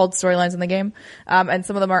 They're called storylines in the game. And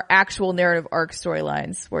some of them are actual narrative arc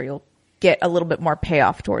storylines where you'll get a little bit more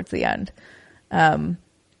payoff towards the end.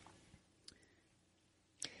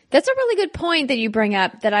 That's a really good point that you bring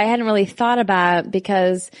up that I hadn't really thought about,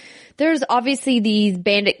 because there's obviously these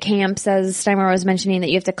bandit camps, as Steimer was mentioning, that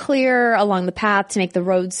you have to clear along the path to make the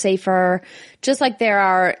roads safer. Just like there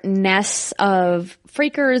are nests of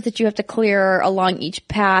freakers that you have to clear along each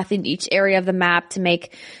path in each area of the map to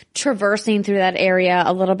make traversing through that area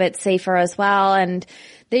a little bit safer as well. And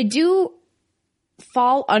they do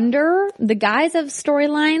fall under the guise of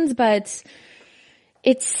storylines, but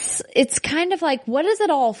it's kind of like, what is it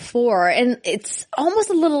all for? And it's almost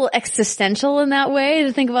a little existential in that way,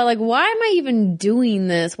 to think about like, why am I even doing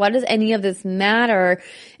this? Why does any of this matter?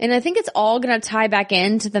 And I think it's all going to tie back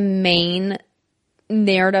into the main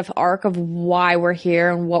narrative arc of why we're here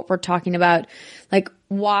and what we're talking about, like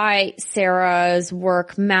why Sarah's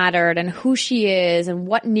work mattered and who she is and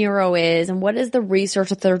what Nero is and what is the research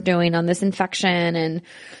that they're doing on this infection and,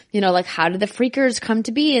 like how did the Freakers come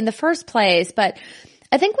to be in the first place? But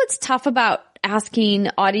I think what's tough about asking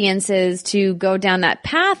audiences to go down that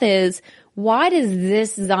path is, why does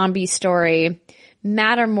this zombie story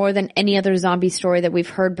matter more than any other zombie story that we've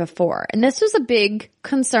heard before? And this was a big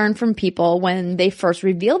concern from people when they first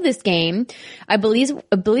revealed this game. I believe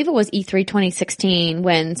it was E3 2016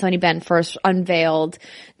 when Sony Bend first unveiled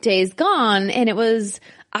Days Gone. And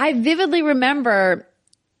I vividly remember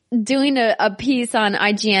doing a piece on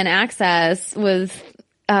IGN Access with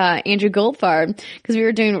Andrew Goldfarb, because we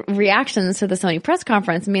were doing reactions to the Sony press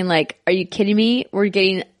conference and being like, are you kidding me? We're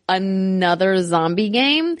getting another zombie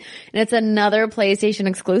game, and it's another PlayStation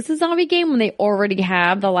exclusive zombie game when they already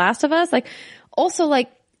have The Last of Us.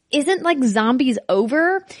 Isn't zombies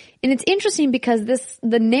over? And it's interesting because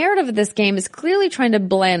the narrative of this game is clearly trying to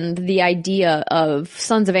blend the idea of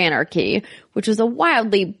Sons of Anarchy, which was a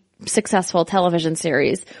wildly successful television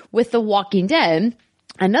series, with The Walking Dead,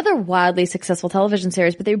 another wildly successful television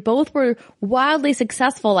series, but they both were wildly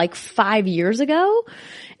successful 5 years ago.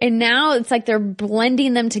 And now it's like they're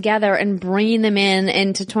blending them together and bringing them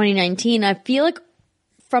into 2019. I feel like,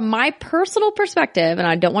 from my personal perspective, and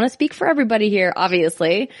I don't want to speak for everybody here,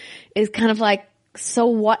 obviously, is kind of like, so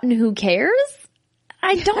what and who cares?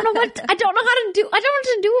 I don't know what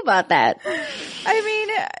to do about that. I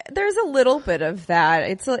mean, there's a little bit of that.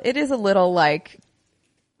 It is a little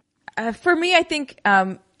for me, I think,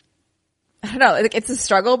 I don't know, it's a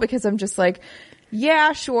struggle because I'm just like,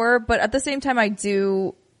 yeah, sure. But at the same time, I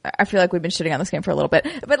feel like we've been shitting on this game for a little bit,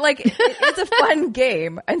 but it's a fun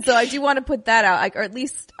game. And so I do want to put that out, or at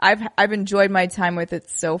least I've enjoyed my time with it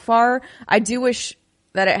so far. I do wish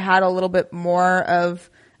that it had a little bit more of,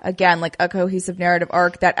 again, a cohesive narrative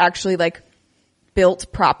arc that actually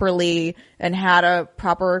built properly and had a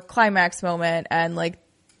proper climax moment and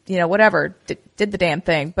whatever, did the damn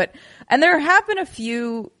thing. And there have been a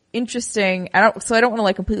few interesting, I don't want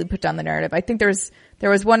to completely put down the narrative. I think there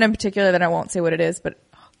was one in particular that I won't say what it is, but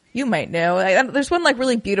you might know. There's one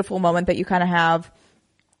really beautiful moment that you kind of have,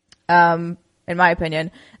 in my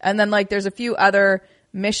opinion. And then there's a few other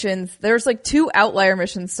missions. There's 2 outlier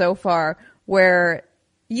missions so far where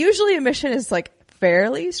usually a mission is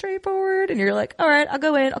fairly straightforward and you're like, all right, I'll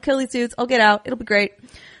go in, I'll kill these dudes, I'll get out, it'll be great.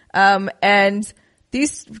 And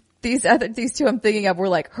these 2 I'm thinking of were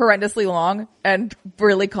horrendously long and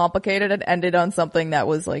really complicated and ended on something that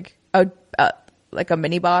was a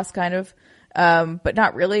mini boss kind of. But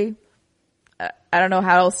not really. I don't know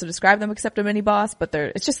how else to describe them except a mini boss, but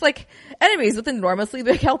it's just enemies with enormously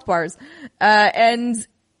big health bars. And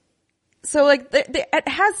so it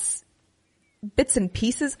has bits and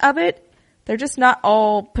pieces of it. They're just not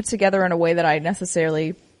all put together in a way that I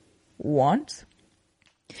necessarily want.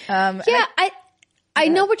 I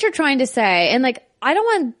know what you're trying to say. And I don't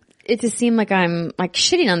want it to seem like I'm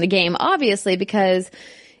shitting on the game, obviously, because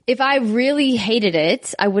if I really hated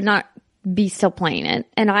it, I would not be still playing it.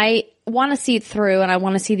 And I want to see it through and I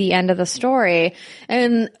want to see the end of the story.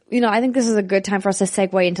 And, I think this is a good time for us to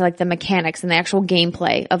segue into the mechanics and the actual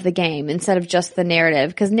gameplay of the game instead of just the narrative,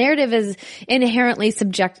 because narrative is inherently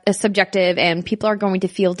subjective and people are going to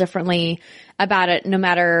feel differently about it no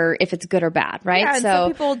matter if it's good or bad, right? Yeah, and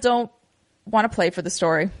some people don't want to play for the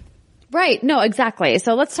story. Right. No, exactly.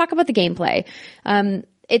 So let's talk about the gameplay.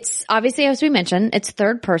 It's obviously, as we mentioned, it's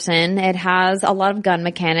third person. It has a lot of gun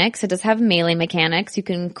mechanics. It does have melee mechanics. You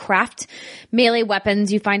can craft melee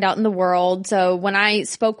weapons you find out in the world. So when I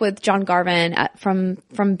spoke with John Garvin from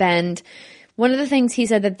Bend, one of the things he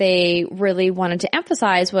said that they really wanted to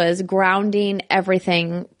emphasize was grounding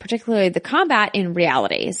everything, particularly the combat, in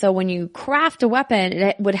reality. So when you craft a weapon,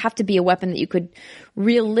 it would have to be a weapon that you could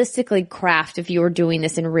realistically craft if you were doing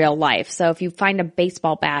this in real life. So if you find a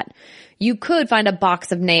baseball bat, you could find a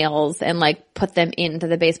box of nails and put them into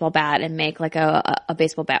the baseball bat and make a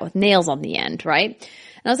baseball bat with nails on the end, right?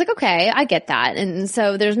 And I was like, okay, I get that. And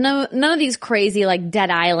so there's none of these crazy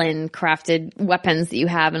Dead Island crafted weapons that you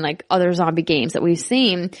have in other zombie games that we've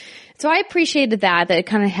seen. So I appreciated that it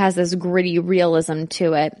kind of has this gritty realism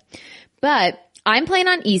to it. But I'm playing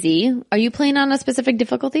on easy. Are you playing on a specific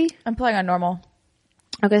difficulty? I'm playing on normal.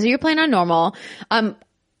 Okay, so you're playing on normal.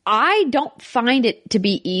 I don't find it to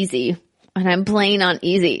be easy. And I'm playing on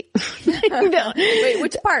easy. No. Wait,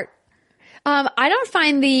 which part? I don't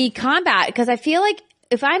find the combat, because I feel like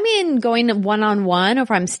if I'm going one-on-one or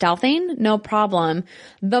if I'm stealthing, no problem.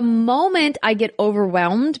 The moment I get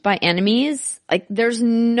overwhelmed by enemies, there's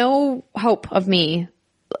no hope of me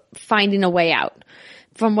finding a way out.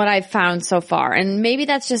 from what I've found so far. And maybe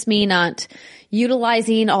that's just me not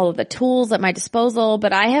utilizing all of the tools at my disposal,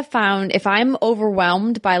 but I have found if I'm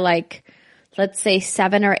overwhelmed by like, let's say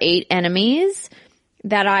 7 or 8 enemies,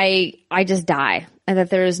 that I just die, and that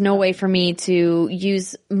there is no way for me to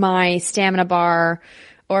use my stamina bar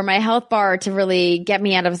or my health bar to really get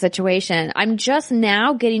me out of a situation. I'm just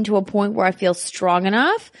now getting to a point where I feel strong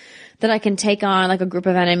enough that I can take on like a group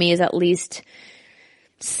of enemies at least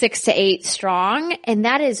 6 to 8 strong. And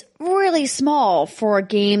that is really small for a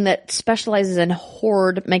game that specializes in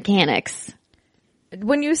horde mechanics.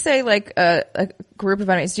 When you say like a group of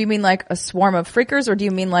enemies, do you mean like a swarm of freakers, or do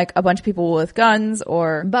you mean like a bunch of people with guns,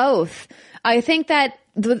 or both? I think that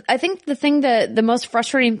the thing that the most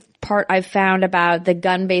frustrating part I've found about the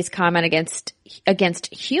gun-based combat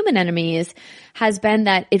against human enemies has been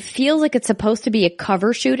that it feels like it's supposed to be a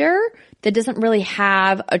cover shooter that doesn't really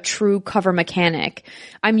have a true cover mechanic.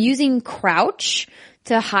 I'm using crouch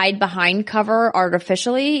to hide behind cover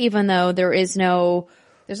artificially, even though there's no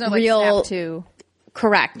real like snap to.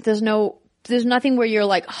 Correct. There's nothing where you're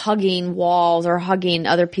like hugging walls or hugging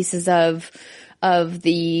other pieces of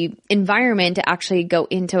the environment to actually go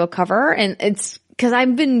into a cover. And it's because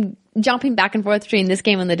I've been jumping back and forth between this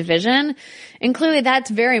game and The Division, and clearly that's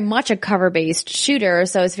very much a cover-based shooter,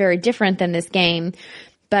 so it's very different than this game.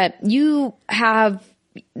 But you have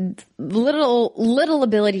little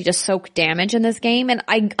ability to soak damage in this game, and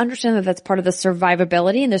I understand that that's part of the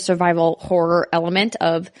survivability and the survival horror element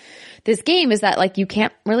of this game, is that like you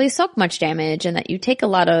can't really soak much damage, and that you take a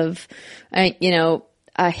lot of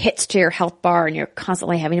hits to your health bar, and you're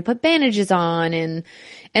constantly having to put bandages on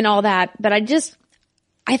and all that. But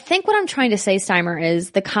I think what I'm trying to say, Steimer,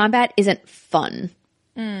 is the combat isn't fun.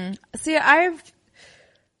 See, I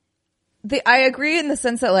agree in the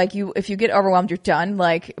sense that like if you get overwhelmed, you're done.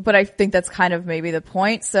 Like, but I think that's kind of maybe the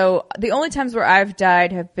point. So the only times where I've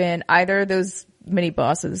died have been either those mini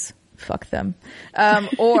bosses, fuck them,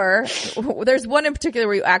 or there's one in particular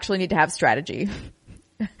where you actually need to have strategy.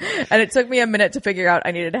 And it took me a minute to figure out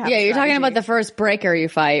I needed to have strategy. You're talking about the first breaker you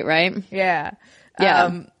fight, right? Yeah.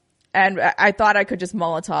 And I thought I could just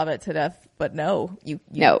Molotov it to death, but no, you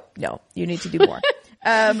need to do more.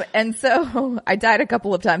 And so I died a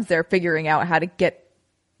couple of times there figuring out how to get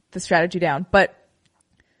the strategy down. But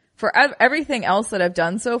for everything else that I've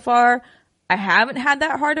done so far, I haven't had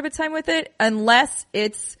that hard of a time with it, unless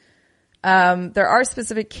it's, there are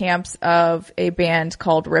specific camps of a band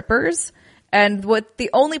called Rippers. And the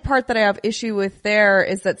only part that I have issue with there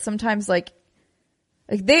is that sometimes like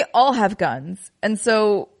they all have guns. And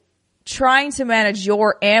so trying to manage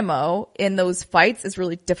your ammo in those fights is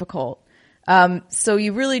really difficult. So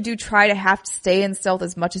you really do try to have to stay in stealth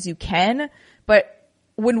as much as you can. But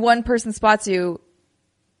when one person spots you,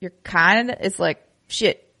 it's like,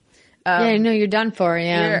 shit. You're done for,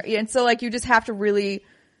 yeah. And so like you just have to really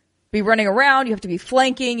be running around. You have to be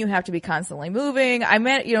flanking. You have to be constantly moving. I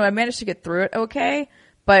managed to get through it okay,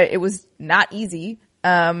 but it was not easy.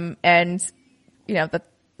 And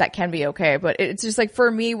that can be okay, but it's just like for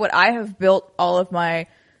me, what I have built all of my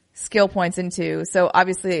skill points into. So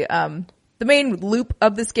obviously, the main loop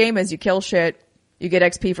of this game is you kill shit, you get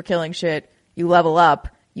XP for killing shit, you level up.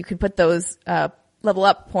 You can put those, level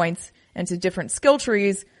up points into different skill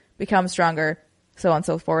trees, become stronger, so on and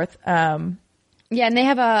so forth. Yeah, and they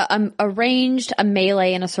have a ranged, a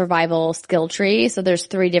melee, and a survival skill tree. So there's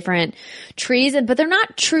 3 different trees, but they're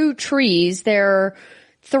not true trees. They're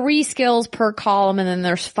 3 skills per column, and then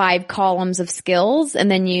there's 5 columns of skills,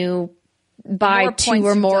 and then you buy 2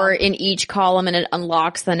 or more in each column, and it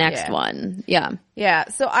unlocks the next one. Yeah. Yeah.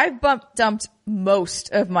 So I've dumped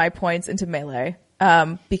most of my points into melee,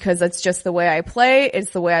 because that's just the way I play.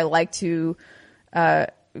 It's the way I like to,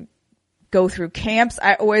 go through camps.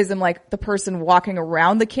 I always am like the person walking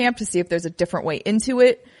around the camp to see if there's a different way into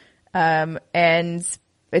it. And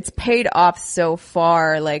it's paid off so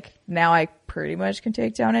far. Like now I pretty much can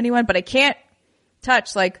take down anyone, but I can't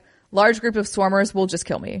touch like large group of swarmers will just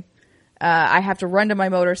kill me. I have to run to my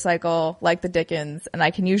motorcycle like the Dickens, and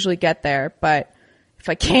I can usually get there, but if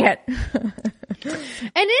I can't. And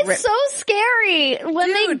it's so scary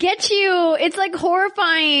when they get you. It's like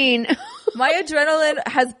horrifying. My adrenaline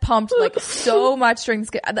has pumped like so much during this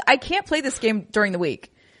game. I can't play this game during the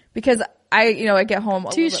week because I get home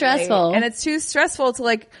too stressful, late, and it's too stressful to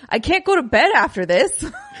like, I can't go to bed after this.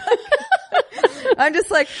 I'm just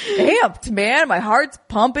like amped, man. My heart's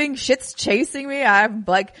pumping. Shit's chasing me. I'm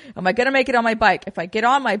like, am I going to make it on my bike? If I get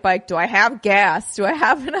on my bike, do I have gas? Do I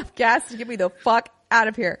have enough gas to get me the fuck out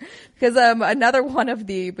of here? Because, another one of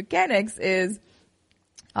the mechanics is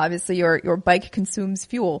obviously your bike consumes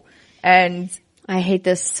fuel. And I hate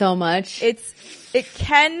this so much. It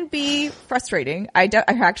can be frustrating. I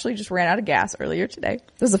actually just ran out of gas earlier today.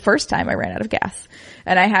 This is the first time I ran out of gas,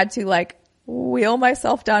 and I had to like wheel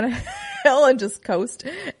myself down a hill and just coast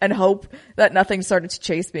and hope that nothing started to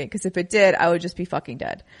chase me. Because if it did, I would just be fucking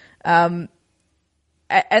dead. And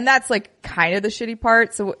that's like kind of the shitty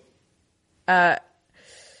part. So,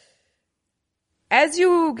 as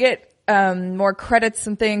you get more credits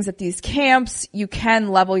and things at these camps, you can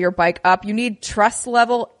level your bike up. You need trust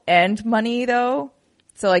level and money though.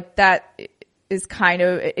 So like that is kind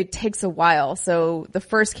of, it takes a while. So the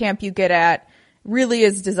first camp you get at really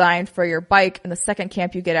is designed for your bike, and the second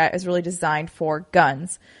camp you get at is really designed for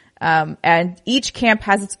guns. And each camp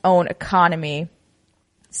has its own economy.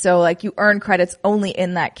 So like you earn credits only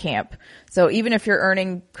in that camp. So even if you're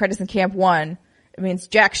earning credits in camp 1, it means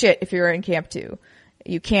jack shit if you're in camp 2.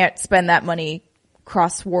 You can't spend that money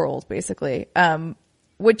cross world, basically.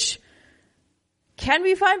 Which can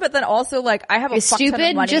be fine, but then also like I have a fuck ton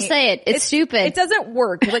of money. Just say it. It's stupid. It doesn't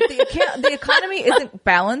work. Like the economy isn't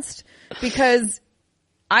balanced because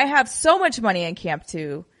I have so much money in camp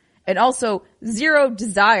 2 and also zero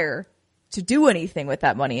desire to do anything with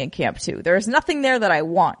that money in camp 2. There's nothing there that I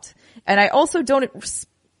want. And I also don't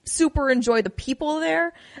super enjoy the people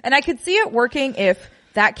there. And I could see it working if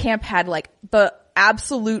that camp had like the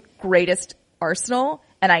absolute greatest arsenal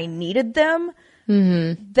and I needed them.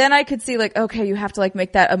 Mm-hmm. Then I could see like, okay, you have to like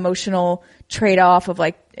make that emotional trade-off of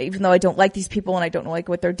like, even though I don't like these people and I don't like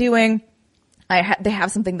what they're doing, they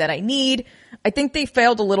have something that I need. I think they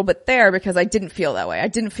failed a little bit there because I didn't feel that way. I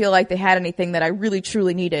didn't feel like they had anything that I really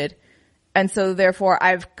truly needed. And so therefore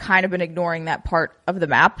I've kind of been ignoring that part of the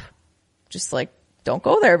map. Just like, don't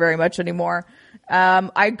go there very much anymore.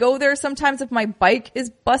 I go there sometimes if my bike is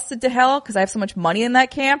busted to hell because I have so much money in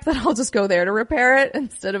that camp that I'll just go there to repair it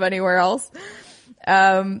instead of anywhere else.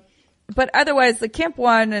 But otherwise, the camp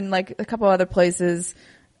 1 and like a couple other places,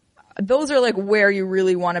 those are like where you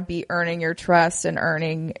really want to be earning your trust and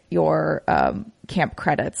earning your camp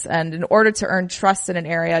credits. And in order to earn trust in an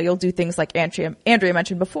area, you'll do things like Andrea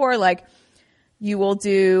mentioned before, like you will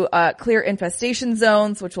do clear infestation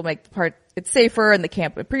zones, which will make it safer and the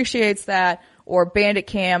camp appreciates that, or bandit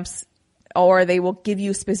camps, or they will give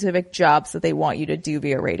you specific jobs that they want you to do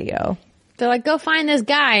via radio. They're like, go find this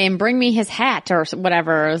guy and bring me his hat or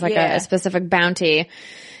whatever. It was like a specific bounty.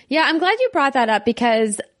 Yeah, I'm glad you brought that up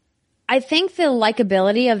because I think the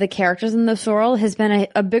likability of the characters in this world has been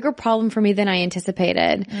a bigger problem for me than I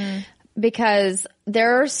anticipated. Because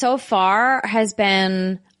there so far has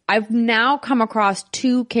been, I've now come across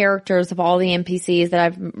 2 characters of all the NPCs that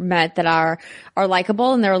I've met that are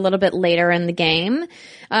likable, and they're a little bit later in the game.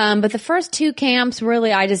 But the first 2 camps,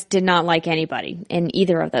 really, I just did not like anybody in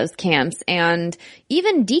either of those camps. And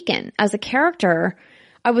even Deacon, as a character,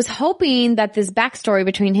 I was hoping that this backstory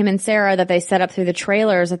between him and Sarah that they set up through the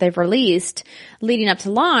trailers that they've released leading up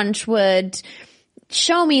to launch would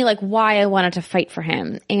show me like why I wanted to fight for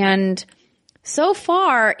him. And so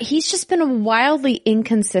far, he's just been wildly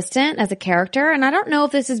inconsistent as a character, and I don't know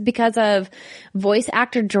if this is because of voice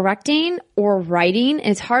actor directing or writing.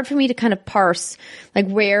 It's hard for me to kind of parse like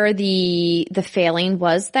where the failing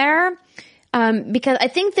was there, because I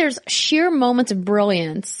think there's sheer moments of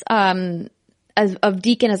brilliance of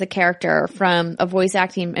Deacon as a character from a voice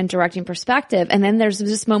acting and directing perspective, and then there's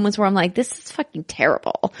just moments where I'm like, this is fucking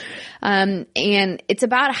terrible. And it's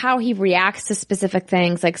about how he reacts to specific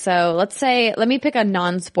things. Like, so let me pick a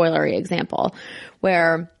non-spoilery example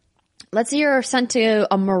where let's say you're sent to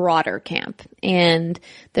a marauder camp and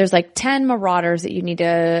there's like 10 marauders that you need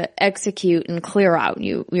to execute and clear out.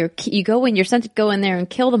 You go in, you're sent to go in there and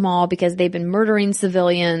kill them all because they've been murdering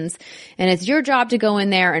civilians, and it's your job to go in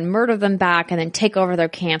there and murder them back and then take over their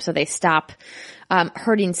camp so they stop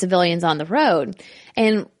hurting civilians on the road.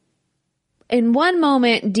 And in one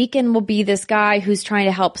moment, Deacon will be this guy who's trying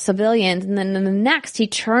to help civilians, and then in the next he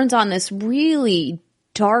turns on this really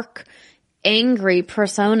dark, angry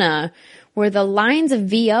persona where the lines of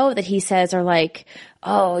VO that he says are like,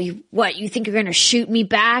 oh, you think you're going to shoot me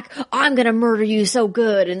back? I'm going to murder you so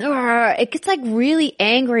good. And it gets like really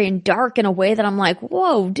angry and dark in a way that I'm like,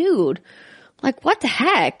 whoa, dude, like what the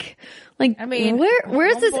heck? Like, I mean,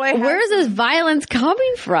 where's this violence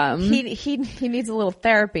coming from? He needs a little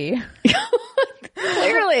therapy.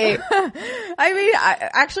 Clearly. I mean,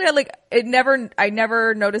 I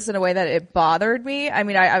never noticed in a way that it bothered me. I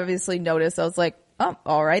mean, I obviously noticed. I was like, oh,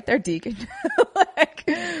 all right, they're Deacon. Like,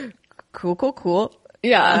 cool.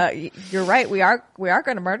 Yeah. You're right. We are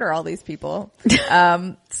going to murder all these people.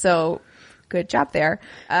 So good job there.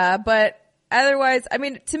 But otherwise, I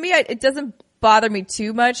mean, to me, it doesn't bother me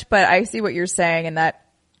too much, but I see what you're saying in that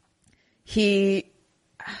he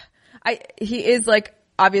is like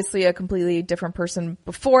obviously a completely different person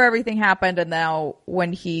before everything happened, and now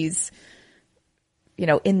when he's, you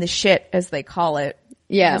know, in the shit, as they call it,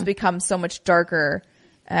 has become so much darker.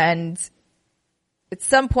 And at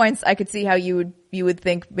some points I could see how you would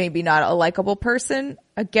think maybe not a likable person.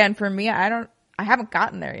 Again, for me, I haven't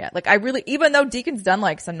gotten there yet. Like, I really, even though Deacon's done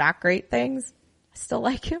like some not great things, I still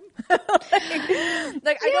like him. I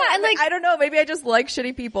don't know. Maybe I just like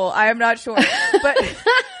shitty people. I am not sure. But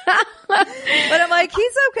I'm like,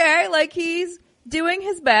 he's okay. Like, he's doing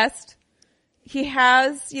his best. He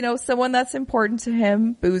has, you know, someone that's important to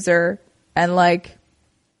him, Boozer, and like,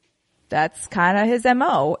 that's kind of his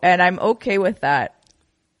MO, and I'm okay with that.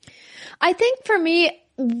 I think for me,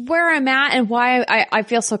 where I'm at and why I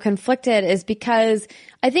feel so conflicted is because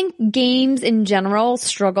I think games in general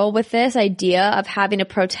struggle with this idea of having a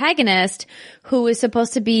protagonist who is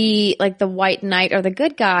supposed to be like the white knight or the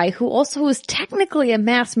good guy who also is technically a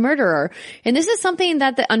mass murderer. And this is something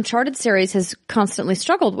that the Uncharted series has constantly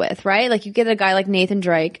struggled with, right? Like, you get a guy like Nathan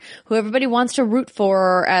Drake who everybody wants to root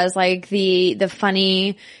for as like the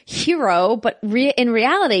funny hero, but in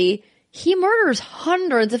reality, he murders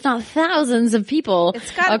hundreds, if not thousands, of people.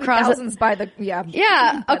 It's got to be thousands by the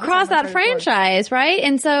across that franchise, right?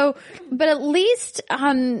 And so, but at least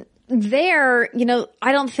there, you know,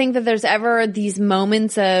 I don't think that there's ever these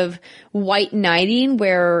moments of white knighting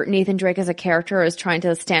where Nathan Drake as a character is trying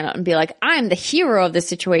to stand up and be like, I'm the hero of this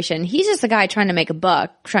situation. He's just a guy trying to make a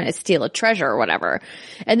buck, trying to steal a treasure or whatever.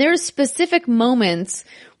 And there's specific moments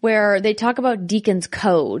where they talk about Deacon's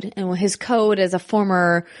code and his code as a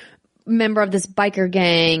former member of this biker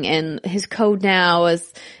gang, and his code now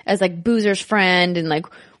as like Boozer's friend, and like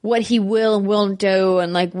what he will and won't do,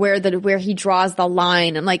 and like where he draws the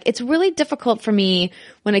line. And like, it's really difficult for me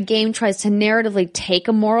when a game tries to narratively take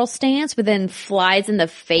a moral stance but then flies in the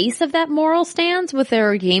face of that moral stance with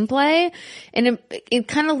their gameplay. And it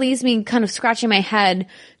kind of leaves me kind of scratching my head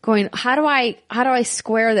going, how do I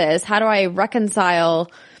square this? How do I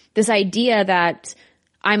reconcile this idea that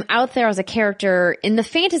I'm out there as a character in the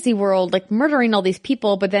fantasy world, like murdering all these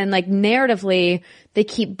people, but then like narratively, they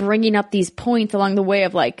keep bringing up these points along the way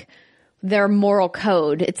of like their moral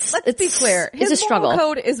code. Let's be clear. It's a struggle. His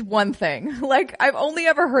moral code is one thing. Like, I've only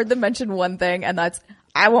ever heard them mention one thing, and that's,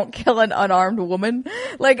 I won't kill an unarmed woman.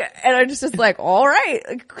 Like, and I'm just like, all right,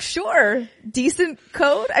 like, sure. Decent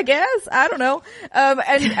code, I guess. I don't know.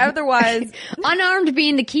 And otherwise. Unarmed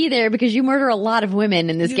being the key there, because you murder a lot of women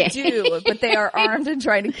in this game. You do, but they are armed and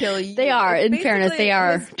trying to kill you. They are. In fairness, they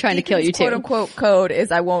are trying to kill you too. Quote unquote code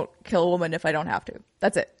is, I won't kill a woman if I don't have to.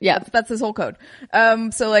 That's it. Yeah. That's his whole code.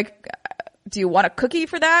 So like, do you want a cookie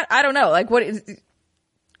for that? I don't know. Like, what is,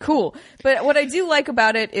 cool. But what I do like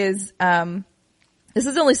about it is, this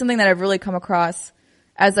is only something that I've really come across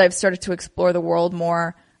as I've started to explore the world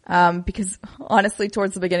more. Because honestly,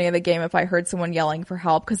 towards the beginning of the game, if I heard someone yelling for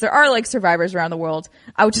help, because there are like survivors around the world,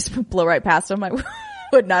 I would just blow right past them. I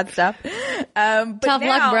would not stop. But tough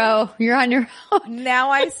luck, bro. You're on your own. Now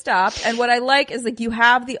I stopped. And what I like is like you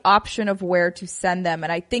have the option of where to send them.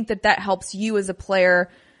 And I think that helps you as a player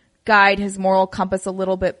guide his moral compass a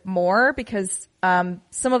little bit more, because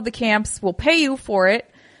some of the camps will pay you for it.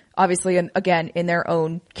 Obviously, and again, in their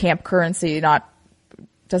own camp currency,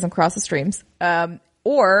 doesn't cross the streams.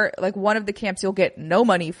 Or like one of the camps you'll get no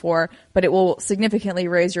money for, but it will significantly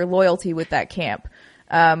raise your loyalty with that camp.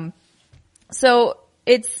 So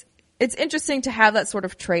it's interesting to have that sort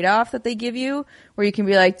of trade-off that they give you, where you can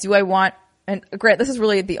be like, do I want, and Grant, this is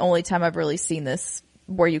really the only time I've really seen this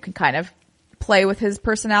where you can kind of play with his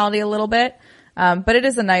personality a little bit. But it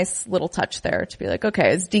is a nice little touch there to be like,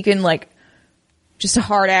 okay, is Deacon like just a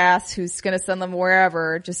hard ass who's going to send them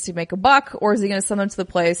wherever just to make a buck, or is he going to send them to the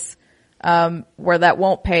place where that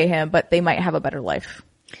won't pay him, but they might have a better life?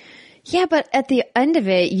 Yeah, but at the end of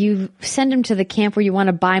it, you send him to the camp where you want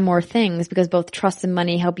to buy more things, because both trust and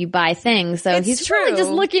money help you buy things. So he's really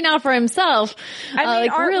just looking out for himself. I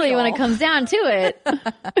mean, like really, when it comes down to it.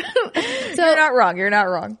 So You're not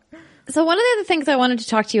wrong. So one of the other things I wanted to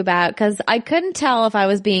talk to you about, because I couldn't tell if I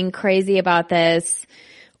was being crazy about this,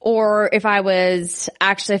 or if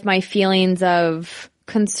if my feelings of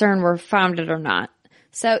concern were founded or not.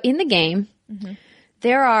 So in the game,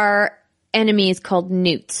 there are enemies called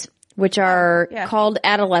newts, which are called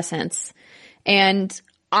adolescents. And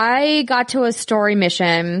I got to a story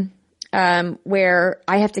mission, where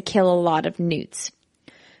I have to kill a lot of newts,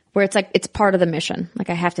 where it's like, it's part of the mission. Like,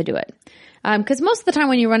 I have to do it. 'Cause most of the time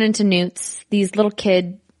when you run into newts, these little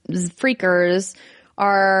kid freakers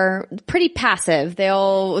are pretty passive.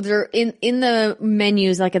 They're in the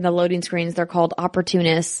menus, like in the loading screens, they're called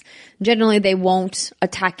opportunists. Generally, they won't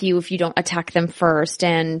attack you if you don't attack them first.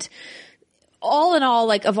 And all in all,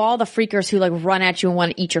 like of all the freakers who like run at you and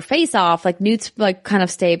want to eat your face off, like newts like kind of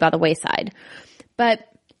stay by the wayside. But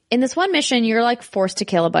in this one mission, you're like forced to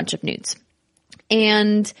kill a bunch of newts.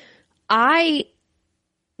 And I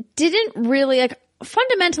didn't really like,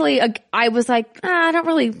 fundamentally, I was like, I don't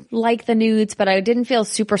really like the newts, but I didn't feel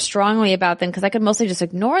super strongly about them because I could mostly just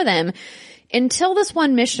ignore them until this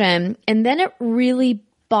one mission. And then it really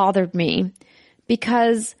bothered me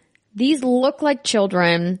because these look like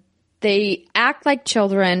children. They act like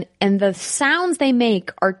children, and the sounds they make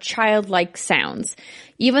are childlike sounds.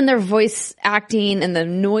 Even their voice acting and the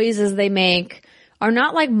noises they make are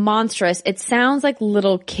not like monstrous. It sounds like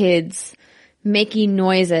little kids making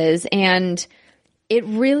noises, and it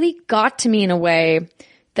really got to me in a way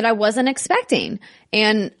that I wasn't expecting.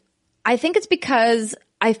 And I think it's because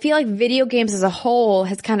I feel like video games as a whole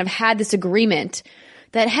has kind of had this agreement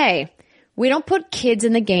that, hey, we don't put kids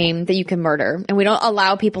in the game that you can murder, and we don't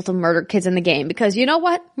allow people to murder kids in the game because you know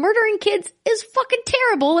what? Murdering kids is fucking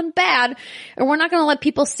terrible and bad, and we're not going to let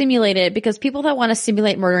people simulate it because people that want to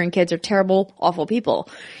simulate murdering kids are terrible, awful people.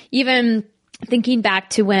 Even thinking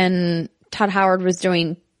back to when Todd Howard was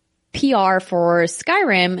doing PR for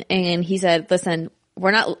Skyrim, and he said, listen,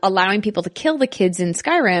 we're not allowing people to kill the kids in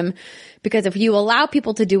Skyrim because if you allow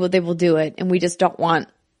people to do it, they will do it, and we just don't want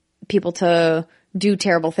people to do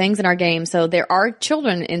terrible things in our game. So there are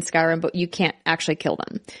children in Skyrim, but you can't actually kill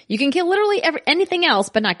them. You can kill literally anything else,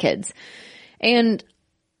 but not kids. And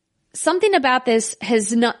something about this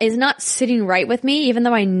is not sitting right with me, even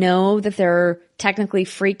though I know that they're technically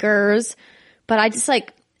freakers, but I just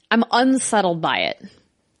like, I'm unsettled by it.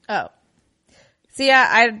 Oh. See,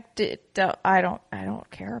 I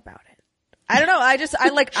don't care about it. I don't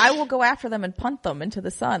know. I will go after them and punt them into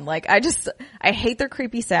the sun. Like, I hate their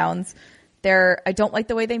creepy sounds. I don't like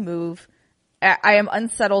the way they move. I am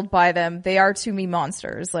unsettled by them. They are to me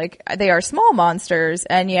monsters. Like, they are small monsters.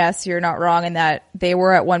 And yes, you're not wrong in that they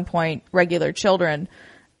were at one point regular children.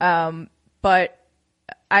 But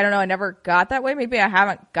I don't know. I never got that way. Maybe I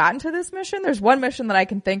haven't gotten to this mission. There's one mission that I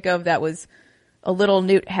can think of that was a little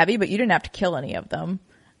newt heavy, but you didn't have to kill any of them.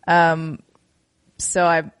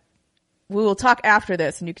 We will talk after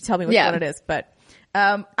this and you can tell me which one it is, but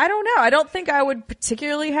I don't know. I don't think I would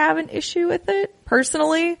particularly have an issue with it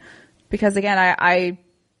personally, because again, I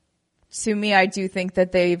do think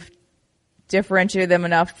that they've differentiated them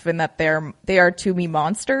enough in that they are to me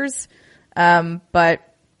monsters. But I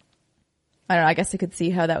don't know. I guess I could see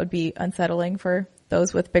how that would be unsettling for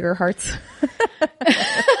those with bigger hearts.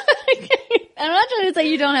 I'm not trying to say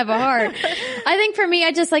you don't have a heart. I think for me,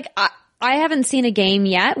 I haven't seen a game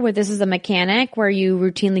yet where this is a mechanic where you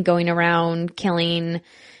routinely going around killing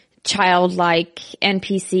childlike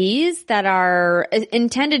NPCs that are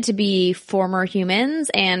intended to be former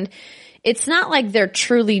humans. And it's not like they're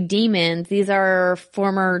truly demons. These are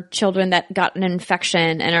former children that got an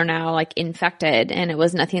infection and are now like infected, and it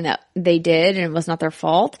was nothing that they did and it was not their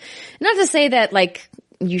fault. Not to say that like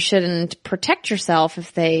you shouldn't protect yourself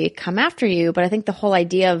if they come after you, but I think the whole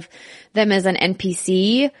idea of them as an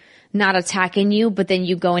NPC not attacking you, but then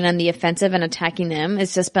you going on the offensive and attacking them,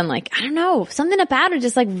 it's just been like, I don't know, something about it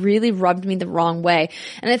just like really rubbed me the wrong way.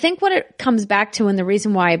 And I think what it comes back to, and the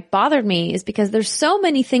reason why it bothered me, is because there's so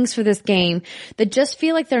many things for this game that just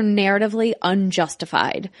feel like they're narratively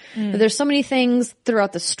unjustified. There's so many things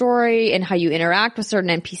throughout the story and how you interact with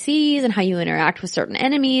certain NPCs and how you interact with certain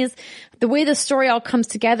enemies, the way the story all comes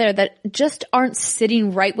together, that just aren't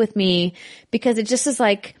sitting right with me, because it just is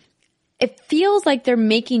like, it feels like they're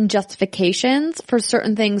making justifications for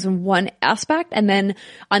certain things in one aspect, and then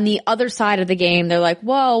on the other side of the game, they're like,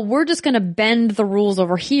 well, we're just going to bend the rules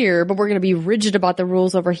over here, but we're going to be rigid about the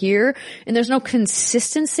rules over here. And there's no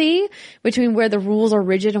consistency between where the rules are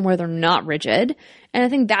rigid and where they're not rigid. And I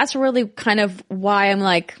think that's really kind of why I'm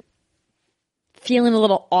like feeling a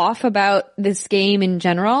little off about this game in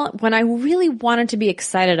general, when I really wanted to be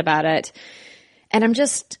excited about it. And I'm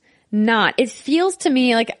just not. It feels to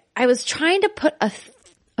me like I was trying to put a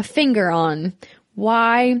finger on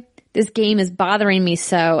why this game is bothering me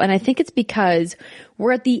so. And I think it's because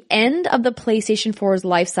we're at the end of the PlayStation 4's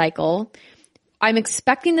life cycle. I'm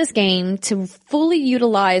expecting this game to fully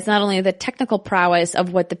utilize not only the technical prowess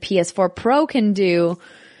of what the PS4 Pro can do,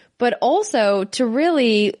 but also to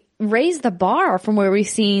really raise the bar from where we've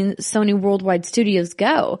seen Sony Worldwide Studios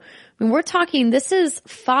go. I mean, we're talking, this is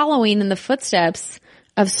following in the footsteps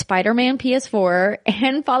of Spider-Man PS4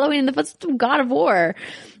 and following in the footsteps of God of War,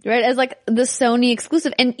 right? As like the Sony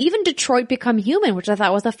exclusive, and even Detroit Become Human, which I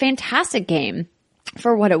thought was a fantastic game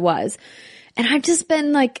for what it was. And I've just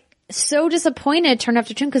been like so disappointed turn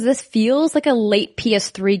after turn because this feels like a late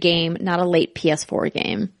PS3 game, not a late PS4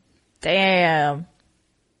 game. Damn.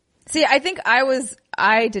 See, I think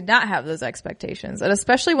I did not have those expectations, and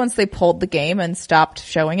especially once they pulled the game and stopped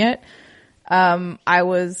showing it, I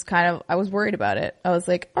was worried about it. I was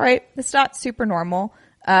like, all right, it's not super normal.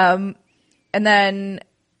 And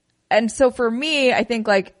so for me, I think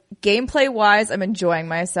like gameplay wise, I'm enjoying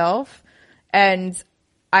myself, and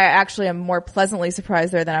I actually am more pleasantly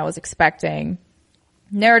surprised there than I was expecting.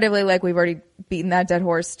 Narratively, like we've already beaten that dead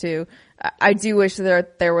horse too. I do wish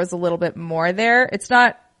there was a little bit more there. It's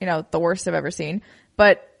not, the worst I've ever seen,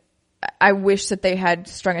 but I wish that they had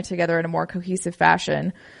strung it together in a more cohesive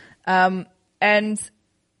fashion. And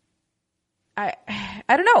I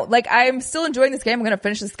don't know, like I'm still enjoying this game. I'm going to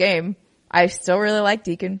finish this game. I still really like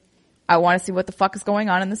Deacon. I want to see what the fuck is going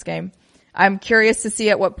on in this game. I'm curious to see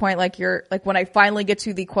at what point, like when I finally get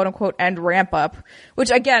to the quote unquote end ramp up, which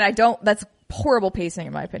again, that's horrible pacing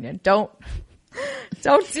in my opinion. Don't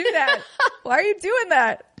do that. Why are you doing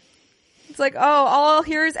that? It's like, oh, all I'll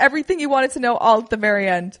hear is everything you wanted to know all at the very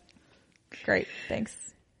end. Great. Thanks.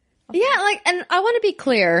 Yeah, and I want to be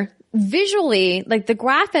clear. Visually, like the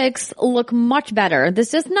graphics look much better.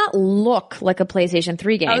 This does not look like a PlayStation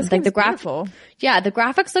 3 game. Like the beautiful. Yeah, the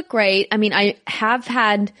graphics look great. I mean, I have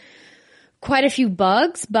had quite a few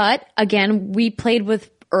bugs, but again, we played with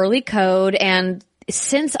early code, and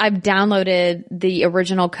since I've downloaded the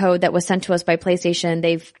original code that was sent to us by PlayStation,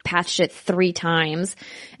 they've patched it 3 times.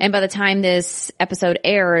 And by the time this episode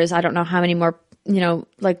airs, I don't know how many more,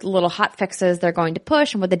 like little hot fixes they're going to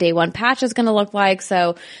push and what the day one patch is going to look like.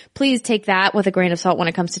 So please take that with a grain of salt when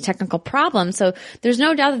it comes to technical problems. So there's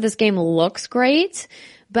no doubt that this game looks great,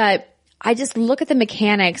 but I just look at the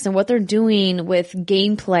mechanics and what they're doing with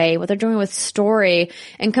gameplay, what they're doing with story,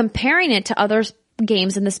 and comparing it to other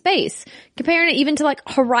games in the space, comparing it even to like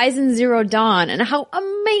Horizon Zero Dawn and how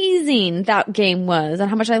amazing that game was and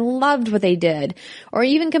how much I loved what they did, or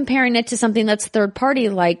even comparing it to something that's third party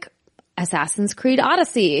like Assassin's Creed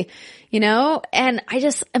Odyssey, and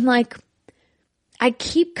I'm like, I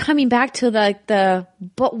keep coming back to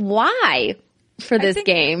but why for this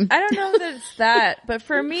game? I don't know that it's that, but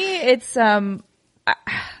for me, it's,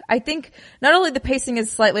 I think not only the pacing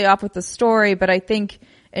is slightly off with the story, but I think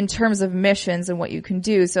in terms of missions and what you can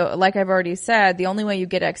do. So like I've already said, the only way you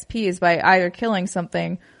get XP is by either killing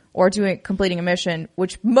something or completing a mission,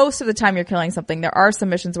 which most of the time you're killing something. There are some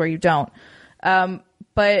missions where you don't.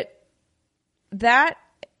 But that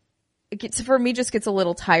for me just gets a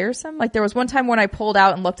little tiresome. Like there was one time when I pulled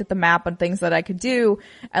out and looked at the map and things that I could do,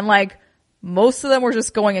 and like most of them were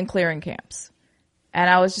just going and clearing camps. And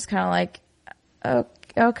I was just kind of like,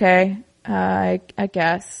 okay, I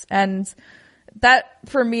guess. And that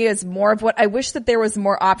for me is more of what I wish that there was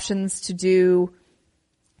more options to do.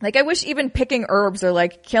 Like I wish even picking herbs or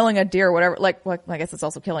like killing a deer or whatever, like I guess it's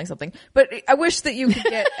also killing something, but I wish that you could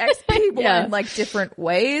get XP more in like different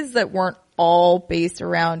ways that weren't all based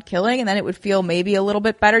around killing, and then it would feel maybe a little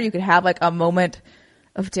bit better. You could have like a moment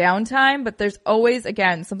of downtime, but there's always,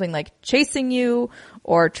 again, something like chasing you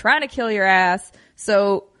or trying to kill your ass.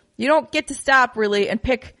 So you don't get to stop really and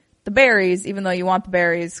pick the berries, even though you want the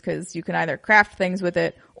berries, because you can either craft things with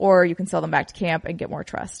it or you can sell them back to camp and get more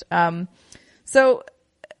trust. So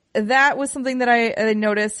that was something that I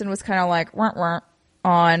noticed and was kind of like,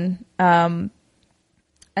 on. And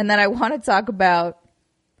then I want to talk about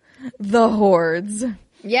the hordes.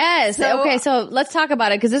 Yes. Okay. So let's talk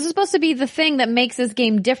about it, because this is supposed to be the thing that makes this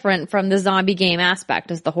game different from the zombie game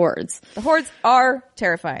aspect, is the hordes. The hordes are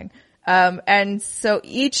terrifying. And so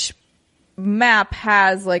each map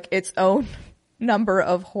has like its own number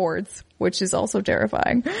of hordes, which is also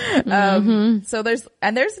terrifying. So there's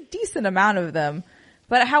a decent amount of them.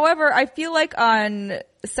 But however, I feel like on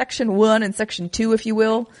section 1 and section 2, if you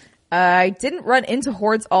will, I didn't run into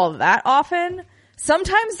hordes all that often.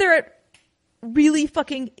 Sometimes they're at really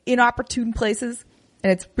fucking inopportune places,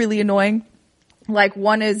 and it's really annoying. Like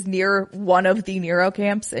one is near one of the Nero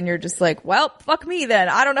camps, and you're just like, well, fuck me then.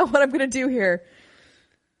 I don't know what I'm gonna do here.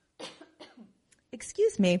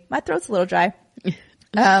 Excuse me, my throat's a little dry.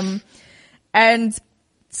 And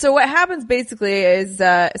so what happens basically is,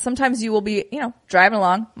 sometimes you will be, driving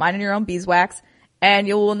along, minding your own beeswax, and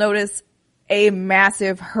you will notice a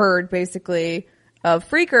massive herd basically of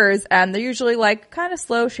freakers, and they're usually like kind of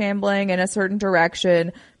slow shambling in a certain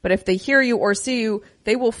direction, but if they hear you or see you,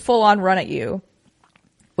 they will full on run at you,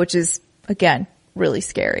 which is, again, really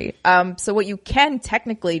scary. So what you can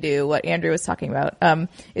technically do, what Andrew was talking about,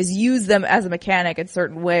 is use them as a mechanic in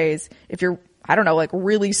certain ways. If you're, I don't know, like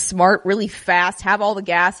really smart, really fast, have all the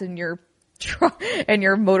gas in your truck and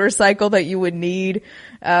your motorcycle that you would need,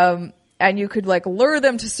 and you could like lure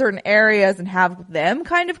them to certain areas and have them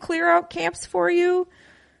kind of clear out camps for you.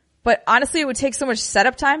 But honestly, it would take so much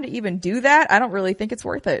setup time to even do that. I don't really think it's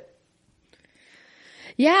worth it.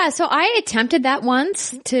 Yeah, so I attempted that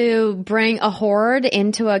once to bring a horde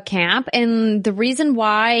into a camp, and the reason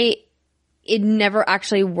why it never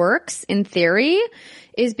actually works in theory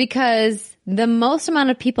is because the most amount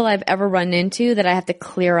of people I've ever run into that I have to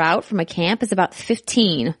clear out from a camp is about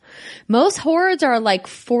 15. Most hordes are like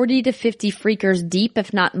 40 to 50 freakers deep,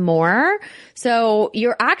 if not more. So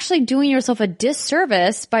you're actually doing yourself a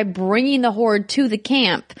disservice by bringing the horde to the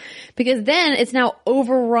camp, because then it's now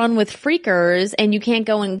overrun with freakers and you can't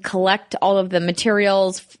go and collect all of the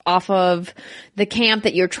materials off of the camp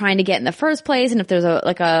that you're trying to get in the first place. And if there's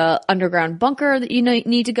a underground bunker that you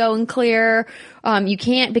need to go and clear, you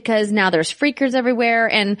can't, because now there's freakers everywhere.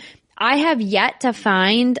 And I have yet to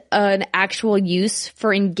find an actual use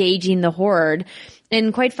for engaging the horde.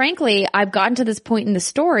 And quite frankly, I've gotten to this point in the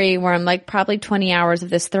story where I'm like probably 20 hours of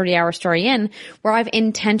this 30-hour story in, where I've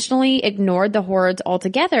intentionally ignored the hordes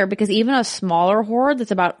altogether, because even a smaller horde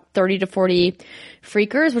that's about 30 to 40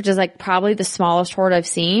 freakers, which is like probably the smallest horde I've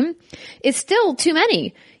seen, is still too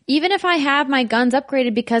many. Even if I have my guns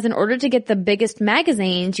upgraded, because in order to get the biggest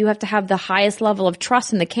magazines, you have to have the highest level of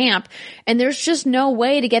trust in the camp. And there's just no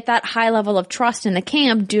way to get that high level of trust in the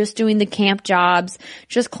camp just doing the camp jobs,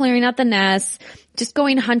 just clearing out the nests, just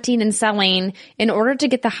going hunting and selling. In order to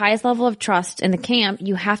get the highest level of trust in the camp,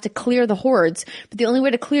 you have to clear the hordes. But the only way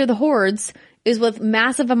to clear the hordes is with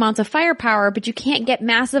massive amounts of firepower, but you can't get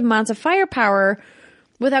massive amounts of firepower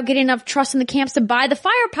without getting enough trust in the camps to buy the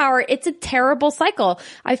firepower. It's a terrible cycle.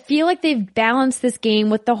 I feel like they've balanced this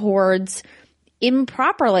game with the hordes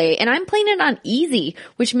improperly. And I'm playing it on easy,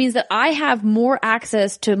 which means that I have more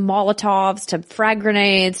access to Molotovs, to frag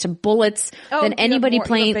grenades, to bullets than anybody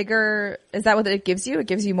playing. Bigger, is that what it gives you? It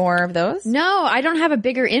gives you more of those? No, I don't have a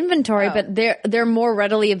bigger inventory, but they're more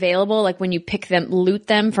readily available. Like when you pick them, loot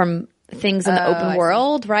them from things in the open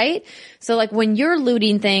world, right? So like when you're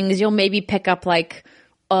looting things, you'll maybe pick up like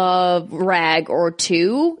a rag or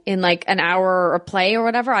two in like an hour of play or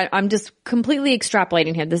whatever. I'm just completely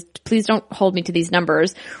extrapolating here. Please don't hold me to these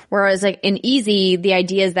numbers. Whereas like in easy, the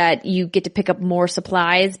idea is that you get to pick up more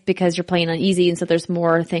supplies because you're playing on easy, and so there's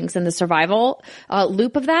more things in the survival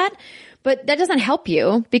loop of that. But that doesn't help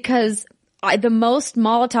you, because the most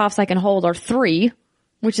Molotovs I can hold are 3,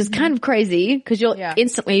 which is kind of crazy, because you'll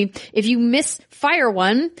instantly, if you misfire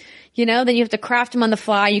one, then you have to craft them on the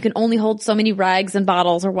fly. You can only hold so many rags and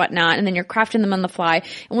bottles or whatnot, and then you're crafting them on the fly.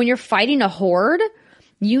 And when you're fighting a horde,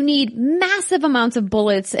 you need massive amounts of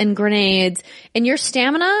bullets and grenades. And your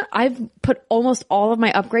stamina, I've put almost all of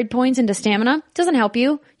my upgrade points into stamina. Doesn't help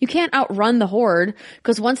you. You can't outrun the horde,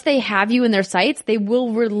 because once they have you in their sights, they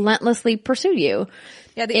will relentlessly pursue you.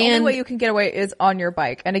 Yeah, the only way you can get away is on your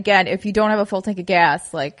bike. And again, if you don't have a full tank of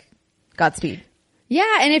gas, like, Godspeed.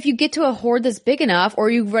 Yeah, and if you get to a horde that's big enough, or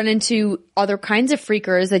you run into other kinds of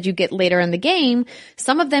freakers that you get later in the game,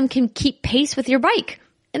 some of them can keep pace with your bike.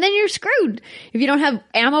 And then you're screwed. If you don't have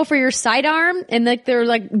ammo for your sidearm and like they're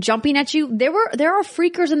like jumping at you, there are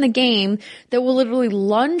freakers in the game that will literally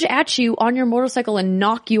lunge at you on your motorcycle and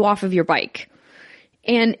knock you off of your bike.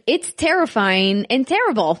 And it's terrifying and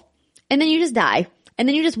terrible. And then you just die. And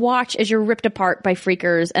then you just watch as you're ripped apart by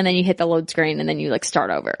freakers, and then you hit the load screen and then you like start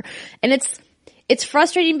over. And it's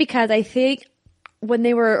frustrating, because I think when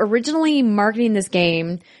they were originally marketing this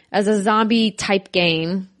game as a zombie type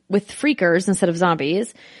game with freakers instead of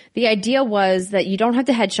zombies, the idea was that you don't have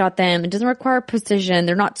to headshot them. It doesn't require precision.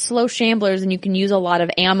 They're not slow shamblers, and you can use a lot of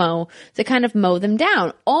ammo to kind of mow them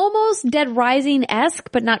down. Almost Dead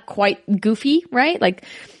Rising-esque, but not quite goofy, right? Like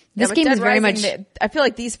this game is very much... I feel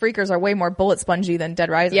like these freakers are way more bullet spongy than Dead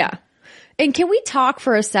Rising. Yeah. And can we talk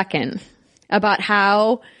for a second about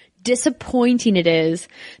how disappointing it is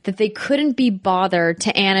that they couldn't be bothered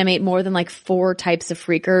to animate more than like 4 types of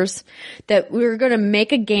freakers? That we're going to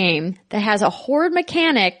make a game that has a horde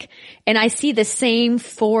mechanic, and I see the same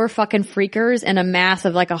 4 fucking freakers in a mass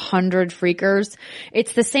of like 100 freakers.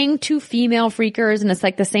 It's the same 2 female freakers, and it's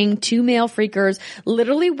like the same 2 male freakers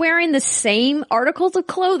literally wearing the same articles of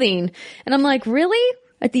clothing. And I'm like, really?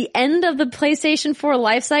 At the end of the PlayStation 4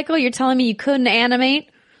 life cycle, you're telling me you couldn't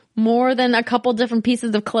animate more than a couple different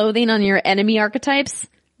pieces of clothing on your enemy archetypes?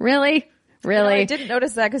 Really? Really? I didn't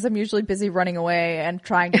notice that because I'm usually busy running away and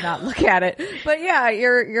trying to not look at it. But yeah,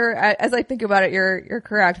 you're as I think about it, you're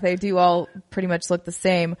correct. They do all pretty much look the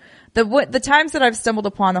same. The times that I've stumbled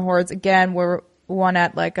upon the hordes again were one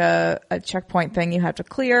at like a checkpoint thing you have to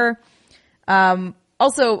clear.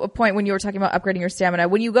 Also a point when you were talking about upgrading your stamina.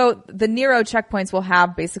 When you go, the Nero checkpoints will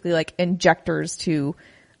have basically like injectors to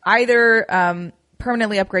either,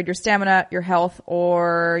 permanently upgrade your stamina, your health,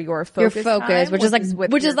 or your focus. Your focus, time,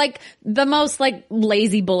 which is like the most like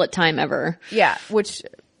lazy bullet time ever. Yeah, which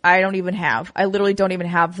I don't even have. I literally don't even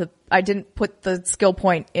have I didn't put the skill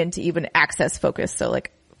point in to even access focus. So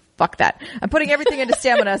like, fuck that. I'm putting everything into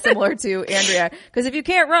stamina similar to Andrea. Cause if you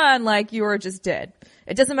can't run, like you are just dead.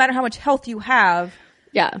 It doesn't matter how much health you have.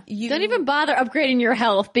 Yeah. Don't even bother upgrading your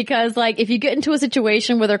health because like if you get into a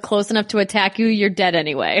situation where they're close enough to attack you, you're dead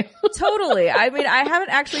anyway. Totally. I mean, I haven't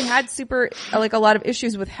actually had a lot of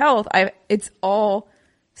issues with health. It's all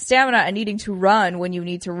stamina and needing to run when you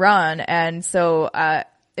need to run. And so, and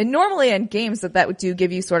normally in games that would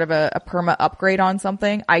give you sort of a perma upgrade on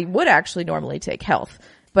something, I would actually normally take health.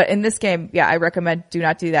 But in this game, yeah, I recommend do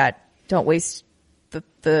not do that. Don't waste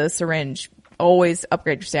the syringe. Always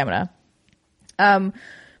upgrade your stamina.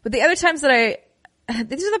 But the other times that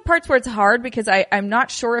these are the parts where it's hard because I'm not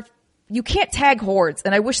sure if you can't tag hordes,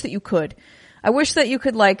 and I wish that you could. I wish that you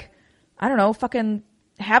could like, I don't know, fucking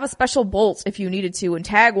have a special bolt if you needed to and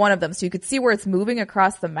tag one of them so you could see where it's moving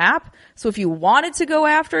across the map. So if you wanted to go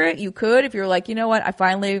after it, you could. If you're like, you know what, I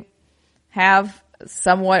finally have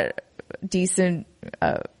somewhat decent,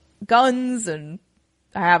 guns and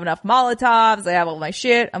I have enough Molotovs, I have all my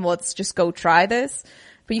shit, and let's just go try this.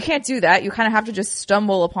 But you can't do that. You kind of have to just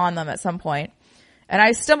stumble upon them at some point. And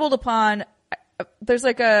I stumbled upon, there's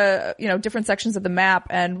like different sections of the map,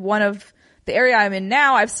 and one of the area I'm in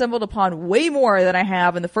now, I've stumbled upon way more than I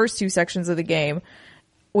have in the first two sections of the game,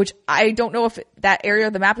 which I don't know if that area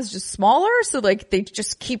of the map is just smaller, so like they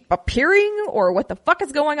just keep appearing or what the fuck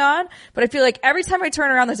is going on. But I feel like every time I turn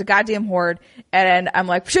around, there's a goddamn horde, and I'm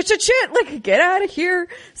like, shit, like get out of here.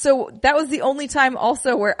 So that was the only time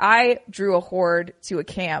also where I drew a horde to a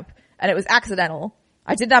camp, and it was accidental.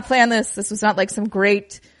 I did not plan this. This was not like some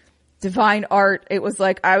great divine art. It was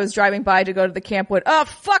like I was driving by to go to the camp, went, oh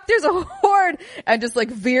fuck, there's a horde, and just like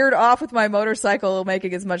veered off with my motorcycle,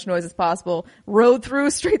 making as much noise as possible, rode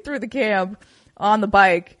straight through the camp on the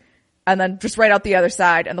bike, and then just right out the other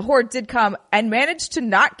side. And the horde did come and managed to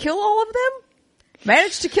not kill all of them.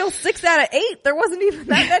 Managed to kill 6 out of 8. There wasn't even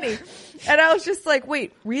that many. And I was just like,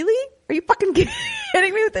 wait, really? Are you fucking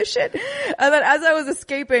kidding me with this shit? And then as I was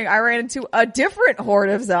escaping, I ran into a different horde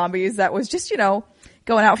of zombies that was just,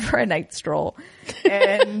 going out for a night stroll.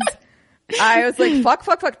 And I was like,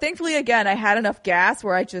 fuck. Thankfully, again, I had enough gas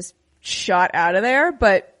where I just shot out of there.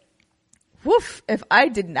 But woof, if I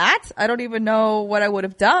did not, I don't even know what I would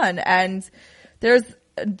have done. And there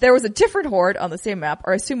was a different horde on the same map,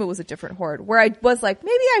 or I assume it was a different horde, where I was like,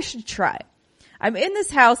 maybe I should try. I'm in this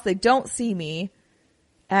house, they don't see me,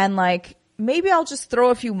 and like, maybe I'll just throw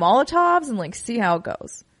a few Molotovs and like see how it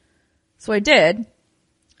goes. So I did.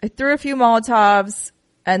 I threw a few Molotovs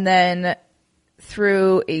and then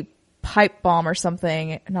threw a pipe bomb or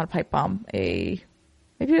something. Not a pipe bomb. Maybe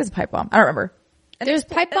it was a pipe bomb. I don't remember. There's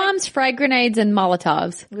pipe bombs, frag grenades, and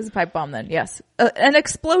Molotovs. It was a pipe bomb then, yes. An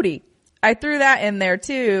explodey. I threw that in there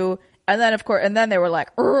too. And then of course, and then they were like,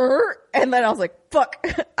 and then I was like, fuck,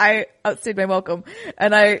 I outstayed my welcome.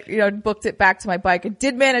 And I, booked it back to my bike and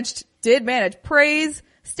did manage, praise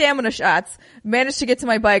stamina shots, managed to get to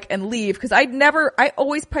my bike and leave. Cause I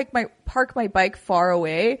always park my bike far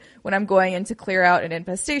away when I'm going in to clear out an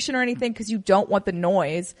infestation or anything. Cause you don't want the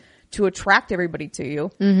noise to attract everybody to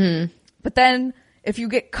you. Mm-hmm. But then if you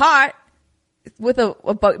get caught with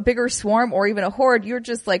a bigger swarm or even a horde, you're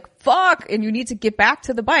just like, fuck, and you need to get back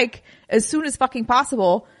to the bike as soon as fucking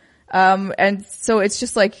possible. And so it's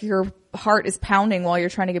just like your heart is pounding while you're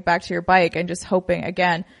trying to get back to your bike and just hoping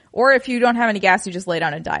again. Or if you don't have any gas, you just lay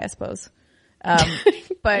down and die, I suppose.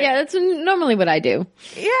 But yeah, that's normally what I do.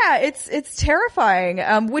 Yeah, it's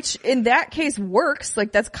terrifying. Which in that case works.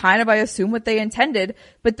 Like that's kind of, I assume, what they intended.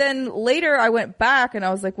 But then later I went back and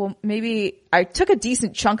I was like, well, maybe I took a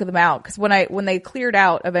decent chunk of them out. Cause when they cleared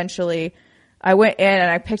out eventually, I went in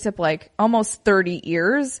and I picked up like almost 30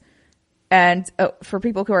 ears. And for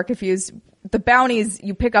people who are confused, the bounties,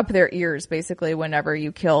 you pick up their ears basically whenever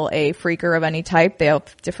you kill a freaker of any type. They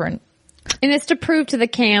have different. And it's to prove to the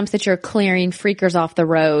camps that you're clearing freakers off the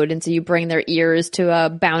road. And so you bring their ears to a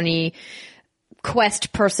bounty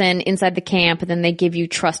quest person inside the camp, and then they give you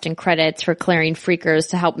trust and credits for clearing freakers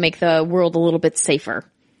to help make the world a little bit safer.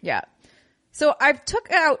 Yeah. So I've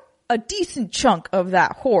took out a decent chunk of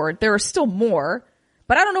that horde. There are still more,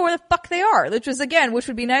 but I don't know where the fuck they are, which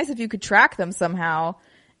would be nice if you could track them somehow,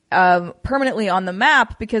 permanently on the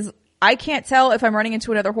map, because I can't tell if I'm running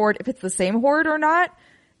into another horde if it's the same horde or not.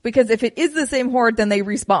 Because if it is the same horde, then they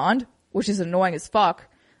respawn, which is annoying as fuck.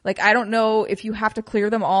 Like, I don't know if you have to clear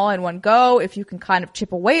them all in one go, if you can kind of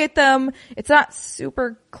chip away at them. It's not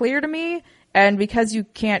super clear to me. And because you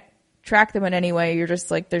can't track them in any way, you're just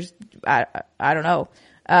like, I don't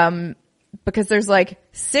know. Because there's like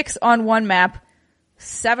 6 on one map,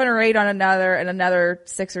 7 or 8 on another, and another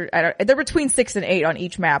 6 or, they're between 6 and 8 on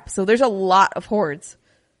each map. So there's a lot of hordes.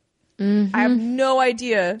 Mm-hmm. I have no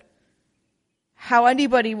idea how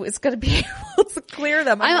anybody is going to be able to clear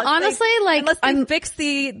them. Unless they fix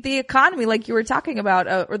the economy, like you were talking about,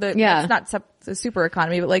 or it's not the super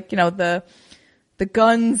economy, but like, you know, the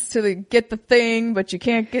guns to get the thing, but you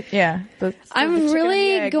can't get, I'm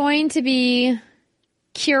really going to be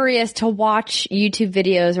curious to watch YouTube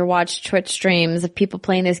videos or watch Twitch streams of people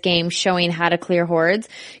playing this game showing how to clear hordes.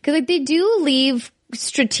 Cause like they do leave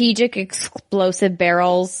strategic explosive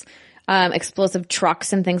barrels, explosive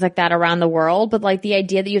trucks and things like that around the world. But like the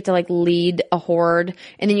idea that you have to like lead a horde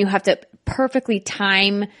and then you have to perfectly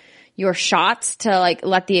time your shots to like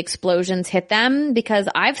let the explosions hit them, because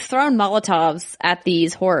I've thrown Molotovs at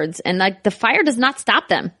these hordes and like the fire does not stop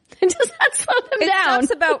them. It does not slow them down. It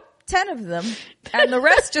stops about 10 of them and the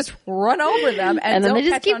rest just run over them and then they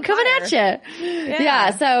just keep coming at you.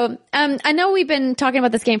 Yeah. So, I know we've been talking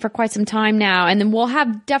about this game for quite some time now, and then we'll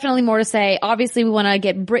have definitely more to say. Obviously, we want to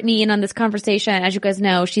get Brittany in on this conversation. As you guys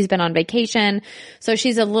know, she's been on vacation, so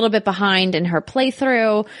she's a little bit behind in her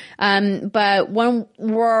playthrough. But when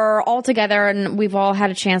we're all together and we've all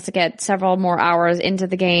had a chance to get several more hours into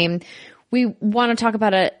the game, we want to talk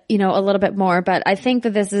about it, you know, a little bit more. But I think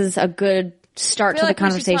that this is a good start to the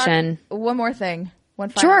conversation. One more thing. One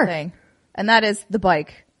final thing. And that is the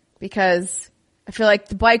bike. Because I feel like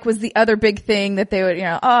the bike was the other big thing that they would, you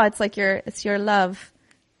know, oh, it's your love.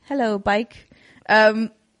 Hello, bike.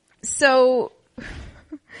 So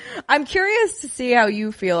I'm curious to see how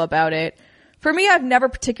you feel about it. For me, I've never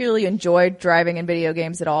particularly enjoyed driving in video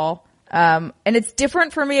games at all. And it's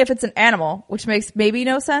different for me if it's an animal, which makes maybe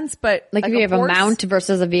no sense, but like if you have a mount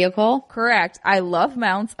versus a vehicle. Correct. I love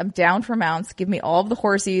mounts. I'm down for mounts. Give me all of the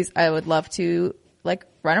horsies. I would love to like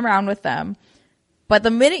run around with them. But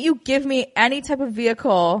the minute you give me any type of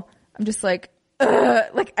vehicle, I'm just like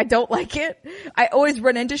I don't like it. I always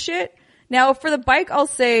run into shit. Now for the bike, I'll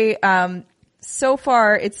say, so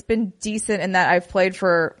far it's been decent in that I've played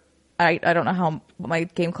for, I don't know what my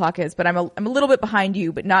game clock is, but I'm a little bit behind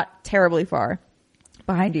you, but not terribly far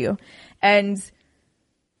behind you. And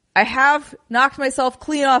I have knocked myself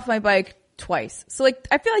clean off my bike twice. So like,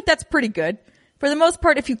 I feel like that's pretty good. For the most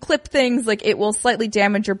part, if you clip things, like it will slightly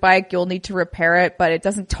damage your bike. You'll need to repair it, but it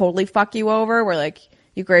doesn't totally fuck you over where like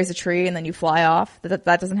you graze a tree and then you fly off. That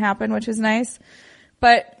doesn't happen, which is nice.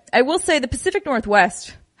 But I will say the Pacific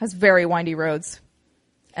Northwest has very windy roads.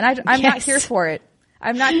 And I'm not here for it.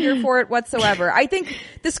 I'm not here for it whatsoever. I think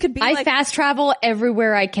this could be I fast travel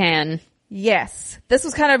everywhere I can. Yes. This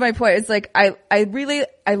was kind of my point. It's like, I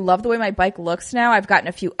love the way my bike looks now. I've gotten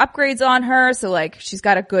a few upgrades on her. So like, she's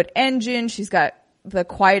got a good engine. She's got the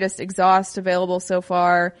quietest exhaust available so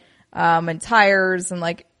far, and tires and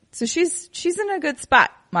like, so she's in a good spot,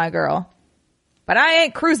 my girl. But I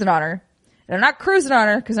ain't cruising on her. And I'm not cruising on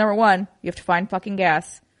her because number one, you have to find fucking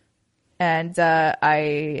gas. And,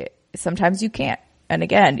 sometimes you can't. And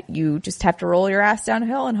again, you just have to roll your ass down a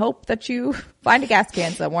hill and hope that you find a gas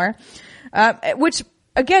can somewhere. Which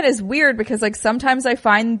again is weird because like sometimes I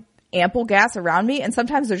find ample gas around me and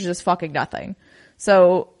sometimes there's just fucking nothing.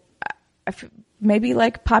 So maybe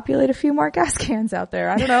like populate a few more gas cans out there.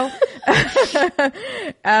 I don't know.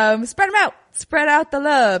 Spread them out. Spread out the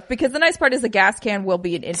love, because the nice part is the gas can will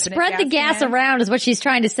be an infinite. Spread the gas around is what she's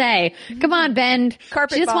trying to say. Come on, Ben.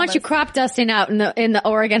 Carpet she just wants you crop dusting out in the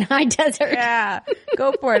Oregon high desert. Yeah,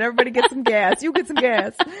 go for it. Everybody get some gas. You get some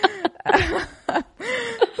gas.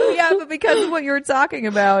 But because of what you were talking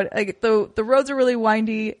about, like the roads are really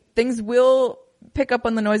windy. Things will pick up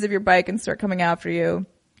on the noise of your bike and start coming after you.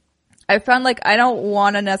 I found like I don't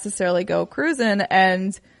want to necessarily go cruising,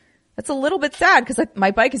 and that's a little bit sad because like,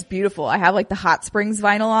 my bike is beautiful. I have like the Hot Springs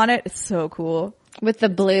vinyl on it. It's so cool. With the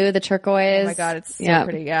blue, the turquoise. Oh my God, it's so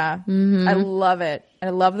pretty. Yeah. Mm-hmm. I love it. I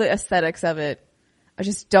love the aesthetics of it. I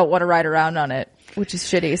just don't want to ride around on it, which is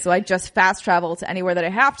shitty. So I just fast travel to anywhere that I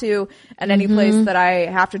have to, and any place that I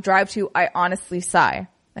have to drive to, I honestly sigh.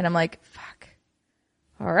 And I'm like, fuck.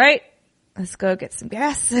 All right, let's go get some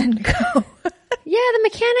gas and go. Yeah, the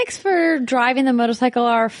mechanics for driving the motorcycle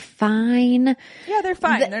are fine. Yeah, they're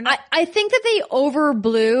fine. They're not. I think that they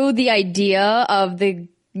overblew the idea of the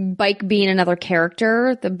bike being another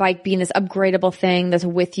character, the bike being this upgradable thing that's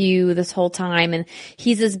with you this whole time, and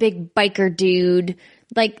he's this big biker dude.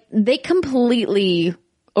 Like, they completely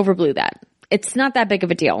overblew that. It's not that big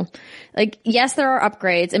of a deal. Like, yes, there are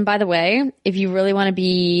upgrades. And by the way, if you really want to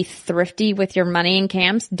be thrifty with your money in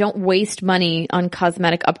camps, don't waste money on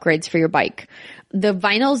cosmetic upgrades for your bike. The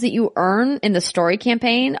vinyls that you earn in the story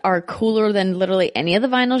campaign are cooler than literally any of the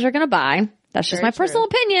vinyls you're going to buy. That's just my personal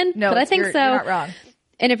opinion, but I think so. You're not wrong.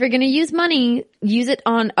 And if you're going to use money, use it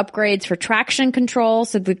on upgrades for traction control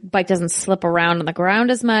so the bike doesn't slip around on the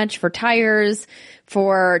ground as much, for tires,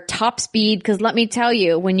 for top speed. Because let me tell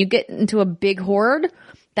you, when you get into a big horde,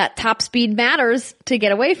 that top speed matters to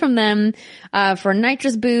get away from them, for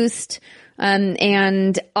nitrous boost.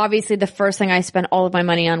 And obviously the first thing I spent all of my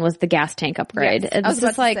money on was the gas tank upgrade. Yes. I was about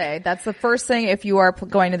to say, that's the first thing. If you are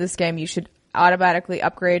going to this game, you should automatically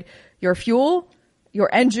upgrade your fuel, your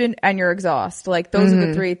engine, and your exhaust. Like, those are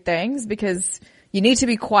the three things, because you need to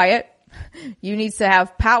be quiet, you need to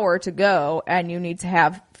have power to go, and you need to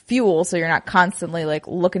have fuel so you're not constantly like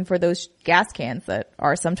looking for those gas cans that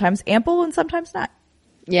are sometimes ample and sometimes not.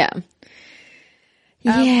 Yeah.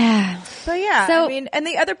 Yeah. So yeah, So- I mean, and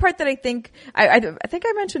the other part that I think, I think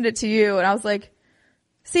I mentioned it to you, and I was like,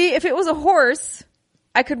 see, if it was a horse,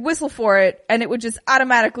 I could whistle for it and it would just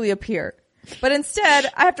automatically appear. But instead,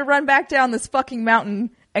 I have to run back down this fucking mountain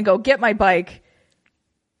and go get my bike,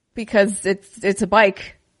 because it's a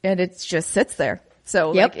bike and it just sits there.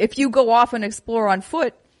 So Yep. like, if you go off and explore on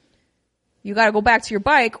foot, you gotta go back to your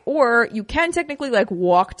bike, or you can technically like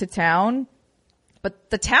walk to town, but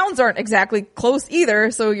the towns aren't exactly close either,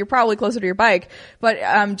 so you're probably closer to your bike. But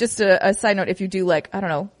just a side note, if you do like, I don't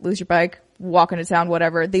know, lose your bike, walk into town,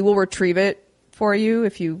 whatever, they will retrieve it for you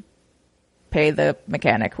if you pay the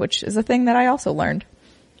mechanic, which is a thing that I also learned.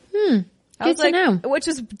 I was Good to know. Which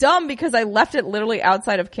is dumb, because I left it literally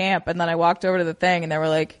outside of camp, and then I walked over to the thing and they were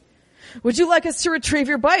like, would you like us to retrieve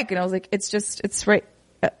your bike? And I was like, it's right.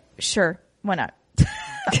 Sure. Why not?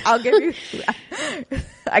 I'll give you,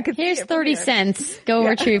 I could. Here's see it from 30 here. cents. Go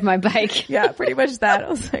retrieve my bike. Yeah, pretty much that. I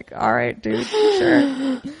was like, all right, dude,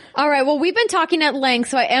 sure. All right. Well, we've been talking at length,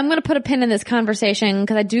 so I am going to put a pin in this conversation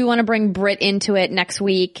because I do want to bring Britt into it next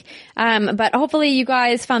week. But hopefully you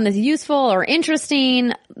guys found this useful or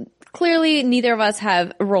interesting. Clearly, neither of us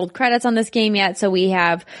have rolled credits on this game yet, so we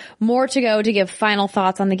have more to go to give final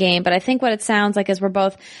thoughts on the game. But I think what it sounds like is we're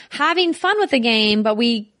both having fun with the game, but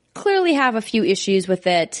we clearly have a few issues with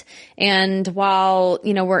it. And while,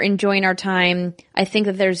 we're enjoying our time, I think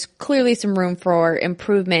that there's clearly some room for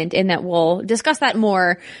improvement, and that we'll discuss that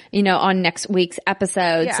more, on next week's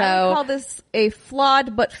episode. Yeah, so I would call this a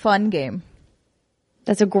flawed but fun game.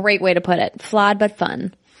 that's a great way to put it. Flawed but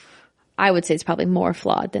fun. I would say it's probably more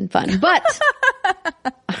flawed than fun, but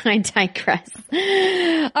I digress.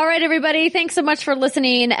 All right, everybody. Thanks so much for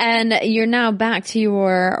listening. And you're now back to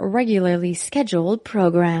your regularly scheduled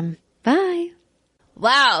program. Bye.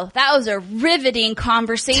 Wow, that was a riveting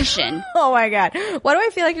conversation. Oh my god. Why do I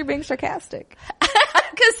feel like you're being sarcastic?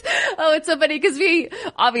 It's so funny because we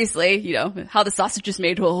obviously, how the sausage is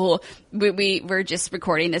made. We were just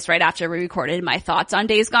recording this right after we recorded my thoughts on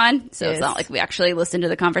Days Gone. So Yes. It's not like we actually listened to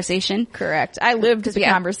the conversation. Correct. I lived the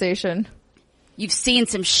yeah. conversation. You've seen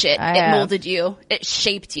some shit. I It have. molded you. It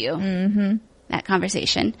shaped you. Mm-hmm. That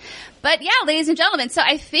conversation. But yeah, ladies and gentlemen, so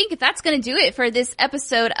I think that's going to do it for this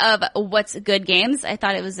episode of What's Good Games. I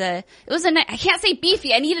thought it was I can't say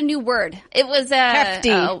beefy. I need a new word. It was Hefty.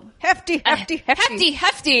 Hefty.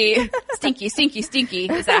 Stinky.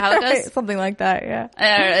 Is that how it goes? Something like that,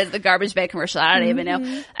 yeah. The garbage bag commercial. I don't even know.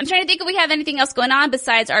 I'm trying to think if we have anything else going on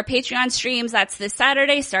besides our Patreon streams. That's this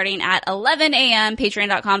Saturday starting at 11 a.m.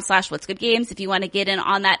 Patreon.com/What's Good Games. If you want to get in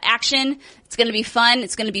on that action, it's going to be fun.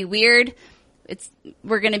 It's going to be weird.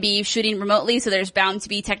 We're going to be shooting remotely, so there's bound to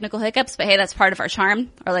be technical hiccups, but hey, that's part of our charm,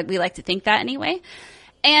 or like we like to think that anyway.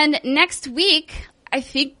 And next week, I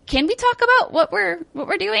think, can we talk about what we're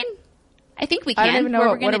doing? I think we can. I don't even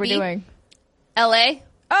know what are we doing. LA?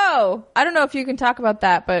 Oh, I don't know if you can talk about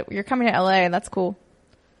that, but you're coming to LA and that's cool.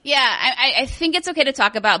 Yeah, I think it's okay to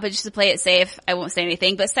talk about, but just to play it safe, I won't say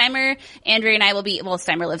anything. But Steimer, Andrea, and I will be, well,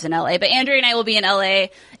 Steimer lives in LA, but Andrea and I will be in LA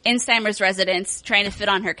in Steimer's residence trying to fit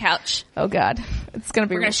on her couch. Oh god. It's gonna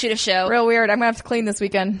be We're going to shoot a show. real weird. I'm gonna have to clean this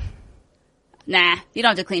weekend. Nah, you don't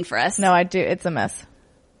have to clean for us. No, I do. It's a mess.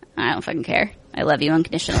 I don't fucking care. I love you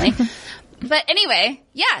unconditionally. But anyway,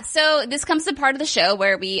 yeah, so this comes to part of the show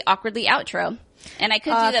where we awkwardly outro. And I could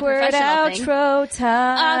do the professional thing. Outro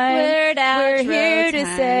time. Awkward outro We're here to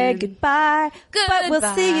time. say goodbye. Goodbye. But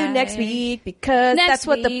we'll see you next week because Next that's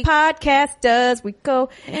what the week. podcast does. We go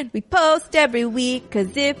and we post every week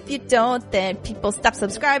because if you don't, then people stop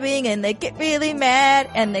subscribing and they get really mad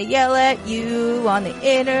and they yell at you on the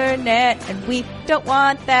internet and we don't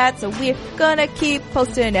want that, so we're gonna keep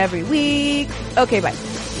posting every week. Okay, bye.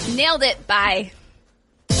 Nailed it. Bye.